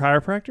go to a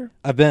chiropractor?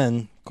 I've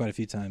been quite a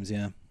few times,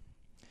 yeah.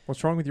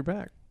 What's wrong with your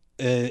back?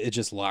 It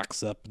just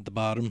locks up at the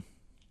bottom.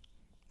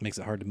 Makes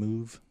it hard to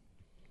move.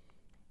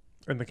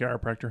 And the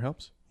chiropractor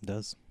helps? It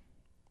does.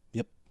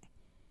 Yep.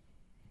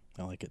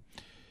 I like it.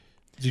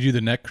 Did you do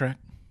the neck crack?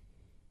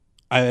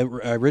 I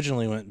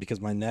originally went because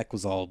my neck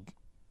was all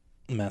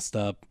messed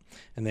up,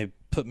 and they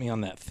put me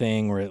on that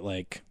thing where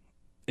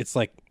it's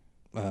like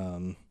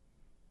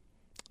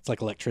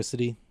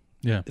electricity.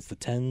 Yeah. It's the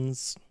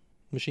TENS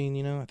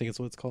machine, I think it's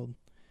what it's called.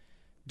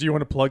 Do you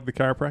want to plug the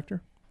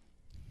chiropractor?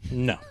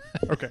 No.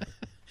 Okay.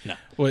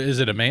 Well, is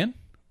it a man?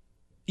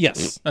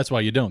 Yes. That's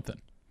why you don't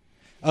then.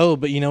 Oh,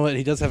 but you know what?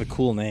 He does have a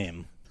cool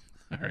name.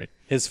 All right.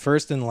 His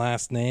first and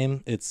last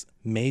name, it's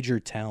Major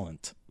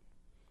Talent.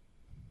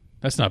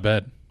 That's not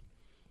bad.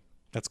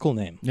 That's a cool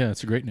name. Yeah,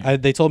 that's a great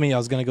name. They told me I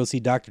was going to go see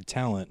Dr.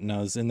 Talent, and I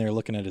was in there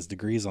looking at his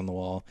degrees on the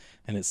wall,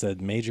 and it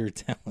said Major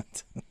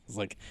Talent. I was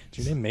like,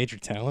 "Did your name Major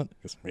Talent?"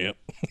 He goes, "Yep."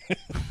 I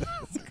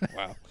was like,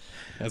 wow,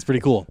 that's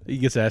pretty cool. He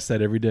gets asked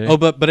that every day. Oh,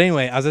 but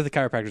anyway, I was at the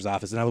chiropractor's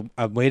office, and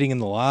I'm waiting in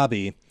the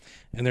lobby,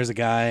 and there's a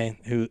guy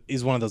who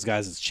he's one of those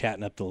guys that's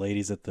chatting up the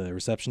ladies at the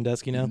reception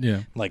desk, you know,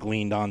 Yeah. like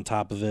leaned on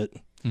top of it,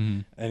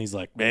 and he's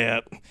like, "Yeah,"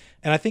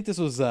 and I think this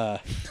was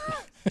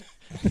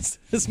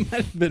this might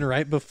have been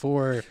right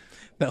before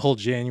that whole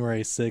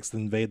January 6th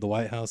invade the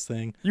White House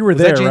thing. You were Was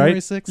that there, January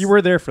right? 6th? You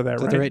were there for that,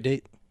 Is right? that the right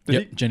date?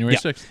 Yep, January Yeah.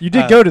 6th. You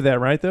did go to that,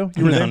 right? Though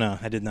you were there. No,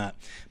 I did not.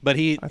 But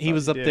he thought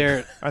was you up did.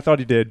 there. I thought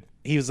he did.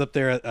 He was up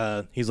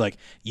there. He's like,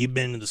 "You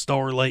been to the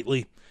store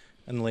lately?"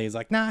 And the lady's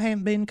like, "Nah, I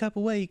haven't been in a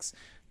couple weeks."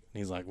 And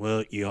he's like,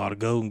 "Well, you ought to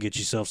go and get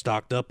yourself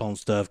stocked up on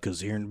stuff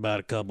because here in about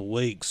a couple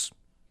weeks,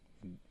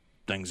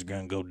 things are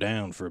gonna go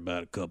down for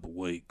about a couple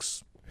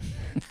weeks."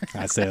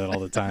 I say that all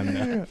the time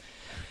now.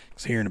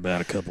 It's here in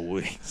about a couple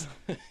weeks.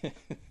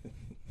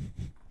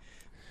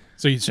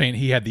 So you're saying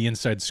he had the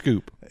inside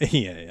scoop?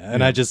 yeah.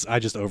 And I just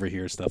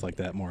overhear stuff like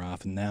that more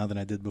often now than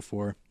I did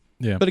before.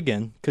 Yeah. But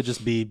again, could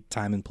just be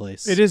time and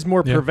place. It is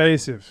more Yeah.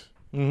 pervasive.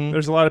 Mhm.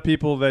 There's a lot of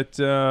people that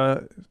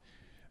I'm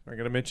not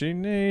gonna mention any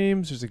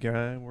names. There's a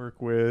guy I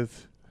work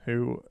with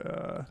who,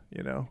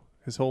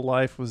 his whole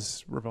life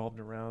was revolved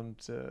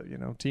around,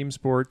 team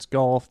sports,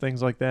 golf,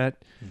 things like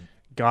that.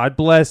 God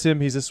bless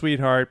him. He's a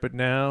sweetheart, but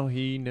now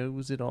he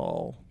knows it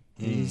all.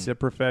 He's a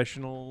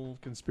professional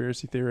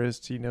conspiracy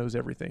theorist. He knows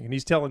everything, and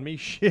he's telling me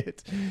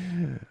shit.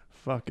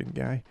 Fucking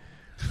guy.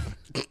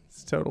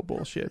 It's total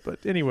bullshit.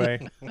 But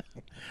anyway,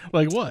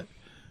 Like what?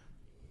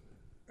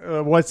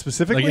 what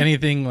specifically? Like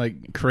anything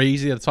like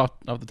crazy off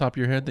the top of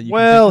your head that you?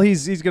 Well,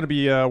 he's going to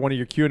be one of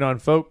your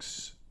QAnon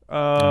folks,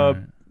 All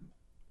right.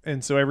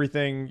 and so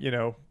everything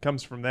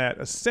comes from that.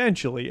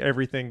 Essentially,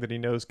 everything that he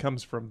knows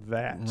comes from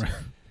that.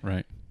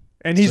 Right.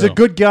 And he's a So-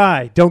 good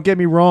guy. Don't get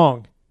me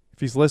wrong. If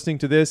he's listening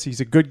to this, he's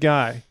a good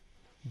guy.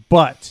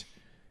 But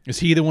Is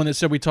he the one that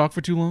said we talked for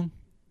too long?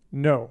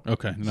 no,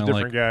 Okay, He's a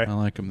different guy. I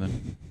like him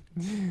then.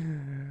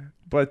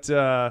 But he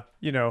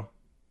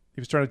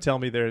was trying to tell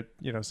me there,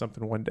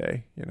 something one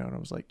day, and I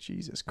was like,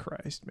 Jesus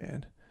Christ,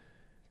 man,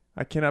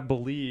 I cannot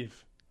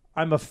believe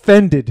I'm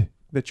offended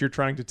that you're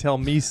trying to tell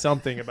me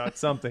something about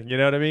something. You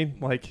know what I mean?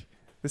 Like,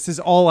 this is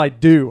all I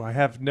do. I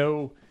have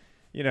no,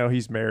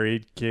 he's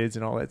married, kids,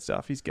 and all that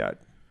stuff. He's got,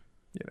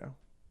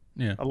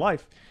 Yeah. a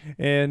life,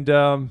 and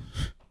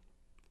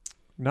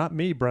not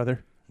me,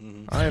 brother.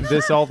 I am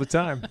this all the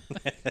time.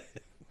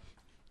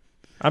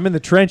 I'm in the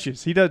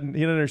trenches. He doesn't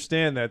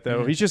understand that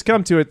though. He's just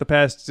come to it the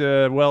past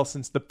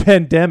since the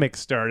pandemic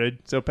started.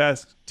 So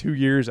past 2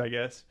 years, I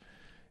guess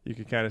you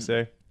could kind of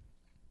say.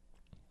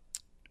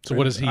 So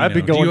what does he? I've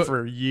been know? going do you,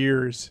 for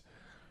years.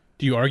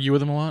 Do you argue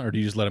with him a lot, or do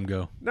you just let him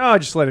go? No, I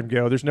just let him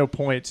go. There's no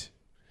point.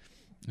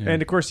 Yeah.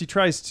 And of course, he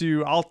tries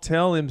to. I'll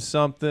tell him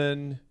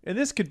something, and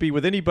this could be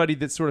with anybody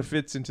that sort of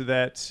fits into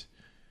that,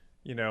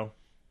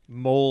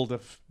 mold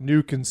of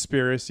new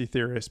conspiracy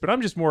theorist. But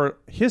I'm just more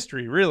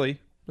history,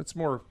 really. That's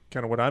more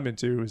kind of what I'm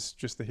into, is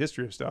just the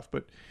history of stuff.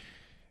 But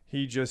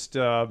he just,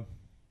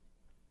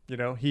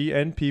 he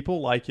and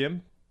people like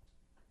him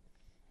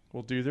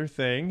will do their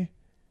thing,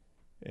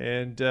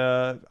 and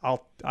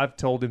I've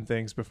told him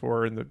things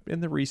before in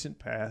the recent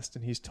past,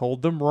 and he's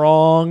told them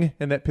wrong,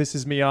 and that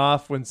pisses me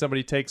off when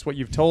somebody takes what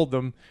you've told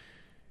them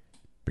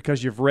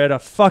because you've read a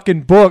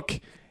fucking book,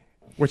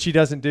 which he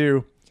doesn't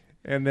do,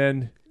 and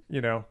then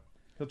he'll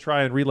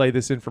try and relay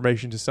this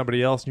information to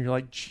somebody else, and you're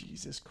like,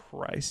 Jesus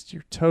Christ,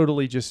 you're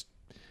totally just,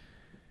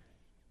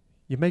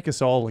 you make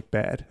us all look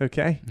bad,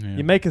 okay? Yeah.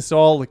 You make us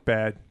all look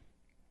bad.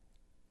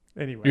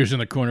 Anyway, You're just in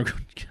the corner.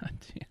 Going, God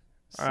damn.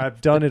 I've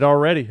done it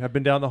already. I've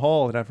been down the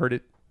hall and I've heard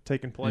it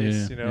taking place,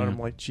 Yeah, and yeah. I'm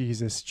like,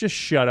 Jesus, just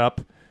shut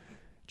up.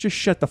 Just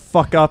shut the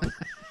fuck up.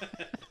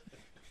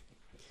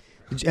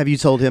 Have you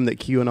told him that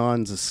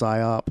QAnon's a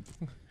psyop?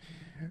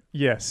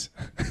 Yes.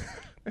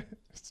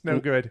 It's no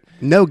good.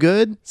 No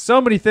good. So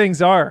many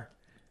things are.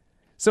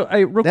 So,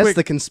 hey, real That's quick.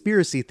 the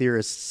conspiracy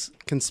theorists'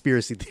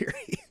 conspiracy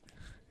theory.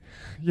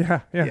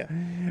 Yeah.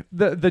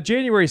 The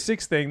January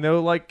 6th thing,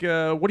 though, like,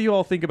 what do you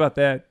all think about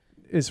that?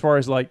 As far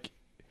as like,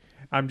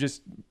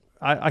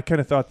 I kind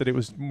of thought that it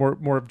was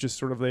more of just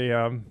sort of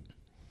a,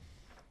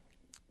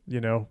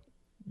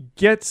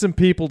 get some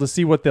people to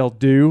see what they'll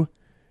do,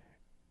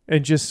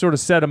 and just sort of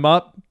set them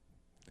up,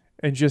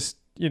 and just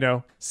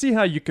see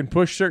how you can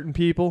push certain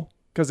people.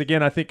 Because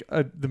again, I think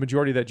the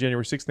majority of that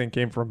January 6th thing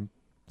came from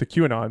the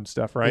QAnon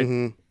stuff, right?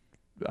 Mhm.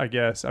 I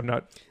guess I'm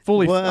not I'm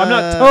What?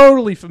 not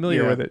totally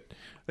familiar Yeah. with it.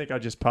 I think I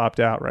just popped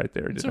out right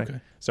there. It's Didn't I?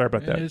 okay. Sorry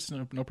about that. It's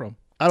no problem.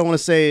 I don't want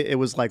to say it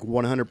was like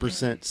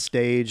 100%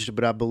 staged,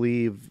 but I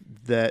believe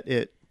that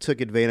it took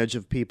advantage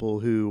of people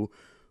who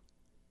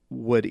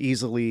would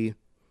easily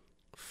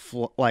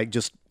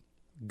just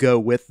go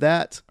with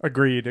that.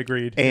 Agreed.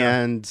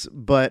 Yeah.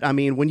 But I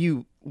mean,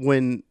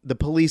 when the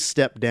police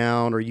step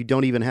down, or you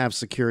don't even have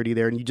security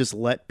there and you just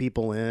let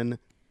people in,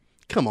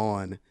 come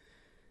on.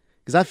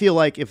 Because I feel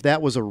like if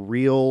that was a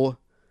real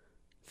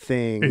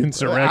thing.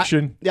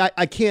 Insurrection.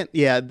 I can't.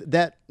 Yeah,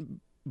 that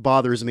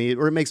bothers me,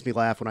 or it makes me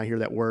laugh when I hear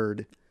that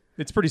word,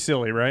 It's pretty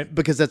silly, right?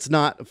 because that's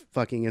not a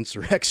fucking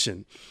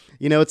insurrection.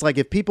 You know, it's like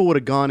if people would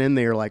have gone in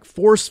there, like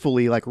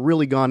forcefully, like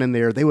really gone in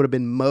there, they would have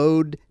been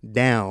mowed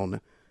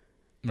down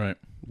Right.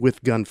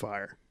 with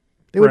gunfire.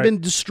 They would have Right.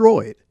 been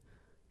destroyed.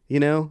 You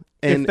know,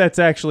 If and that's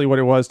actually what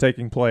it was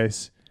taking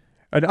place.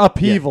 An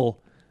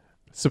upheaval,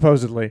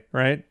 supposedly,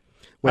 right?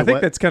 Wait, I think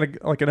what? that's kind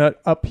of like an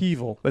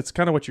upheaval. That's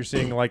kind of what you're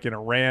seeing like in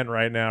Iran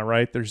right now,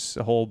 right? There's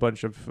a whole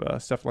bunch of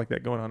stuff like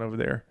that going on over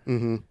there.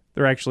 mm-hmm.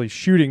 They're actually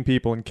shooting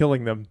people and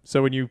killing them.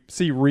 So when you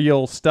see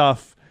real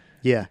stuff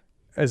yeah,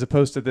 as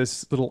opposed to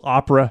this little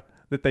opera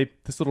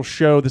this little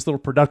show, this little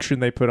production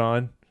they put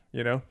on,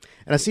 you know?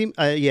 and I see,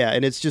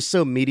 and it's just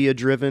so media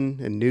driven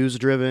and news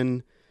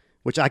driven,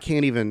 which I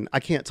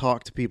can't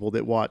talk to people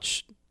that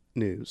watch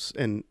news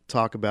and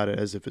talk about it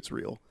as if it's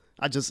real.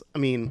 I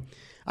mean,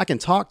 I can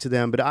talk to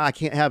them, but I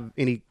can't have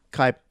any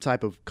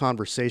type of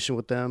conversation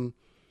with them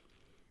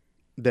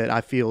that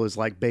I feel is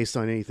like based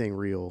on anything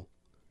real.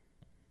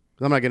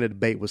 I'm not going to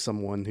debate with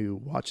someone who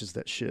watches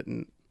that shit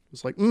and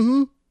it's like,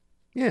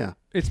 yeah.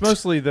 It's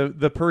mostly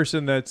the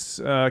person that's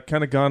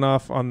kind of gone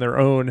off on their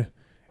own.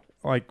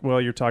 Like,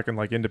 well, you're talking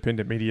like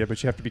independent media,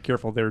 but you have to be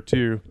careful there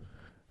too.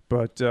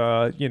 But,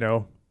 you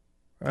know.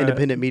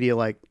 Independent media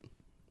like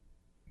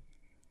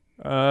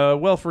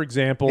Well, for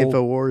example.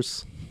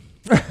 InfoWars.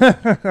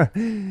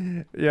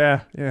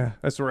 yeah.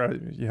 That's where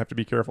you have to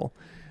be careful.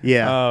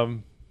 Yeah.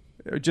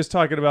 Just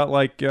talking about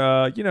like,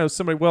 you know,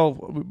 somebody, well,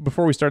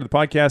 before we started the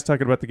podcast,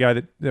 talking about the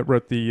guy that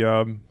wrote the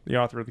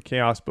author of the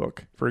Chaos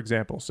book, for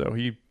example. So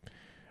he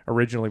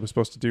originally was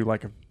supposed to do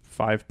like a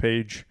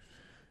 5-page,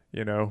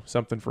 you know,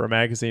 something for a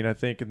magazine, I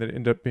think, and then it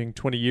ended up being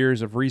 20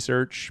 years of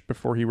research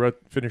before he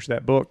finished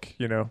that book,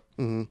 you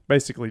know,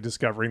 basically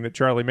discovering that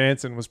Charlie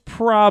Manson was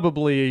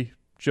probably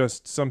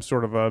just some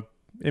sort of a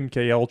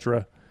MK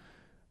Ultra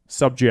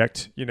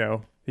subject, you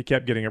know. He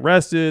kept getting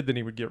arrested, then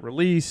he would get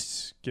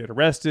released, get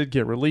arrested,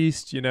 get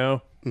released, you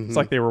know. It's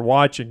like they were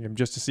watching him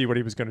just to see what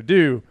he was going to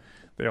do.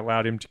 They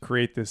allowed him to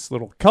create this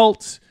little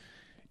cult,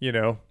 you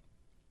know,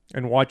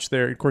 and watch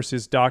there. Of course,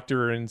 his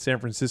doctor in San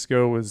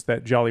Francisco was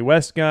that Jolly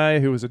West guy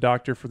who was a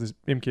doctor for this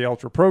MK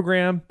Ultra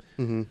program.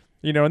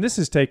 You know, and this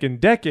has taken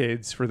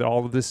decades for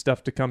all of this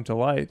stuff to come to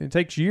light. It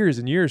takes years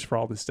and years for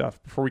all this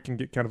stuff before we can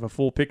get kind of a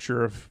full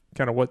picture of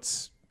kind of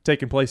what's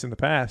taken place in the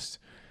past.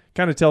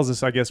 Kind of tells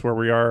us, I guess, where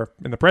we are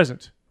in the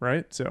present,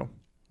 right? So,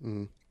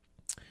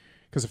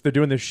 because if they're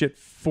doing this shit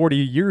 40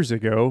 years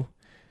ago,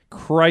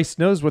 Christ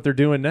knows what they're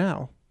doing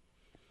now.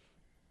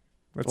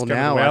 That's Well, kind of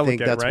the now way I look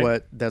think at it,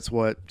 right? that's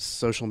what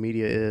social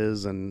media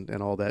is and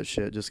all that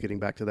shit. Just getting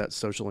back to that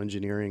social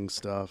engineering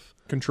stuff.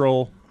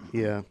 Control.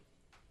 Yeah.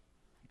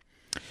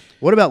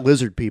 What about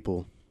lizard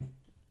people?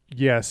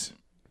 Yes.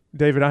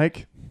 David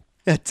Icke.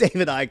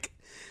 David Icke.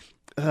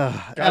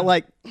 I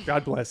like.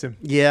 God bless him.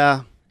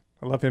 Yeah,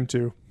 I love him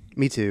too.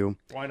 me too.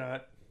 Why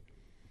not?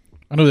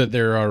 I know that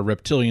there are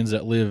reptilians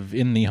that live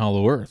in the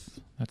Hollow Earth.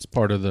 That's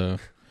part of the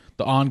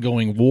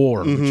ongoing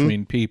war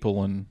between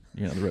people and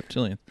the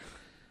reptilians.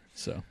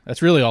 So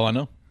that's really all I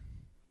know.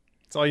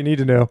 That's all you need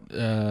to know.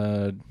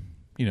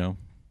 You know,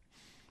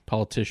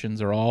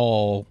 politicians are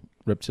all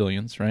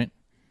reptilians, right?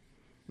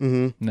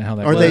 Mm-hmm. Now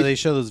that Are They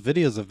show those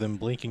videos of them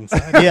blinking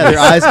sideways. Yeah, their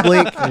eyes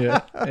blink.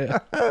 yeah.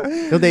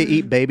 Don't they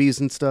eat babies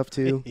and stuff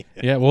too?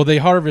 Yeah, well, they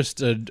harvest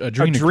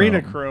adrenochrome.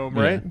 Adrenochrome,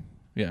 right?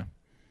 Yeah.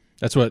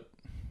 That's what.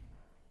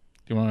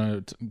 Do you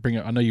want to bring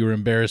up? I know you were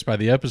embarrassed by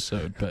the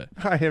episode, but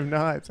I am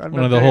not. I'm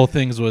one not of the there. whole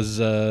things was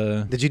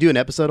the Did you do an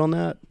episode on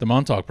that?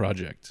 Montauk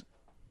Project.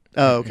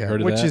 Oh, You okay.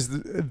 heard of Which that? is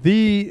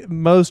the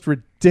most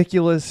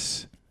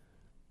ridiculous.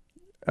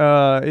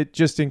 It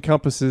just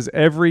encompasses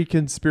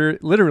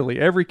literally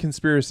every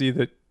conspiracy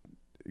that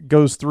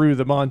goes through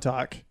the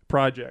Montauk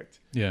Project.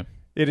 Yeah.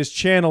 It is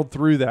channeled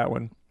through that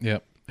one. Yeah.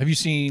 Have you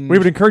seen? We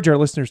would encourage our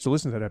listeners to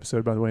listen to that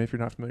episode, by the way, if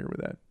you're not familiar with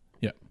that.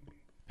 Yeah.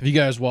 Have you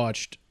guys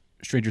watched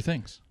Stranger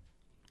Things?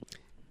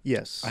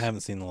 Yes. I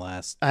haven't seen the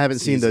last. I haven't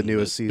seen the season,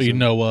 newest But season. you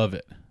know of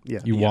it. Yeah.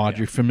 You watch. yeah.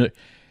 You're familiar.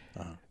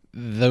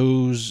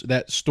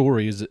 That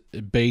story is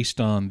based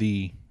on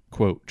the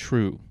quote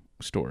true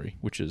story,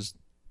 which is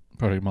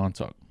part of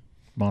Montauk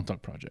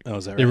Project. Oh,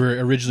 is that They right?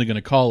 were originally going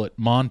to call it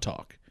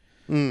Montauk,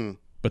 Mm.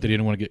 but they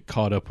didn't want to get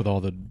caught up with all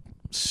the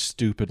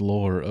stupid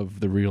lore of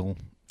the real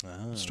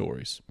Oh.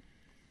 stories.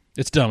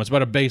 It's dumb. It's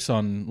about a base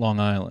on Long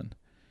Island.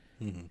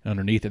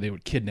 Underneath it, they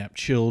would kidnap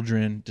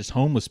children, just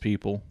homeless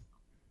people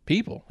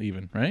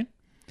even, right?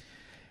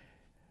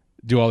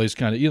 Do all these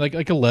kind of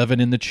like 11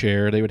 in the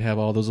chair. They would have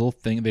all those little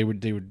things. They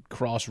would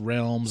cross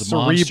realms. The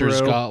monsters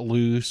Cerebro. got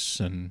loose,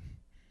 and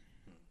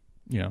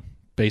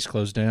base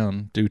closed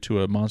down due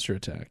to a monster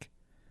attack.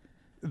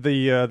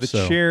 The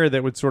So- chair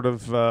that would sort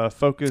of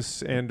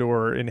focus and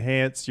or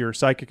enhance your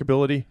psychic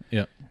ability.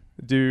 Yeah.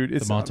 Dude,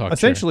 it's Montauk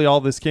essentially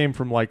all this came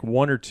from like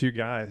one or two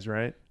guys,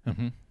 right?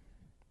 Mm-hmm. A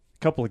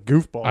couple of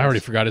goofballs. I already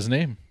forgot his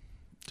name,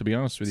 to be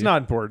honest with It's you.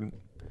 not important.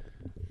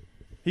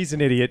 He's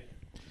an idiot.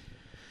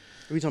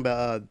 Are we talking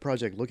about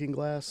Project Looking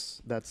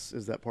Glass?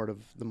 Is that part of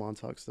the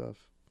Montauk stuff?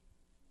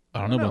 I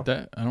don't know about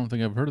that. I don't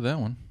think I've heard of that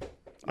one.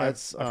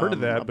 That's, I've heard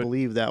of that, I but-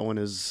 believe that one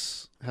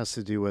has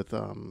to do with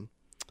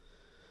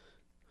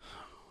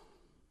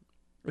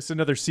It's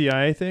another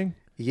CIA thing.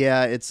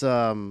 yeah, it's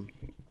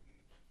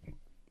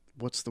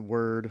what's the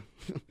word?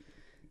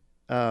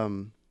 I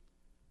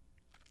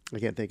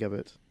can't think of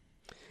it.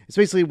 It's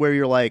basically where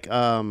you're like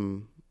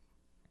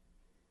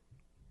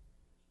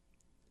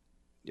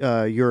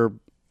you're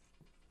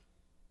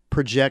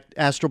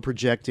astral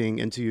projecting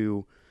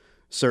into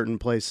certain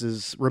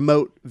places.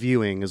 Remote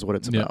viewing is what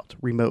it's Yeah. about.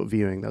 Remote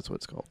viewing, that's what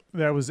it's called.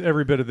 That was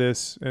every bit of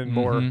this and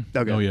more. Mhm.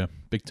 Okay. Oh yeah,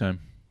 big time.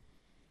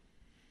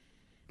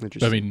 I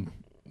Interesting. mean,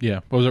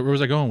 yeah. Where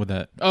was I going with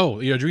that? Oh,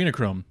 yeah,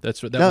 adrenochrome.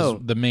 That No.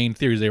 was the main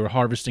theory. They were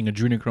harvesting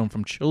adrenochrome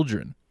from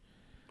children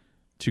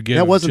to give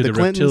That wasn't to the the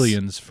Clintons?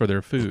 reptilians for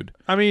their food.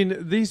 I mean,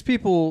 these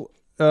people,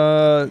 I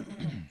thought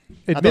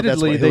that's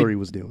admittedly, what Hillary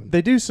was doing.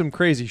 they do some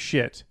crazy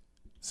shit.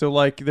 So,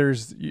 like,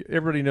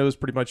 everybody knows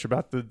pretty much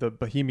about the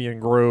Bohemian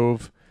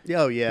Grove.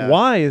 Oh yeah.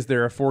 Why is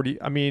there a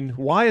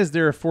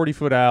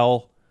 40-foot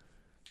owl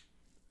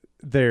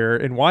there,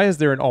 and why is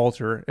there an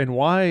altar, and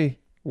why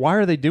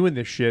are they doing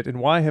this shit,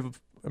 and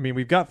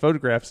we've got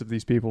photographs of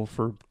these people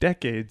for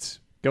decades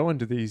going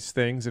to these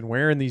things and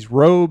wearing these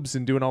robes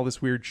and doing all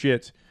this weird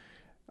shit.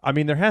 I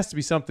mean, there has to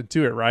be something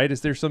to it, right?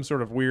 Is there some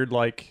sort of weird,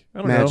 like, I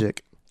don't know,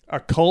 Magic. a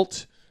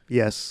cult?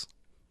 Yes.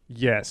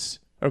 Yes.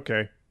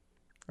 Okay.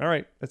 All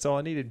right. That's all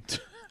I needed.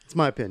 It's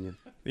my opinion.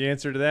 The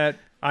answer to that,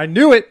 I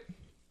knew it.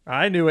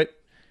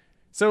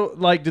 So,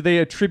 like, do they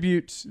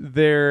attribute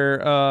their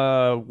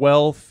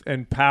wealth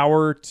and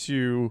power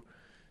to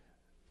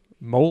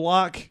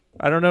Moloch?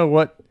 I don't know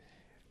what.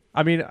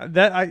 I mean,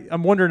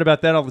 I'm wondering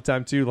about that all the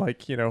time too.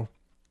 Like,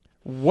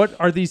 what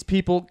are these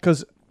people?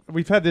 Because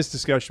we've had this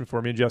discussion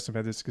before. Me and Justin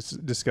have had this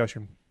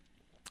discussion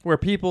where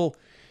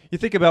you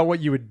think about what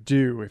you would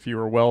do if you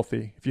were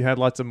wealthy, if you had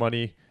lots of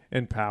money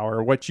and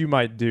power, what you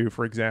might do,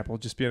 for example,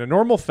 just being a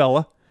normal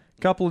fella,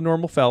 a couple of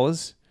normal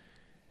fellas,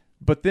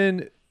 but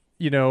then,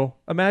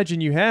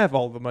 imagine you have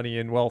all the money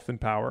and wealth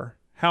and power.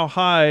 How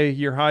high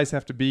your highs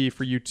have to be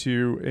for you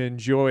to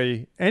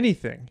enjoy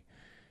anything.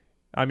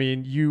 I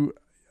mean,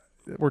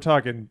 we're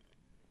talking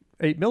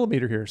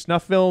 8mm here,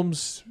 snuff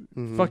films,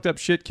 fucked up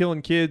shit,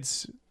 killing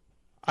kids.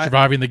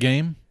 Surviving the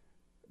game.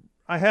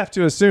 I have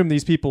to assume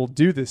these people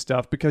do this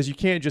stuff because you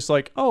can't just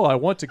like, oh, I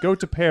want to go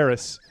to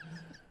Paris.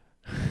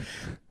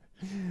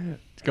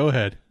 Go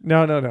ahead.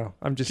 No.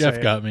 I'm just Jeff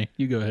saying. got me.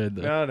 You go ahead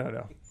though.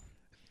 No.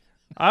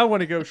 I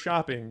want to go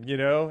shopping,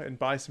 and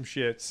buy some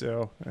shit.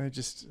 So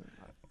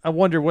I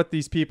wonder what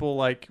these people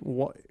like,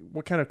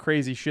 what kind of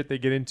crazy shit they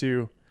get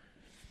into.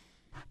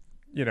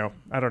 I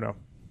don't know.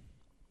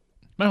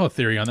 My whole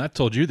theory on that, I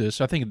told you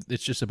this. I think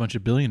it's just a bunch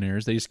of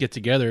billionaires. They just get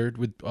together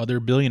with other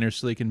billionaires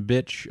so they can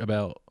bitch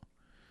about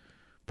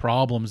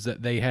problems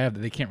that they have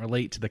that they can't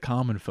relate to the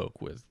common folk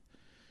with.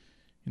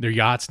 Their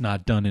yacht's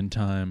not done in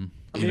time.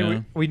 You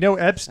know? We know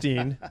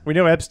Epstein. We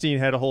know Epstein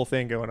had a whole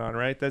thing going on,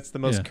 right? That's the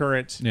most Yeah.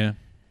 current, Yeah.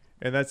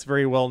 and that's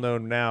very well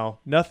known now.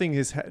 Nothing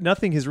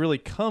has really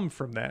come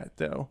from that,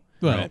 though.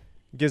 Well, Right.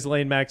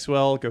 Ghislaine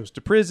Maxwell goes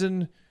to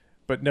prison,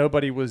 but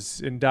nobody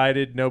was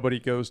indicted. Nobody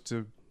goes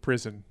to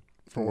prison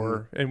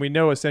for, and we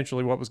know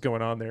essentially what was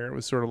going on there. It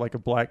was sort of like a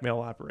blackmail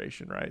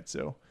operation, right?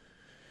 So,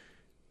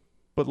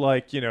 but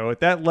like, at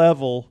that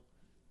level,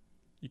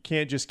 you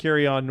can't just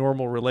carry on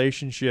normal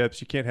relationships.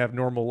 You can't have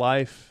normal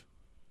life.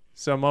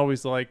 So I'm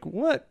always like,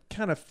 what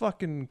kind of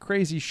fucking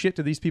crazy shit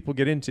do these people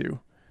get into?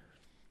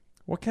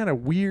 What kind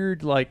of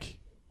weird, like,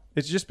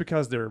 it's just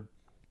because they're,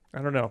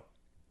 I don't know.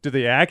 Do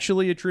they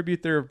actually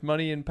attribute their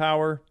money and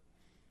power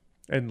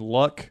and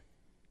luck,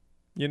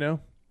 to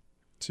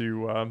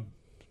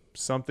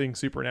something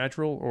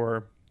supernatural,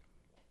 or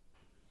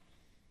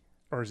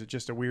is it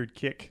just a weird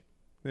kick?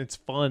 It's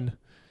fun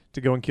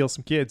to go and kill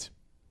some kids,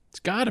 it's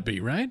got to be,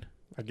 right?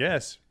 I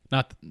guess.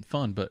 Not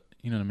fun, but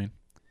you know what I mean.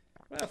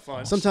 Well,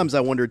 fun. Sometimes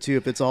I wonder too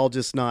if it's all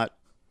just not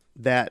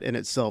that in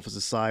itself is a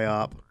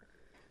psyop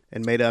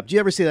and made up. Do you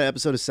ever see that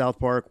episode of South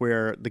Park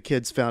where the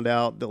kids found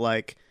out that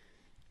like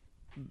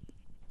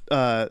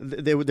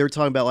they were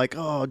talking about like,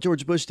 oh,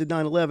 George Bush did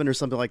 9/11 or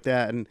something like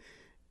that, and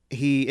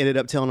he ended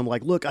up telling them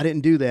like, look, I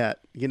didn't do that.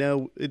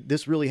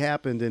 This really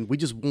happened, and we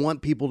just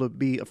want people to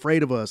be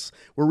afraid of us.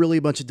 We're really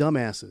a bunch of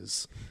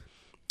dumbasses.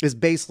 Is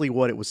basically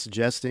what it was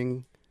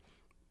suggesting.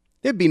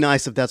 It'd be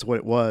nice if that's what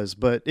it was,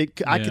 but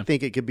I could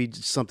think it could be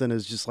just something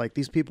as just like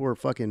these people are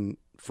fucking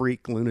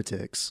freak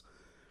lunatics,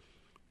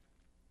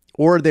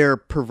 or they're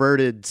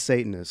perverted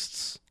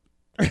Satanists.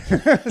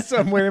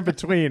 Somewhere in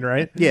between,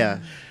 right?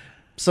 Yeah,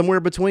 somewhere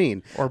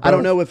between. Or I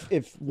don't both. know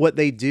if what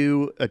they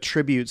do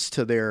attributes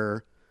to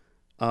their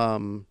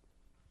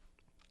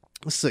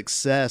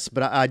success,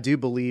 but I do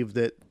believe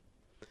that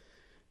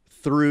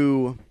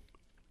through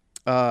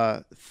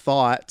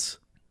thought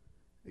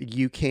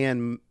you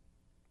can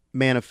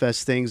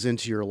manifest things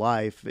into your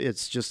life.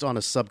 It's just on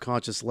a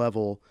subconscious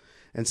level,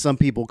 and some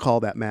people call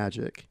that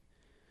magic,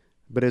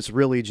 but it's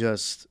really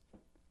just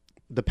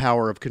the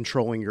power of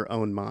controlling your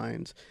own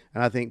mind.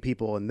 And I think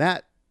people in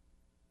that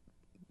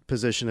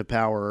position of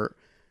power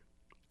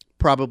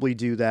probably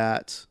do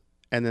that,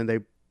 and then they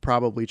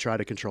probably try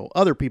to control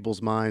other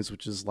people's minds,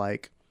 which is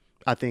like,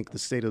 I think, the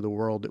state of the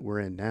world that we're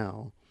in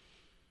now.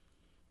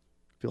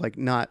 I feel like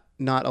not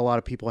a lot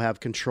of people have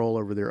control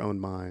over their own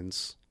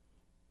minds,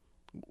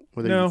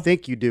 whether No. you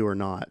think you do or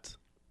not.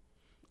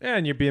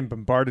 And you're being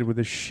bombarded with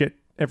this shit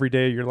every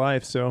day of your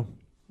life, so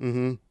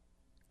Mm-hmm.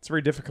 it's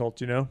very difficult,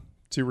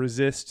 to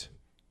resist.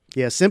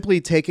 Yeah, simply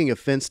taking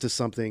offense to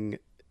something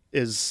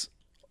is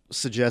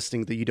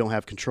suggesting that you don't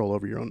have control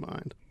over your own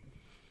mind,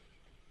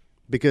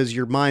 because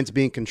your mind's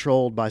being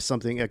controlled by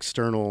something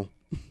external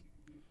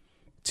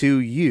to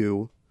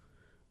you,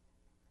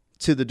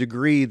 to the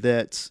degree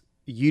that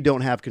you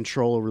don't have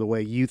control over the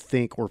way you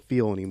think or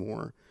feel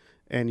anymore,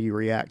 and you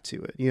react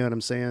to it. You know what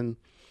I'm saying?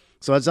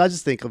 So I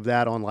just think of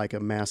that on like a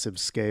massive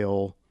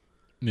scale.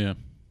 Yeah.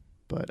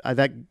 But I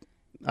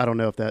don't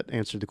know if that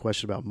answered the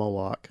question about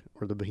Moloch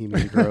or the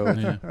Bohemian Grove.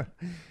 Yeah.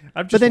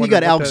 I'm just But then you got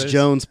wondering what Alex that is.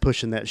 Jones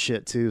pushing that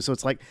shit too. So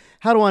it's like,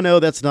 how do I know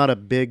that's not a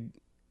big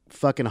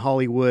fucking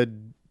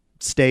Hollywood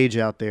stage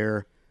out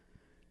there?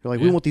 They're like,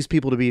 we Yeah. want these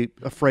people to be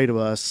afraid of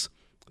us,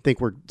 think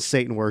we're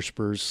Satan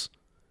worshipers.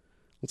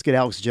 Let's get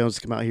Alex Jones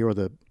to come out here with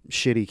a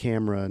shitty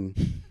camera. And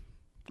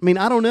I mean,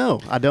 I don't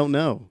know. I don't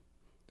know.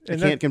 I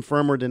And can't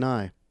confirm or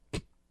deny.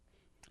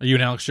 Are you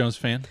an Alex Jones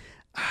fan?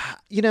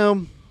 You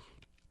know,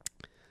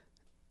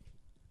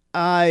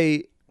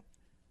 I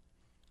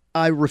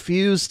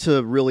refuse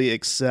to really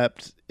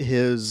accept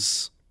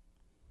his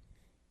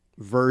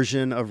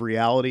version of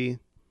reality,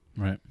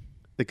 Right.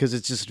 because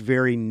it's just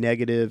very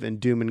negative and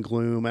doom and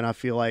gloom. And I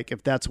feel like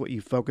if that's what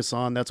you focus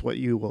on, that's what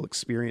you will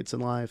experience in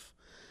life.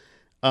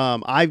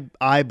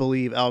 I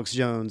believe Alex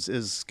Jones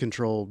is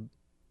controlled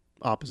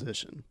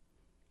opposition.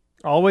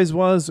 Always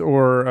was,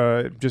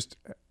 or just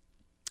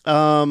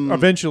Um,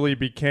 eventually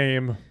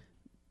became,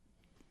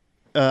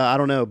 I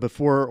don't know,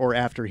 before or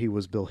after he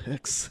was Bill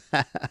Hicks.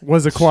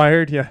 was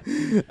acquired. Yeah.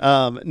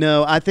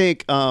 No, I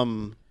think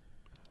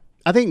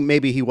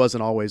maybe he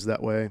wasn't always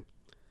that way,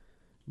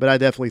 but I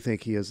definitely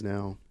think he is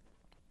now.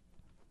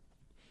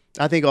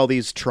 I think all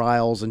these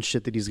trials and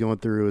shit that he's going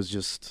through is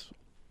just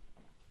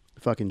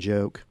a fucking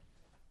joke.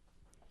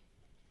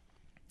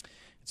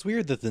 It's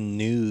weird that the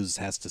news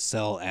has to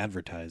sell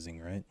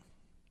advertising, right?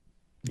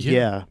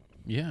 Yeah.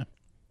 Yeah.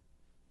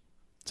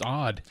 It's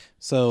odd.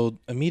 So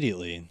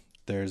immediately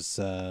there's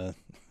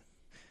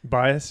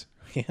Bias.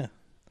 yeah.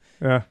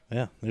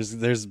 Yeah.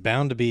 There's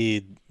bound to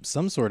be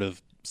some sort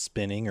of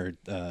spinning or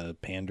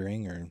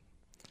pandering or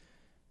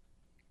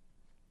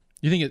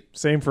You think it?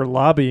 Same for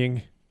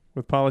lobbying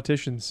with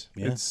politicians.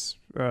 Yeah. It's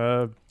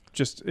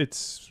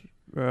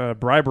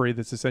bribery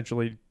that's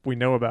essentially we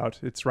know about.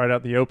 It's right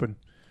out in the open.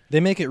 they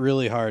make it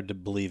really hard to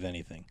believe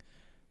anything.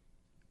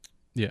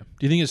 Yeah.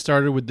 Do you think it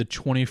started with the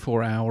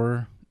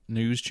 24-hour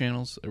news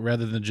channels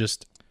rather than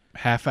just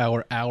half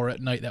hour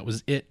at night? That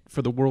was it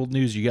for the world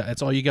news. You got.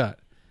 That's all you got.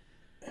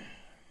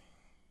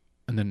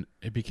 And then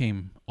it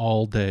became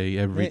all day,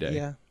 every day.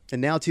 Yeah.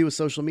 And now too with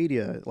social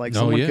media, like Oh,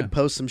 someone yeah. could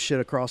post some shit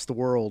across the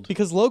world,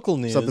 Because local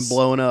news something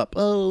blowing up.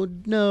 Oh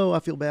no, I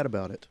feel bad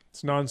about it.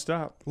 It's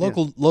nonstop.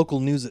 Local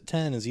news at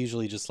 10 is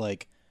usually just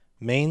like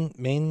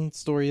main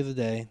story of the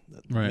day,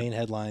 Right. main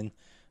headline.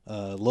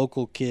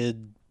 Local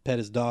kid pet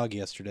his dog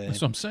yesterday.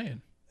 That's what I'm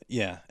saying.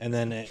 Yeah, and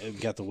then it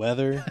got the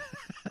weather.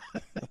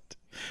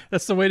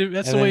 That's the way.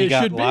 That's and the then way you it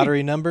got should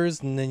lottery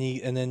numbers, and then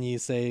you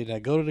say, "Now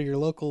go to your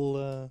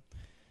local,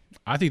 be.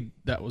 I think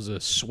that was a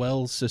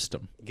swell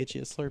system. get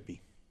you a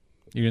Slurpee,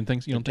 You didn't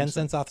think? You don't 10 think?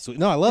 So? cents off the sweet."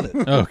 No, I love it.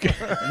 Okay.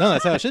 No,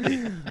 that's how it should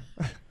be.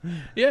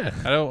 Yeah.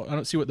 I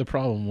don't see what the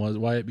problem was.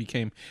 Why it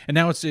became. And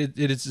now it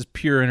is just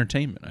pure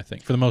entertainment. I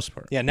think for the most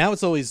part. Yeah, now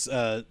it's always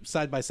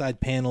side by side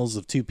panels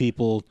of two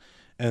people,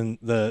 and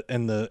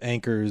the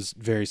anchor's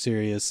very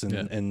serious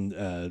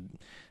and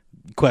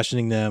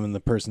questioning them, and the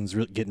person's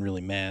getting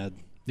really mad.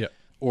 Yeah.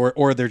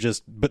 Or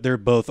they're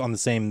both on the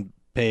same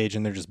page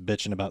and they're just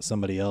bitching about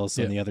somebody else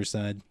on Yeah. the other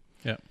side.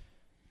 Yeah.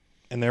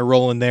 And they're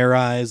rolling their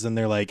eyes and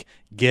they're like,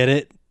 "Get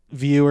it,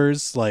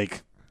 viewers?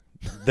 Like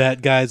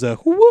that guy's a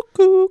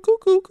cuckoo,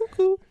 cuckoo,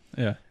 cuckoo."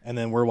 Yeah. And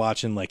then we're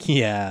watching like,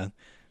 "Yeah,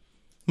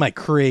 my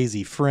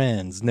crazy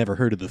friends never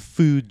heard of the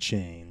food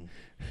chain."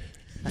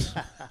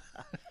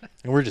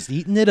 And we're just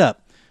eating it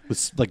up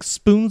with like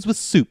spoons with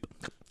soup.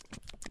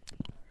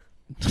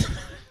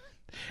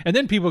 And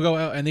then people go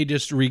out and they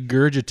just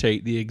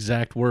regurgitate the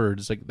exact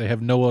words. Like they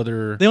have no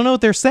other. They don't know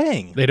what they're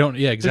saying. They don't.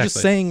 Yeah. Exactly. They're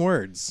just saying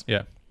words.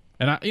 Yeah.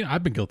 And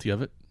I've been guilty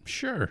of it.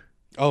 Sure.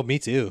 Oh, me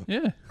too.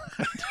 Yeah.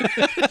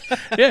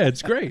 Yeah,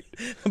 it's great.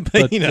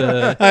 But, you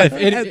know, as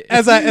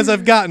Because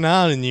I've gotten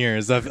on in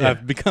years,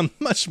 I've become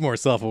much more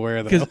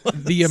self-aware than I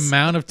was. the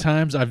amount of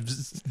times I've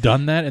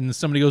done that, and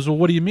somebody goes, "Well,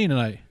 what do you mean?" And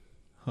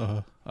I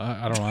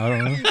don't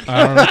know.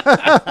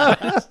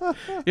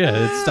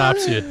 Yeah, it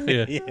stops you.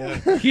 Yeah.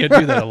 You can't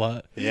do that a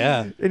lot.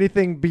 Yeah.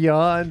 Anything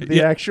beyond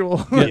the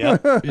actual. Yeah.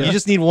 You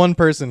just need one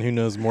person who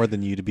knows more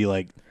than you to be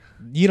like,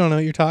 you don't know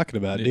what you're talking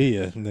about, do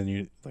you? And then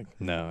you're like,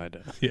 no, I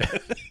don't. Yeah.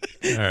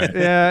 All right.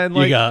 Yeah, and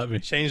You like got me.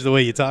 Change the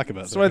way you talk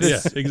about that's why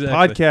things. this Yeah,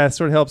 exactly. podcast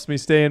sort of helps me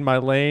stay in my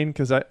lane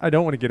because I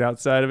don't want to get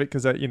outside of it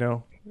because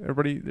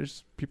everybody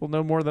there's people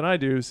know more than I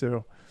do.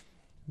 So,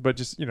 but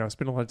just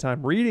spend a lot of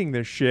time reading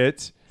this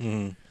shit.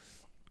 Mhm.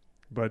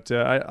 But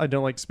I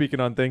don't like speaking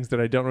on things that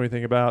I don't know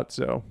anything about.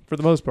 So for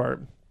the most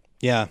part,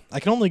 Yeah, I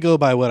can only go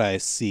by what I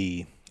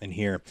see and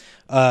hear.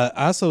 I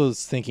also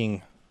was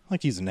thinking, I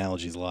like to use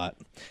analogies a lot,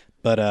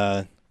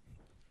 but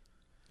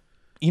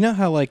you know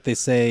how like they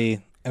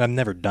say, and I've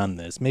never done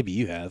this, maybe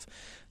you have,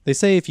 they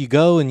say if you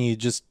go and you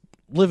just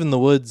live in the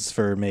woods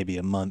for maybe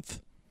a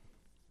month,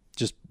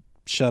 just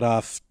shut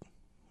off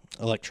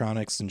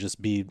electronics and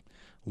just be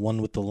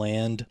one with the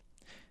land,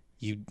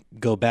 you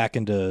go back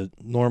into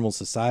normal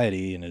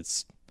society and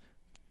it's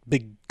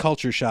big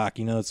culture shock.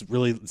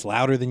 It's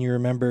louder than you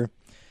remember.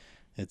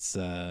 It's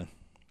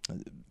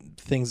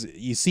things,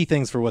 you see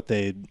things for what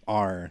they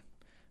are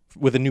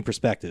with a new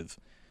perspective.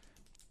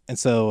 And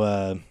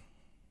so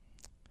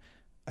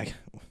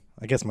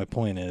I guess my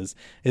point is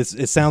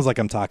it sounds like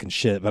I'm talking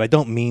shit, but I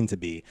don't mean to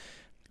be.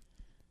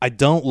 I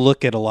don't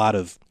look at a lot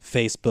of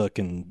Facebook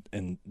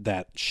and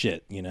that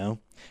shit,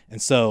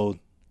 And so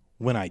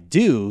when I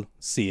do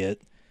see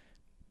it,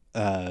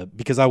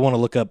 because I want to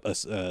look up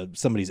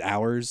somebody's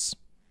hours,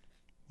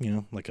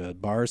 like a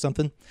bar or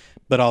something,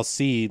 but I'll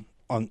see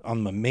on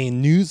my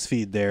main news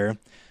feed there,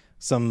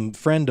 some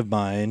friend of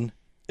mine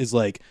is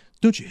like,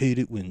 don't you hate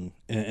it when,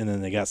 and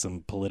then they got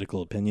some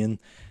political opinion,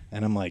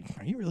 and I'm like,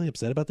 are you really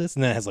upset about this?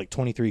 And then it has like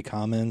 23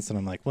 comments, and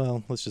I'm like,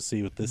 well, let's just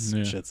see what this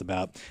shit's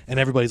about. And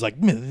everybody's like,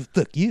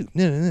 fuck you,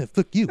 no,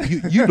 fuck you,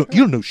 you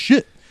don't know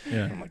shit.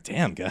 Yeah. And I'm like,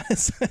 damn,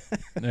 guys.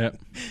 Yeah.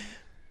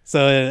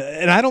 So,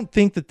 and I don't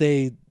think that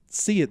they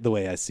see it the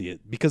way I see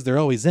it because they're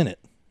always in it.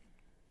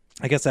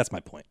 I guess that's my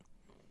point.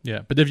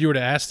 Yeah. But if you were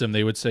to ask them,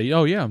 they would say,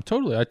 "Oh yeah, I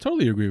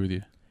totally agree with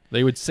you."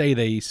 They would say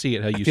they see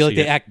it how you see it. I feel like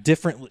they act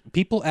differently.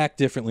 People act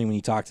differently when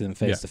you talk to them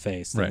face to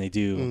face than Right. they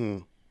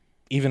do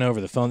even over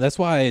the phone. That's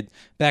why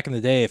back in the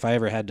day, if I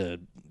ever had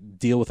to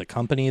deal with a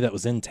company that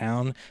was in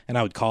town and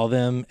I would call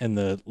them and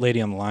the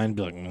lady on the line would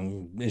be like,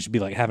 it should be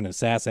like having a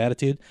sass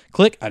attitude.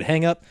 Click, I'd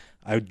hang up.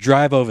 I would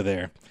drive over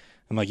there.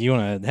 I'm like, you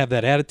want to have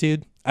that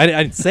attitude? I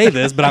didn't say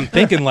this, but I'm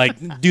thinking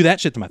like, do that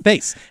shit to my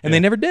face. And they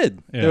never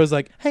did. Yeah. They was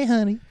like, hey,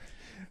 honey.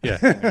 Yeah.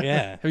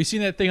 Yeah. Have you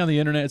seen that thing on the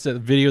internet? It's that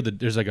video that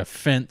there's like a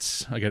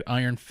fence, like an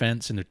iron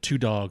fence, and there are two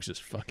dogs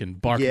just fucking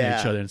barking at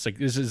each Yeah. other. And it's like,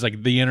 this is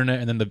like the internet,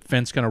 and then the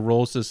fence kind of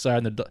rolls to the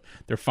side, and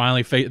they're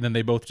finally and then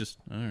they both just,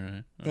 all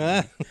right.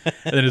 And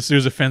then as soon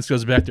as the fence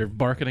goes back, they're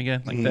barking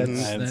again. Like I haven't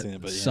that seen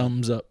it, but yeah.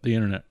 sums up the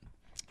internet.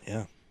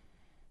 Yeah.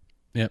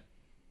 Yep.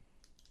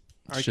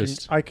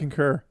 It's I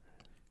concur.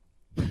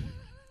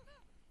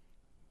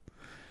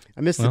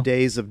 I miss Well. the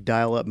days of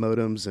dial-up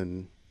modems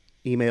and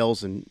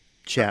emails and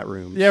chat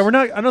rooms. Yeah,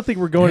 I don't think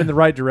we're going in the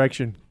right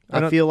direction.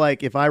 I feel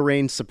like if I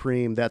reigned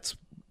supreme, that's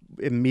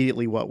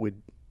immediately what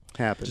would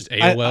happen. just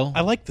AOL.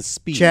 I like the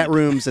speed. Chat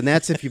rooms, and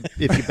that's if you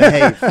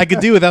behave. I could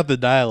do without the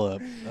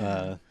dial-up.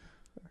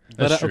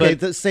 That's true. Okay,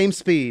 the same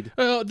speed.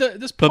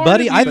 This But part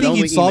buddy, of I you- But think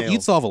only email.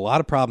 you'd solve a lot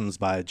of problems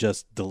by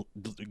just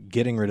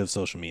getting rid of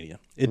social media.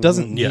 It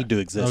doesn't need Yeah. to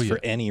exist Oh, yeah. for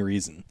any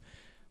reason.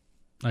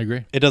 I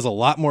agree. It does a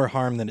lot more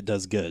harm than it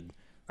does good.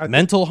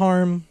 Mental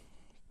harm,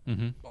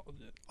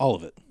 all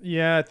of it.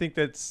 Yeah, I think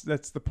that's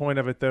the point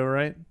of it, though,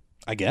 right?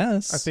 I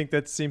guess. I think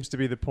that seems to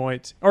be the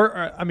point.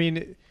 Or I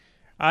mean,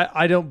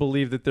 I don't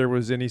believe that there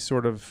was any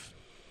sort of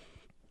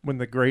when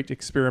the great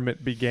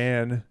experiment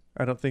began.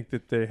 I don't think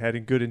that they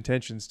had good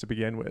intentions to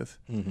begin with.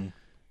 Mm-hmm.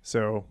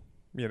 So,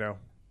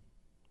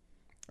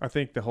 I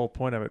think the whole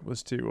point of it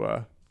was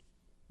to,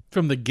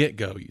 From the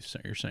get-go,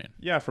 you're saying.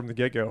 yeah, from the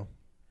get-go.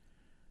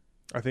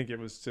 I think it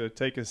was to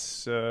take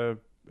us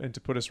and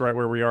to put us right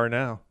where we are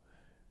now.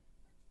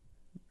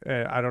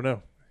 I don't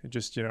know. It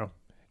just,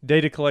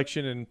 data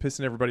collection and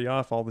pissing everybody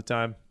off all the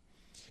time.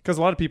 Because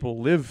a lot of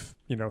people live,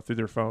 through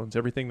their phones.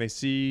 Everything they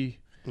see,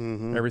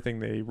 everything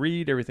they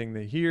read, everything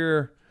they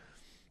hear,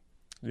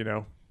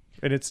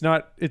 and it's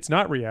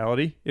not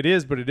reality. It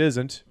is, but it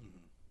isn't.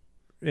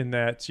 In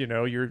that,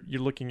 you're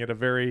looking at a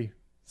very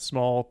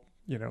small,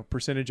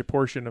 percentage, a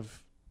portion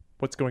of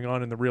what's going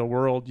on in the real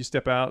world. You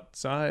step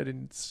outside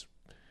and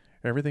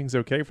everything's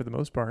okay for the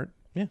most part.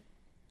 Yeah.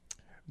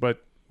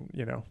 But,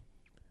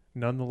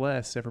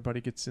 nonetheless,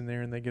 everybody gets in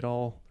there and they get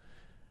all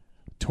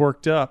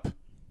torqued up.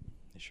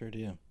 They sure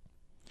do. And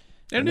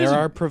And there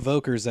are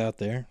provokers out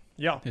there.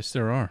 Yeah. Yes,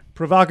 there are.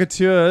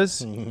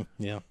 Provocateurs.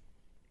 Yeah.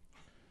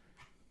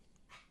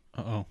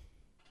 Uh-oh.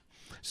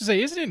 So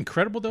say, isn't it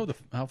incredible, though,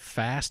 how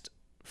fast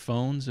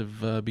phones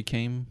have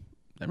became?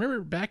 I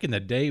remember back in the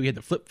day, we had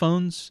the flip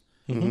phones.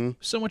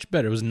 So much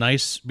better. It was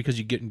nice because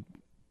you get in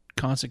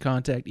constant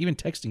contact. Even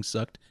texting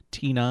sucked.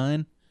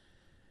 T9.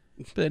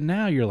 But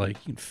now you're like,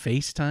 you can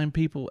FaceTime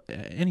people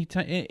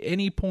anytime,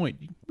 any point.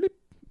 Bleep,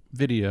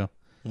 video.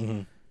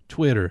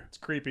 Twitter. It's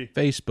creepy.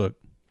 Facebook.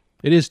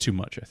 It is too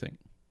much, I think.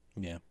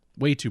 Yeah.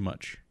 Way too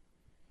much.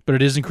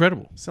 but it is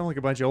incredible. Sound like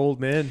a bunch of old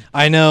men.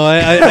 I know.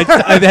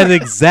 I've had the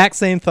exact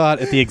same thought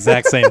at the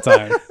exact same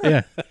time.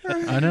 Yeah,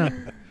 I know.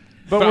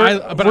 But But we're I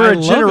a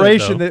love it,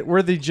 generation though. that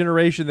we're the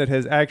generation that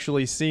has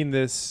actually seen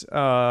this.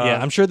 Yeah,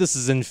 I'm sure this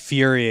is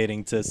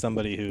infuriating to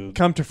somebody who.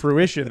 Come to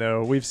fruition,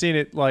 though. We've seen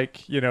it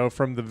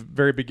from the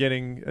very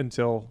beginning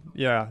until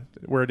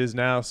where it is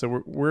now.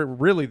 So we're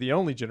really the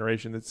only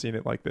generation that's seen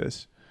it like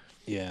this.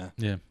 Yeah.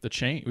 Yeah, the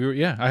change.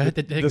 I had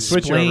to the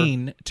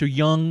explain to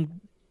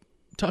young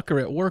Tucker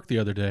at work the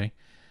other day.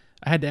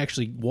 I had to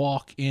actually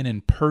walk in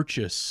and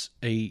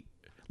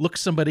look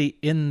somebody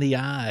in the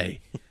eye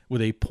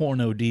with a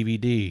porno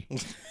DVD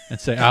and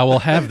say, "I will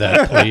have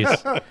that, please."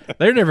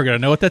 They're never going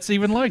to know what that's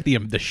even like.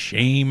 The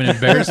shame and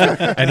embarrassment,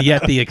 and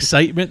yet the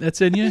excitement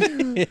that's in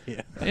you.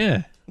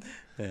 Yeah.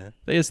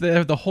 They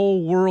have the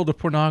whole world of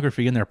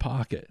pornography in their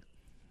pocket.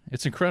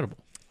 It's incredible.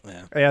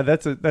 Yeah,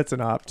 that's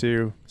an op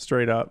too,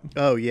 straight up.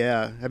 Oh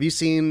yeah. Have you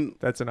seen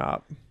That's an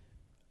op.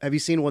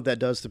 what that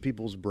does to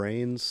people's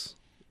brains?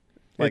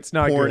 Like It's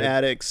not porn good.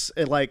 addicts,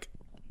 like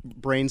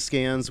brain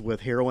scans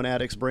with heroin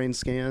addicts' brain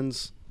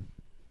scans.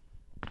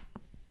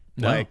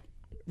 No. Like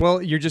Well,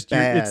 it's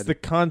Bad. the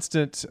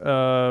constant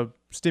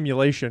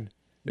stimulation.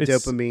 It's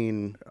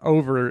dopamine,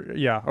 over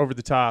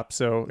the top.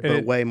 So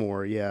but way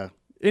more. Yeah.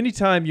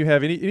 anytime you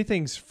have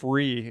anything's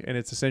free and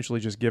it's essentially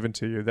just given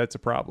to you, that's a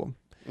problem.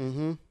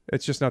 Mm-hmm.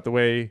 It's just not the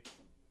way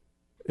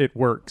it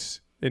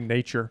works in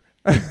nature.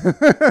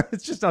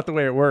 It's just not the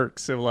way it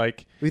works. So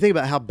We think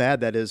about how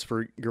bad that is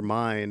for your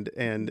mind,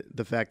 and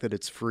the fact that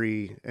it's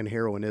free and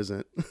heroin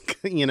isn't.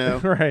 You know.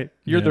 right,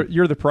 Yeah.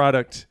 you're the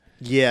product,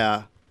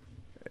 Yeah.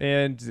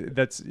 and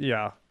that's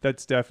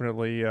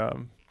definitely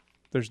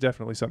there's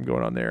definitely something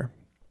going on there.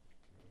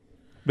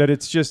 That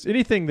it's just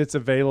anything that's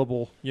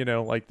available,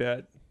 like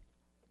that,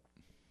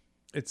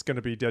 it's going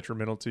to be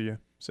detrimental to you.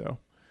 So,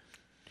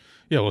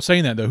 Yeah, well,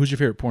 saying that, though, who's your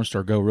favorite porn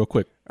star? Go real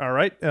quick. all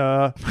right.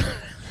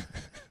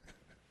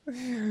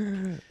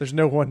 There's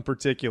no one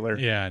particular.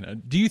 Yeah. I know.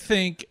 Do you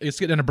think, let's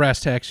get into brass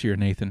tacks here,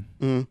 Nathan.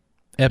 Mm.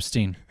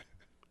 Epstein.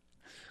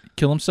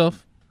 Kill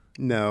himself?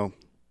 No.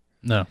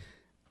 No.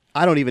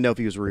 I don't even know if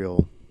he was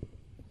real.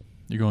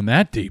 You're going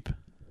that deep.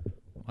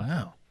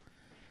 Wow.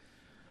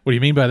 What do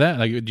you mean by that?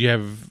 Like, do you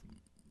have...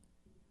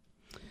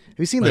 Have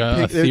you seen Like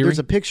the a theory? there's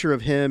a picture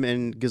of him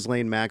and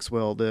Ghislaine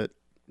Maxwell that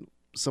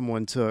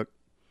someone took,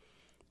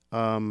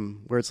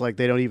 where it's like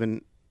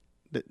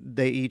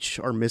they each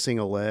are missing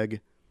a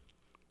leg.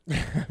 I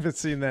haven't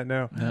seen that.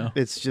 No.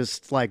 It's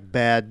just like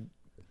bad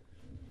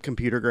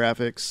computer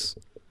graphics,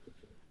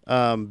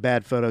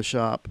 bad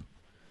Photoshop.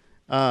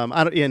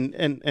 I don't,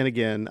 and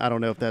again, I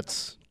don't know if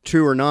that's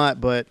true or not,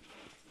 but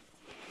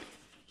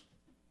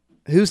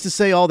who's to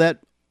say all that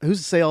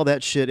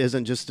shit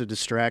isn't just a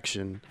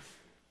distraction?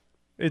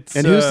 It's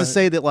And who's to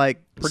say that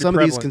like pretty some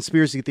of these prevalent.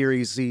 conspiracy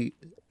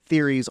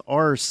theories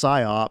are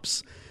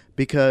psyops,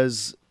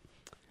 because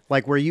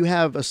like where you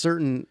have a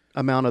certain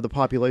amount of the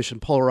population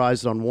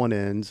polarized on one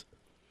end,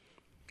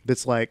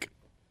 that's like,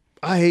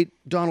 I hate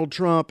Donald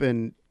Trump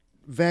and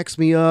vax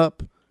me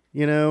up,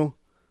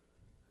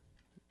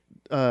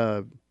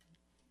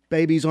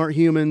 babies aren't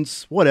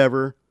humans,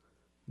 whatever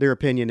their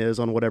opinion is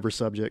on whatever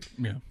subject.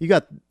 Yeah. You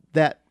got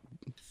that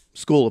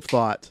school of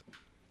thought.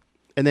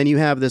 And then you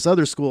have this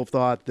other school of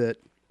thought that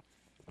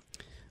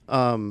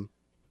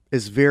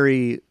is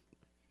very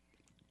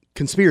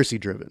conspiracy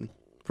driven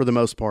for the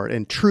most part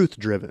and truth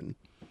driven.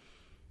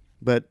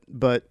 But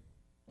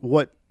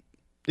what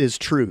is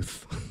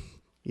truth?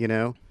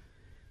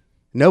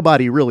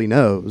 Nobody really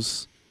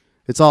knows.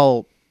 It's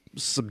all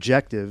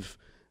subjective,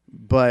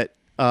 but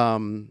I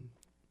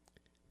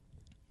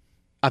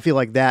feel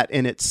like that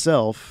in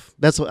itself,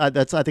 I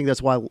think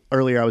that's why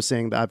earlier I was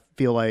saying that I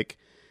feel like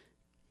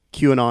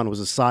QAnon was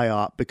a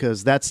psyop,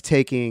 because that's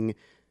taking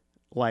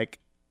like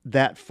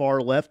that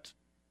far left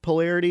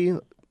polarity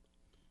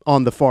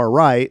on the far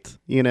right,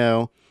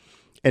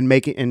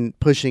 and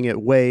pushing it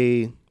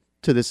way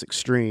to this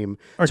extreme,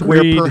 to where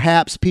Agreed.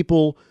 perhaps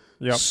people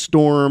Yep.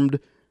 stormed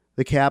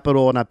the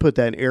Capitol, and I put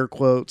that in air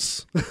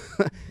quotes.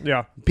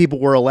 Yeah. People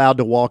were allowed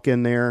to walk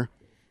in there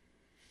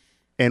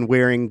and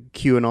wearing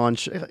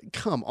QAnon.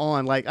 Come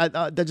on, like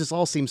that just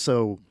all seems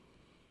so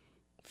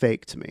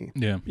fake to me.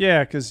 Yeah.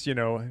 Yeah, because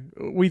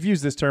we've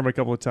used this term a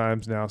couple of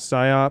times now.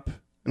 PSYOP.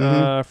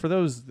 For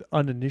those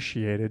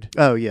uninitiated,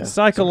 Oh yeah,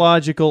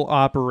 psychological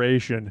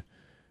operation,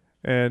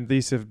 and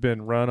these have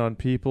been run on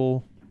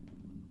people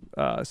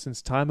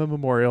since time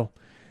immemorial,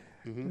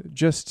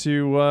 just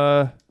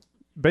to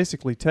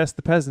basically test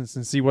the peasants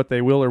and see what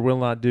they will or will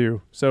not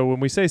do. So when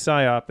we say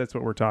PSYOP, that's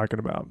what we're talking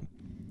about.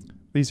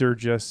 These are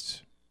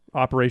just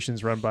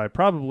operations run by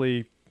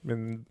probably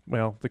in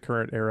the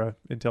current era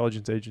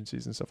intelligence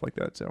agencies and stuff like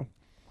that. So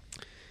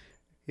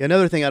Yeah,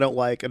 another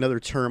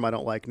term I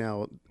don't like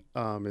now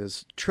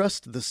is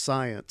trust the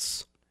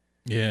science.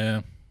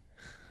 Yeah.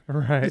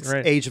 right, It's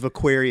right. Age of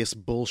Aquarius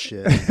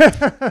bullshit.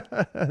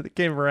 That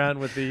came around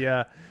with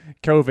the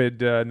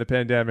COVID and the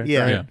pandemic. Yeah.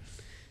 right? Yeah.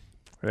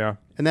 Yeah.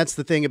 And that's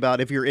the thing about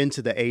if you're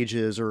into the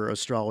ages or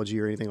astrology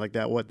or anything like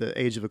that, what the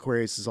age of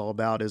Aquarius is all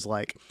about is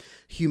like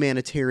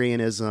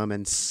humanitarianism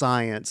and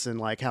science,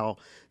 and like how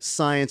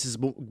science is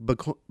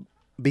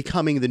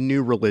becoming the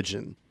new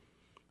religion.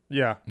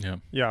 Yeah. Yeah.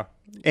 Yeah.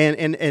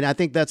 And I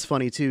think that's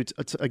funny too.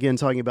 Again,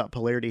 talking about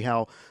polarity,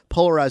 how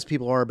polarized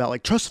people are about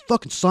like, trust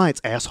fucking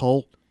science,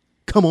 asshole.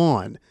 Come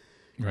on.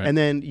 Right. And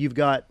then you've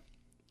got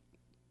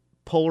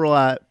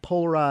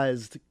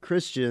polarized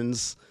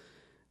Christians.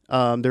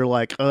 They're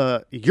like,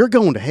 you're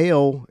going to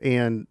hell,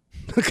 and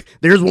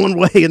there's one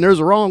way and there's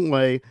a wrong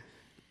way.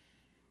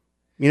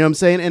 You know what I'm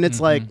saying? And it's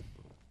like,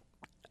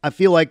 I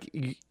feel like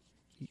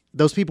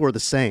those people are the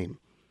same.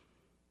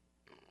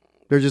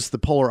 They're just the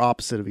polar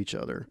opposite of each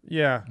other.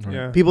 Yeah. Right.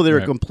 Yeah. People that are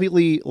Right.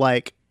 completely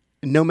like,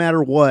 no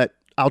matter what,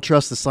 I'll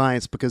trust the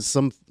science because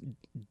some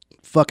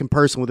fucking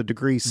person with a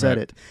degree said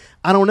Right. it.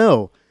 I don't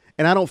know.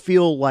 And I don't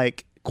feel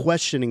like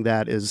questioning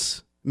that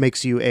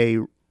makes you a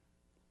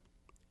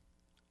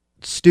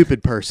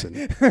stupid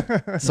person.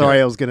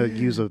 Sorry, I was gonna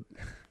use a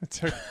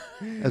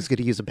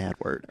bad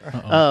word.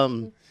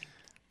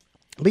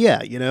 But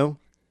yeah, you know.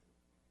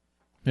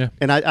 Yeah.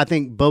 And I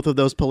think both of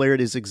those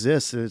polarities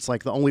exist, and it's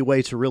like the only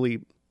way to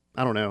really,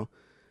 I don't know.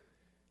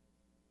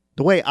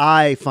 The way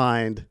I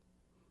find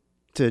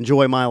to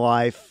enjoy my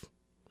life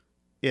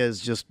is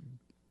just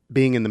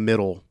being in the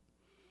middle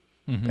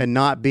and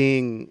not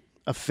being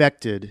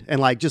affected, and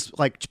like just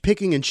like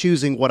picking and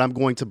choosing what I'm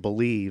going to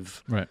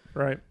believe Right.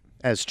 Right.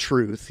 as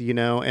truth, you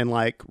know, and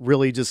like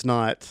really just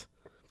not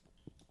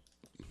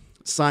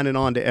signing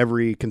on to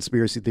every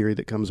conspiracy theory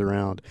that comes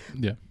around.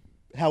 Yeah.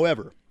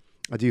 However,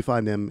 I do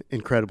find them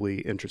incredibly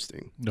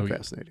interesting, Oh, yeah.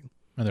 fascinating.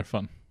 And they're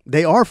fun.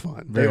 They are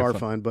fun. Very they are fun.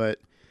 fun, but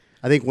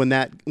I think when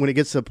it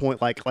gets to a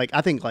point like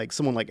I think like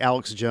someone like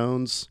Alex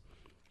Jones,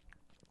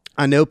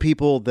 I know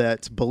people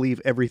that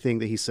believe everything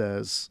that he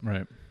says,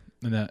 Right.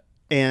 And that.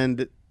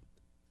 and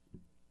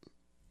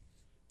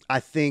I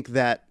think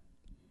that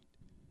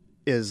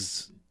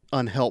is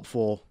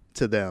unhelpful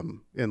to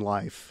them in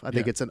life. I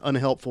think Yeah. it's an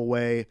unhelpful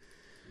way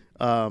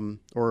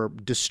or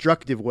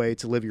destructive way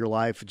to live your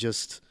life,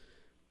 just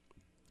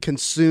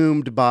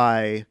consumed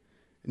by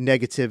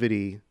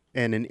negativity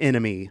and an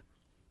enemy.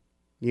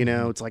 You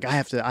know, it's like I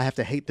have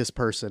to hate this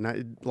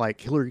person,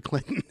 like Hillary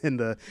Clinton and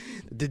the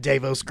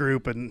Davos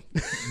group and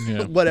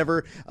Yeah.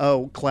 whatever.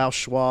 Oh, Klaus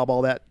Schwab,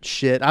 all that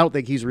shit. I don't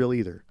think he's real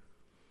either.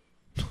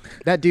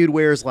 That dude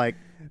wears like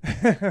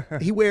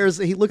he looks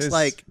His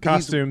like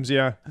costumes.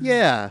 Yeah.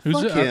 Yeah,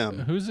 fuck it? him.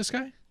 Who's this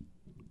guy?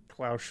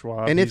 Klaus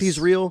Schwab. And if he's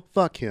real,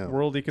 fuck him.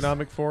 World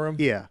Economic Forum.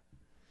 Yeah.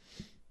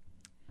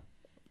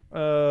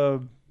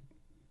 Going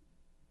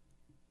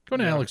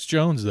to Alex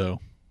Jones though.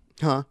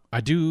 Huh? I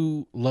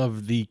do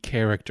love the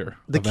character.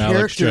 The of Alex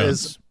character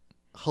Jones. is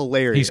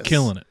hilarious. He's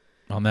killing it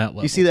on that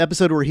level. You see the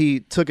episode where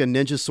he took a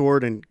ninja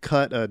sword and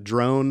cut a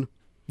drone,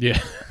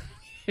 Yeah.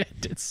 I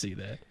did see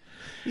that.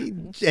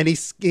 and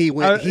he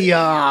went when he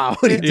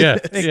did Yeah.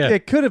 this. Yeah.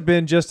 It could have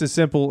been just as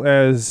simple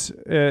as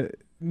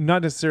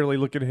not necessarily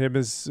looking at him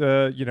as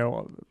the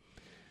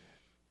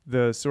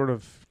sort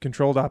of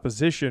controlled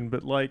opposition,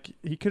 but like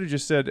he could have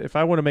just said, if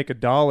I want to make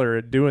 $1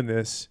 at doing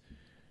this,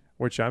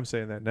 which I'm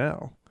saying that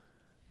now,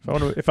 if I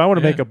want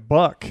to Yeah. make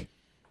 $1,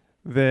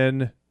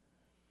 then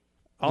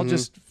I'll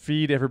just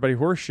feed everybody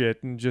horse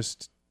shit and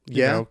just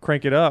you Yeah. know,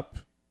 crank it up,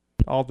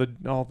 all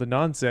the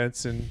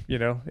nonsense, and you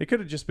know, it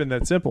could have just been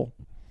that simple.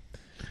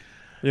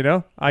 You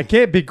know, I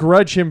can't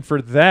begrudge him for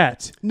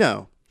that.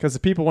 No. Because the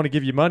people want to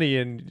give you money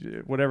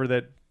and whatever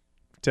that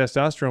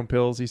testosterone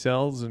pills he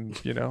sells and,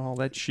 you know, all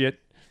that shit,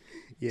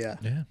 Yeah.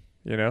 Yeah.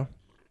 you know.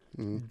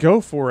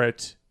 Go for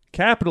it.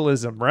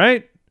 Capitalism,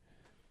 right?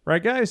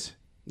 Right, guys?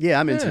 Yeah,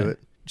 I'm into Yeah. it.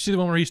 Did you see the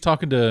one where he's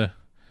talking to?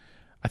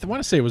 I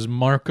want to say it was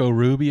Marco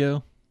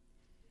Rubio,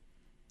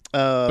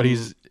 but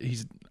he's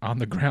on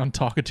the ground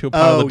talking to a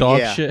pile of dog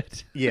yeah.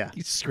 shit. Yeah.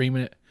 He's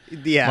screaming it.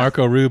 Yeah.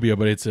 Marco Rubio,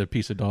 but it's a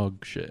piece of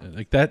dog shit.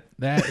 Like that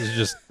is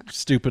just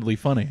stupidly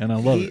funny, and I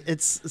love it.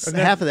 It's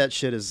half of that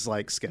shit is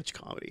like sketch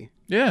comedy.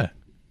 Yeah.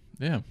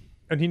 Yeah.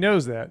 And he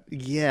knows that.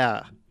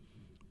 Yeah.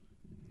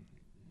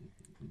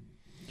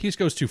 He just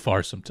goes too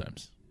far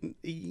sometimes.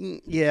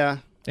 Yeah.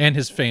 And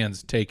his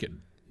fans take it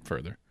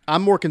further.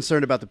 I'm more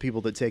concerned about the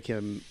people that take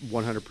him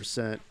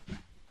 100%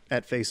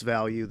 at face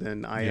value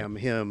than I am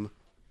him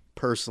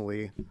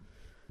personally.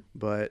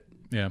 But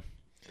Yeah.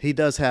 he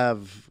does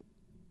have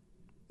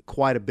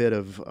quite a bit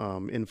of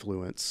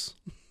influence.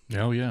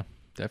 Oh yeah,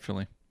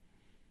 definitely.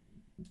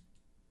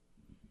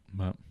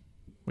 But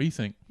what do you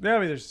think? Yeah, I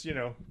mean, there's, you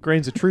know,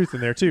 grains of truth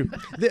in there, too.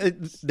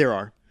 There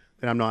are.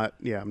 And I'm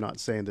not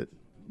saying that.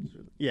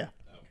 Yeah.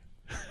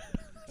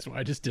 That's why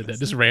I just did that.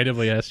 Just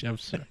randomly asked you. I'm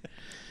sorry.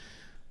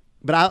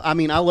 But I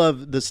mean, I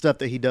love the stuff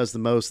that he does the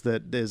most,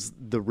 that is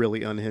the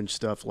really unhinged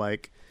stuff,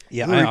 like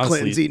Yeah, Hillary I honestly-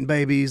 Clinton's eating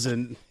babies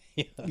and,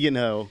 you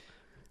know.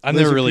 I've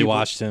Lizard never really people.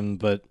 watched him,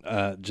 but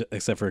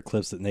except for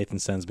clips that Nathan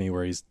sends me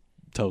where he's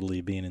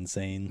totally being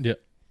insane. Yeah.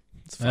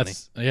 It's funny.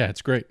 Yeah,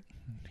 it's great.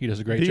 He does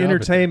a great The job. at that.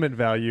 entertainment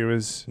value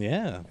is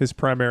Yeah. his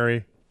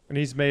primary And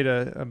he's made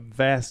a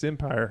vast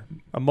empire,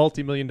 a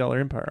multi-million-dollar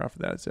empire off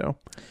of that. So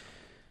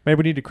maybe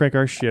we need to crank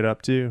our shit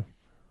up too.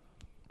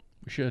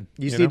 We should.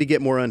 You just You know? need to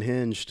get more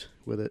unhinged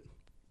with it.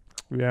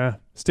 Yeah,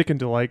 sticking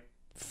to like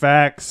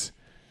facts.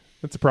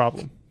 That's a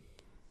problem.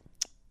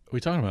 What are we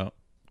talking about?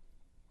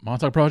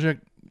 Montauk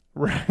Project?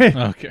 Right.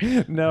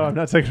 Okay. No, I'm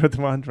not talking about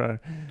the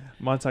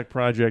Montauk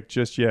Project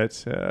just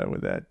yet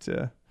with that.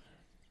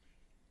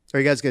 Are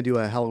you guys gonna do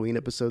a Halloween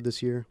episode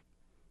this year?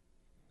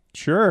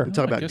 Sure. We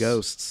talk I about guess-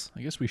 ghosts,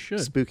 I guess we should.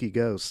 spooky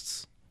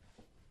ghosts.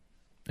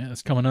 Yeah,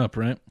 that's coming up,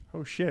 right?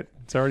 Oh, shit.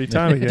 It's already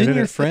time again. Didn't isn't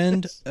your it?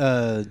 friend?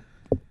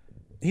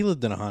 He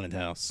lived in a haunted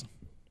house.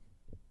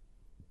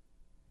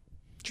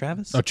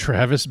 Travis. Oh,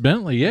 Travis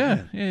Bentley.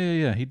 Yeah.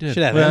 Yeah. He did.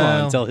 Should have him on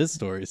Well, and tell his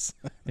stories.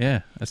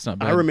 Yeah, that's not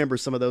bad. I remember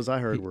some of those I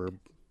heard were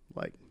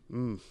like,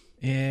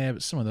 Yeah,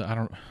 but some of the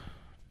I'm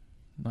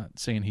not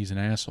saying he's an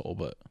asshole,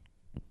 but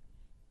I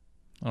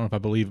don't know if I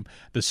believe him.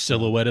 The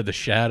silhouette of the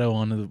shadow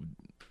on the.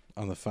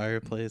 On the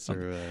fireplace,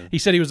 or He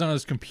said he was on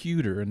his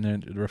computer, and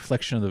then the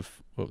reflection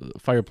of the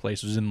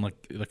fireplace was in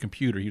like the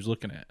computer he was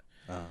looking at.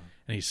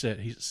 And he said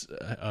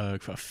a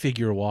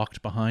figure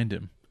walked behind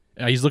him.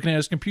 He's looking at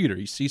his computer.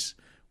 He sees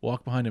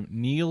walk behind him,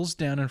 kneels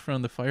down in front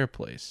of the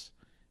fireplace,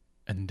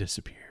 and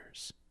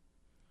disappears.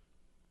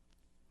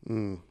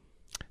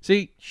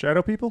 See,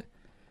 Shadow people?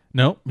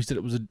 no, he said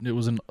it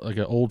was like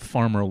an old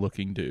farmer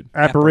looking dude.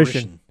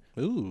 Apparition.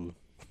 Ooh.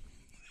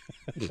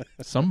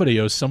 Somebody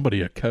owes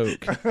somebody a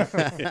Coke.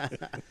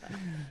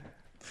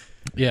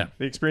 Yeah,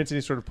 They experience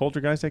any sort of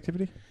poltergeist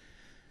activity?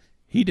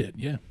 he did.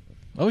 Yeah.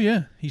 Oh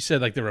yeah. He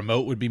said like the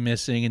remote would be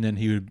missing, and then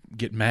he would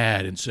get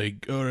mad and say,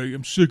 "All right,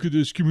 I'm sick of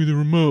this. Give me the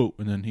remote."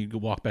 And then he'd go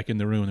walk back in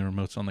the room, and the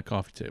remote's on the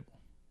coffee table.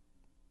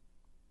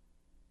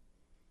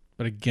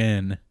 But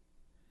again,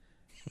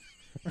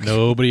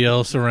 nobody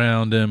else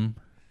around him.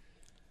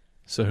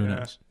 So who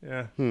knows?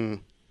 Yeah.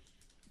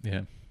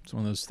 Yeah, it's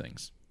one of those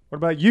things. What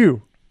about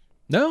you?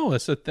 No,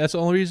 that's the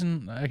only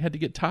reason I had to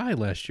get Ty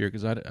last year,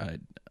 because I've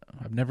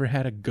never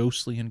had a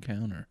ghostly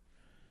encounter.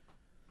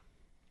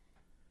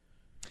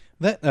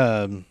 That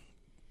that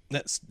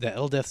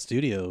El Death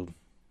Studio,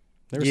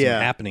 there were Yeah.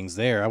 some happenings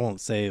there. I won't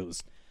say it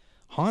was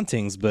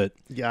hauntings, but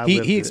Yeah, I he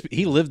lived it.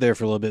 he lived there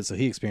for a little bit, so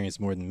he experienced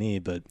more than me.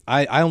 But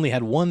I only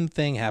had one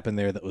thing happen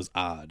there that was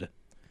odd,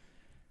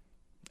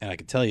 and I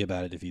could tell you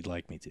about it if you'd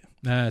like me to.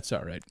 That's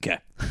all right. Okay,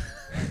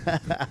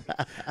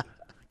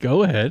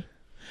 Go ahead.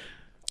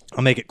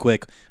 I'll make it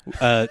quick.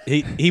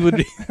 He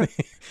would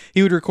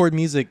he would record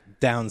music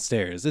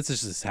downstairs. It's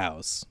just his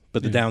house,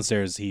 but the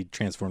downstairs he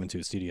transformed into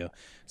a studio.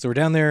 So we're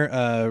down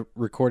there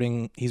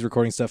recording. He's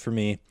recording stuff for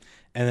me,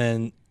 and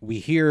then we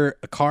hear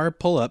a car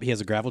pull up. He has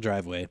a gravel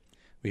driveway.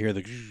 We hear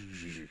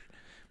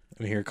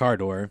we hear a car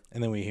door,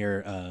 and then we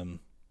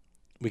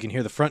can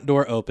hear the front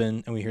door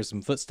open, and we hear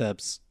some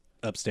footsteps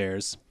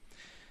upstairs,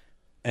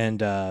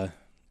 and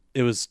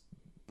it was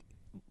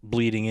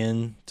bleeding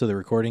in to the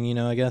recording,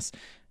 I guess.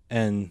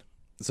 And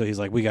so he's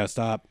like, "We gotta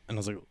stop." And I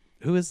was like,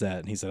 "Who is that?"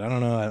 And he said, "I don't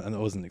know. I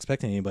wasn't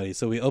expecting anybody."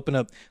 So we open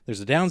up. There's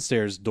a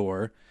downstairs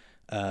door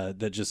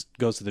that just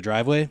goes to the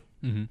driveway.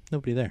 Mm-hmm.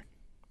 Nobody there.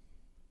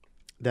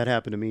 That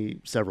happened to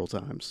me several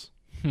times.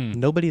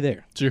 Nobody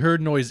there. So you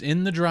heard noise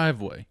in the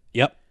driveway.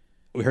 Yep.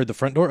 We heard the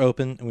front door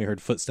open, and we heard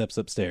footsteps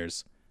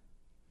upstairs.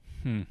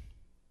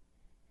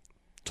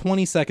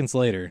 20 seconds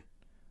later,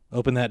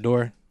 open that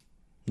door.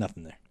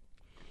 Nothing there.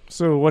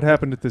 So what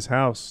happened at this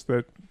house?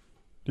 Do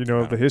you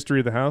know the history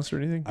of the house or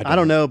anything? I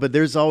don't know, but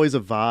there's always a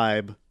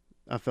vibe,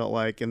 I felt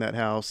like, in that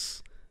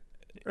house.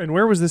 And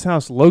where was this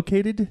house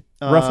located,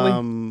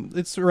 roughly?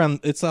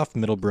 It's off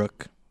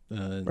Middlebrook,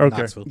 Okay.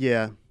 Knoxville.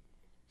 Yeah.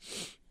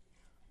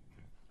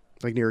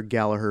 Like near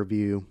Gallagher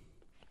View.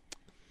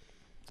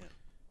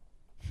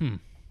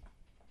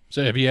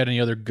 So have you had any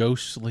other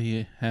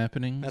ghostly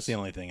happenings? That's the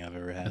only thing I've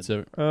ever had. That's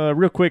it.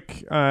 Real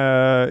quick,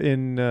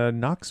 in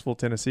Knoxville,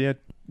 Tennessee, I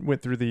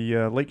went through the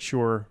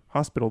Lakeshore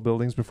Hospital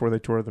buildings before they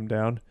tore them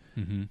down,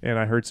 and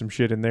I heard some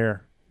shit in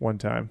there one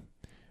time.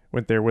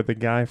 Went there with a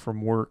guy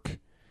from work,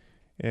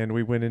 and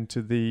we went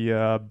into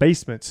the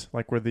basement,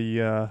 like where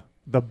the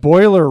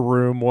boiler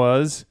room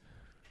was,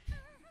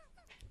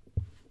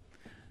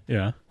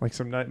 Yeah. like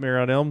some Nightmare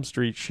on Elm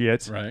Street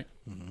shit, Right.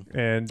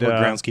 and Or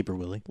groundskeeper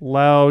Willie.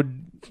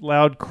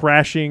 loud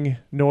crashing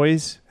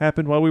noise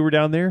happened while we were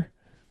down there.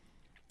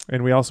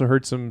 And we also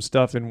heard some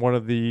stuff in one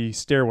of the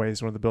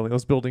stairways, one of the buildings.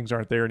 Those buildings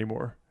aren't there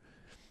anymore.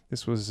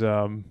 This was, this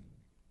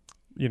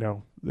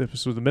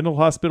was the mental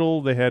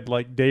hospital. They had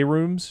like day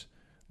rooms,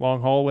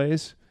 long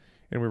hallways,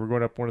 and we were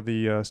going up one of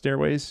the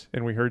stairways,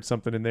 and we heard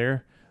something in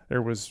there.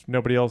 There was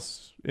nobody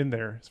else in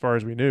there, as far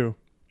as we knew.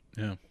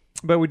 Yeah.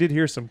 But we did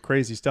hear some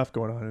crazy stuff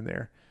going on in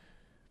there.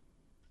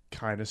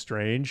 Kind of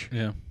strange.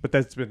 Yeah. But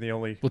that's been the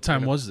only. What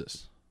time was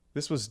this?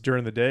 This was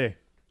during the day.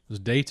 It was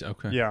date.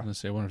 Okay. Yeah. I was gonna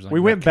say, I wonder if it was like We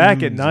went back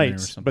at raccoons in there or night,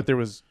 something. but there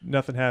was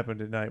nothing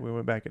happened at night. We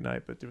went back at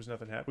night, but there was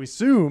nothing happened. We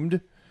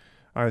assumed,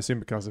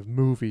 because of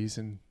movies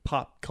and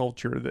pop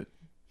culture, that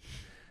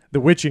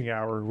the witching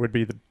hour would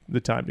be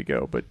the time to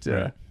go, but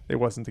Right. it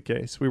wasn't the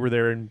case. We were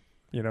there in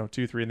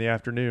 2-3 in the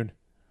afternoon,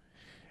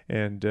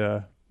 and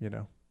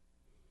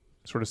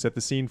sort of set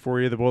the scene for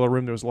you. The boiler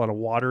room, there was a lot of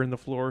water in the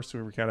floor, so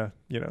we were kind of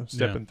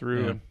stepping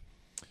through, and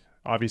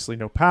obviously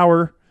no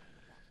power,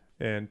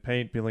 and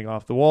paint peeling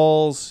off the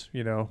walls.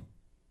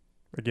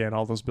 Again,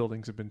 all those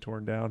buildings have been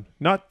torn down.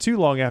 Not too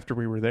long after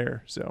we were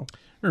there, so.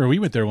 Remember, we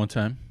went there one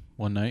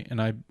night,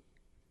 and I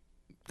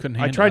couldn't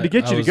handle it. I tried to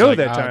get you to was go like,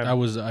 that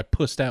time. I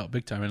pussed out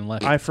big time and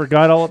left. I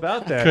forgot all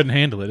about that. Couldn't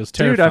handle it. It was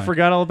Dude, terrifying. I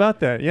forgot all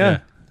about that. Yeah.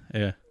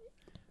 Yeah.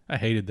 I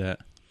hated that.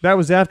 That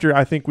was after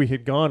I think we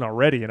had gone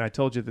already, and I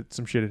told you that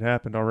some shit had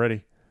happened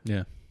already.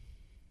 Yeah.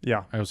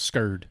 Yeah. I was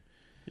scared.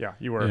 Yeah,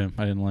 you were. Yeah,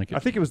 I didn't like it. I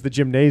think it was the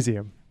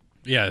gymnasium.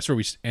 Yeah, that's where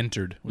we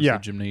entered. Was Yeah.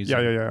 the gymnasium.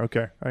 Yeah.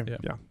 Okay. Yeah.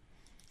 Yeah.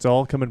 It's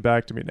all coming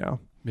back to me now.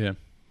 Yeah.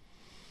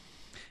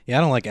 Yeah,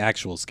 I don't like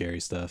actual scary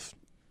stuff.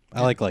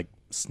 I like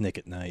Snick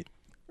at Night.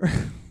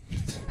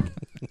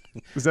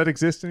 Does that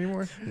exist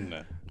anymore?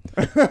 No.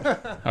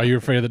 Are you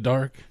afraid of the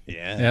dark?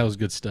 Yeah. That was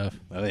good stuff.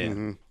 Oh yeah.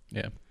 Mm-hmm.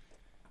 Yeah.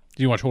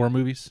 Do you watch horror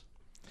movies?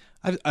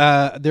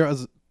 There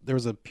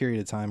was a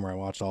period of time where I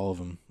watched all of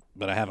them,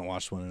 but I haven't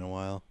watched one in a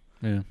while.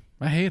 Yeah.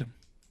 I hate them.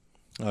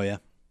 Oh yeah.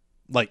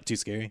 Like too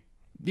scary.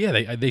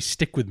 Yeah, they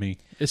stick with me.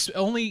 It's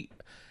only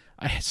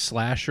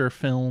slasher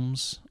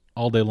films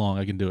all day long.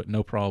 I can do it,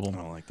 no I problem.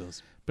 don't like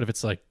those. But if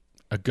it's like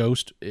a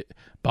ghost,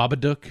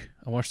 Babadook,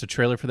 I watched the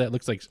trailer for that. It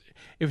looks like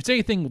if it's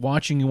anything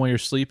watching you while you're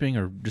sleeping,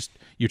 or just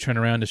you turn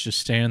around, it's just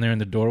standing there in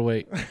the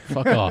doorway.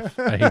 Fuck off!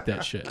 I hate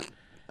that shit.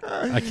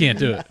 I can't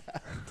do it.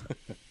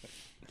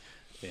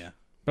 Yeah.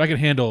 But I can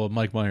handle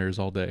Mike Myers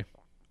all day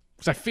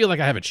because I feel like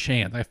I have a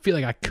chance. I feel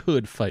like I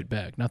could fight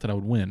back. Not that I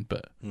would win,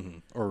 but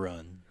Or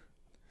run.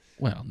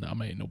 well, no,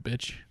 I ain't no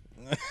bitch.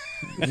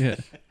 Yeah.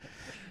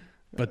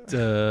 But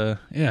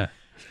yeah.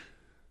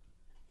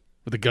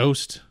 With the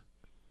ghost,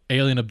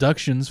 alien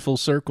abductions, full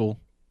circle.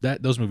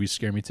 Those movies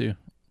scare me too.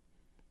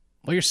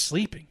 While you're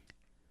sleeping.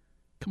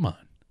 Come on.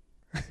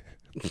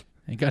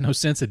 Ain't got no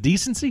sense of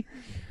decency?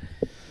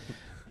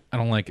 I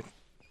don't like it.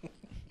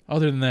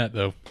 Other than that,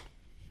 though,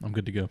 I'm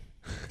good to go.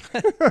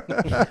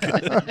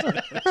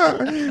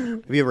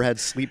 Have you ever had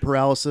sleep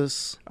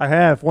paralysis? I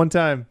have one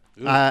time.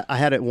 I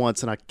had it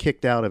once, and I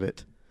kicked out of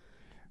it.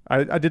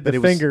 I did the But it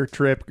was- finger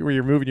trip where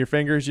you're moving your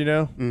fingers,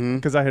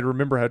 because I had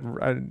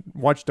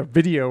watched a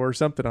video or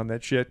something on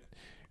that shit,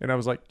 and I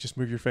was like, just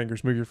move your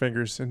fingers,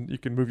 and you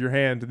can move your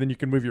hand, and then you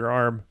can move your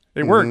arm.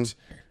 It worked,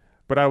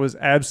 but I was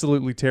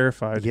absolutely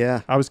terrified.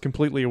 Yeah. I was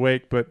completely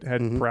awake, but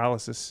had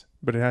paralysis.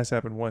 But it has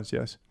happened once,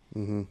 yes.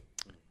 Mm-hmm.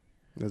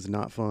 It was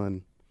not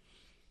fun.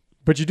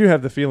 But you do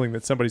have the feeling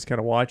that somebody's kind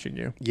of watching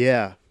you,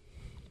 Yeah,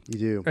 you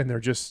do. and they're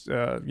just,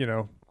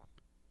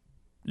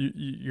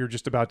 you're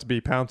just about to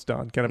be pounced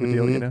on, kind of a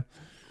deal, And they're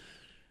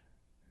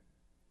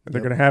Yep.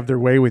 going to have their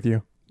way with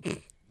you. It's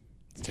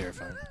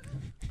terrifying.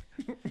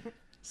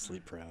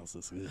 Sleep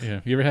paralysis. Ugh.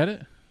 Yeah. You ever had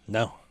it?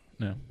 No.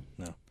 No.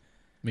 No.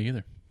 Me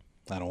either.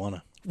 I don't want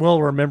to.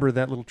 Well, remember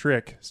that little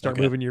trick. Start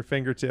Okay. moving your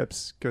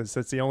fingertips, because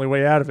that's the only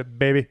way out of it,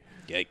 baby.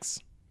 Yikes.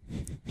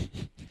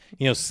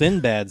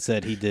 Sinbad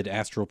said he did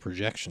astral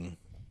projection.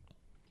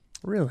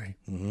 Really?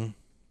 Mm-hmm.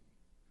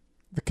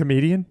 The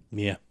comedian?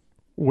 Yeah.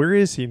 Where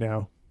is he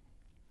now?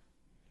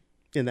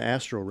 In the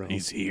astral realm.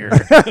 He's here.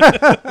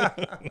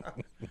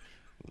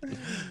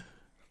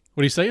 What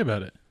do you say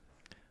about it?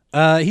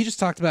 He just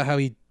talked about how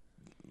he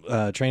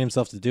trained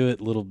himself to do it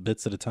little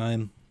bits at a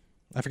time.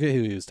 I forget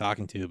who he was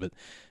talking to, but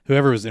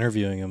whoever was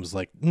interviewing him was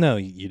like, no,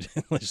 you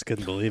I just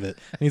couldn't believe it.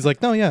 And he's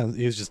like, no, yeah,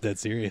 he was just dead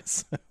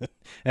serious.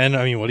 And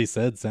I mean, what he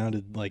said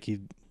sounded like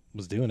he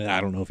was doing it.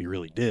 I don't know if he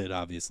really did,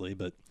 obviously,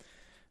 but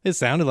it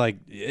sounded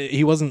like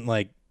he wasn't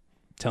like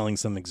telling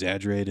some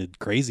exaggerated,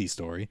 crazy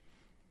story.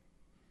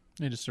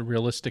 Yeah, just a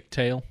realistic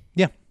tale.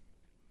 Yeah.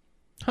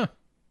 Huh.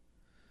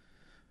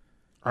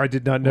 I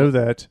did not know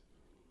that.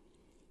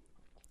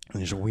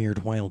 There's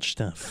weird, wild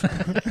stuff.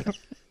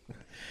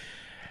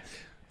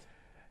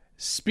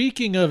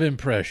 Speaking of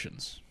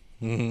impressions,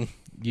 Mm-hmm.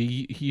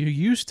 you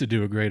used to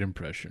do a great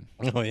impression.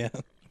 Oh, yeah.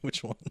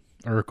 Which one?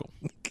 Urkel.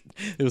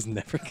 It was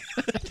never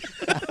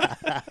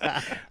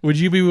good. Would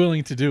you be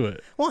willing to do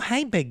it? Well,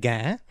 hey, big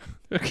guy.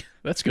 Okay,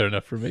 that's good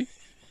enough for me.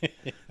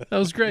 That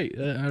was great.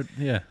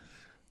 Yeah.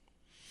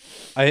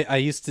 I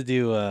used to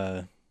do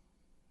a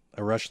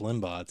Rush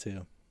Limbaugh,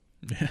 too.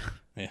 Yeah.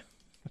 Yeah.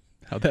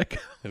 How'd that go?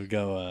 It would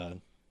go,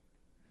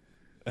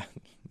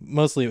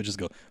 mostly it would just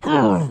go,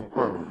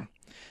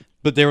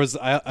 but there was,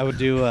 I would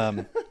do,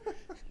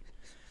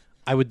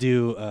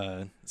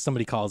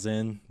 somebody calls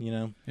in,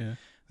 Yeah. and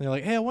they're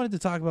like, hey, I wanted to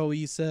talk about what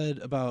you said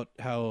about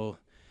how,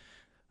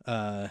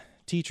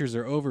 teachers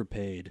are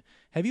overpaid.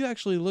 Have you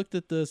actually looked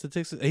at the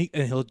statistics?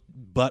 And he'll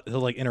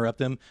like interrupt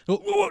them.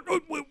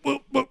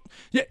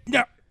 Yeah,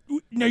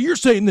 now you're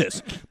saying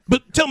this,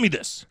 but tell me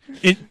this: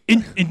 in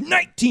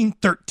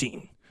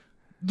 1913,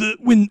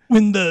 when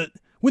the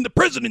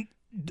president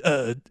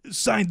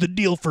signed the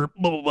deal for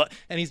blah blah blah,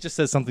 and he just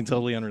says something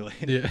totally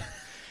unrelated. Yeah. And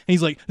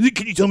he's like,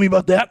 can you tell me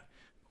about that?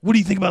 What do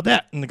you think about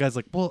that? And the guy's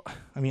like, well,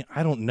 I mean,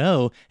 I don't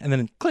know. And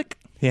then click,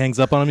 he hangs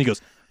up on him. He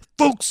goes,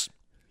 folks,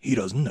 he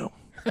doesn't know.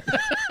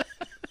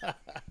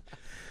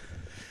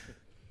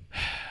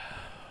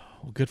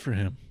 Well, good for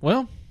him.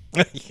 Well,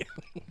 Yeah.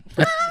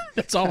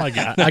 that's all I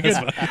got.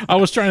 I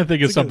was trying to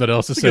think of something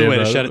else to a say. good way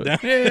to about shut it, it down.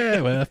 but-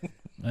 Yeah, well,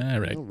 all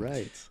right. All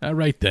right. All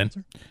right, then.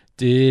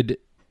 Did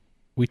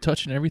we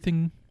touch on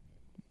everything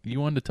you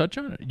wanted to touch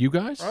on? You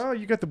guys? Oh,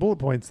 you got the bullet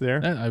points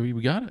there. I mean,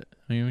 we got it.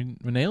 I mean,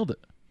 we nailed it.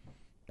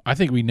 I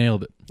think we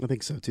nailed it. I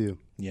think so too.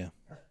 Yeah.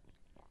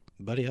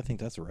 Buddy, I think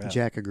that's a wrap.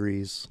 Jack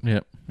agrees.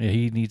 Yep. Yeah,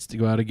 he needs to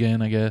go out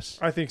again, I guess.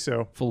 I think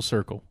so. Full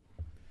circle.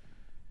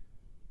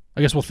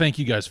 I guess we'll thank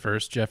you guys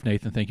first. Jeff,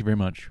 Nathan, thank you very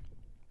much.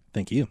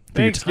 Thank you.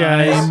 For your Thanks,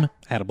 guys. time.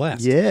 Had a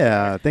blast.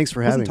 Yeah. Thanks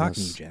for Wasn't having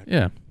talking us. to you, Jack.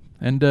 Yeah.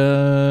 And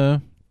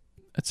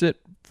that's it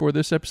for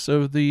this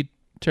episode of the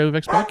Terribly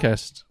Vexed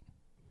podcast.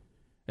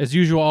 As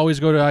usual, always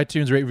go to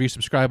iTunes, rate, review,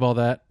 subscribe, all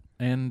that.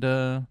 And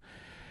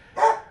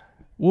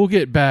we'll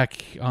get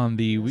back on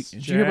the...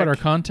 did you hear about our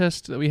Jack.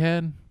 contest that we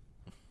had?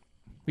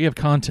 We have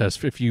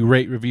contests. If you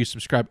rate, review,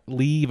 subscribe,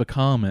 leave a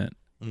comment,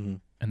 Mm-hmm.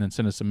 and then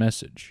send us a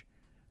message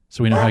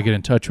so we know how to get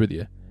in touch with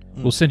you.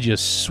 We'll send you a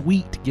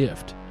sweet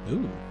gift.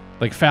 Ooh.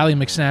 Like Fally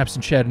McSnaps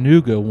in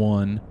Chattanooga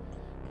won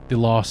The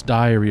Lost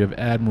Diary of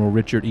Admiral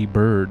Richard E.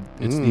 Byrd.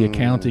 It's the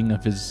accounting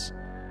of his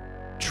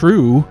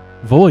true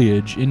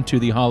voyage into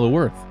the Hollow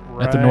Earth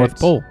at the North Right.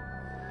 Pole.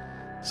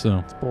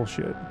 So,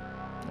 Bullshit.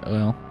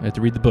 well, I have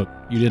to read the book.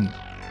 You didn't.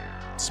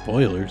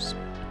 Spoilers.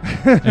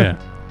 Yeah.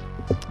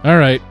 All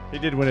right. He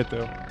did win it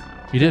though.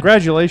 You did.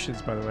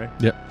 Congratulations, by the way.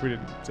 Yep. We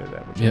didn't say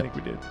that, which Yep. I think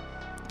we did.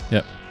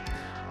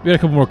 We got a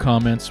couple more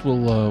comments.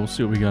 We'll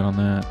see what we got on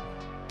that.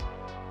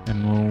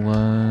 And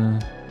we'll,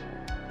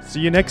 See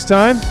you next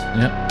time.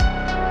 yep.